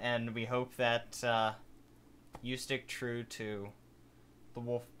 And we hope that you stick true to the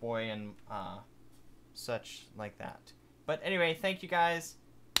Wolfboy and such like that. But anyway, thank you guys.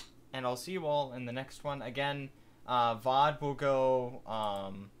 and I'll see you all in the next one. Again, VOD will go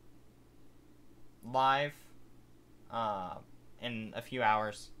live in a few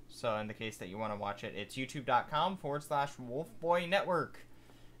hours. So in the case that you want to watch it, it's youtube.com/Wolfboy Network.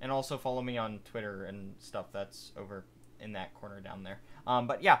 And also follow me on Twitter and stuff. That's over in that corner down there.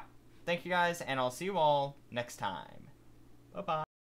 But yeah, thank you guys, and I'll see you all next time. Bye-bye.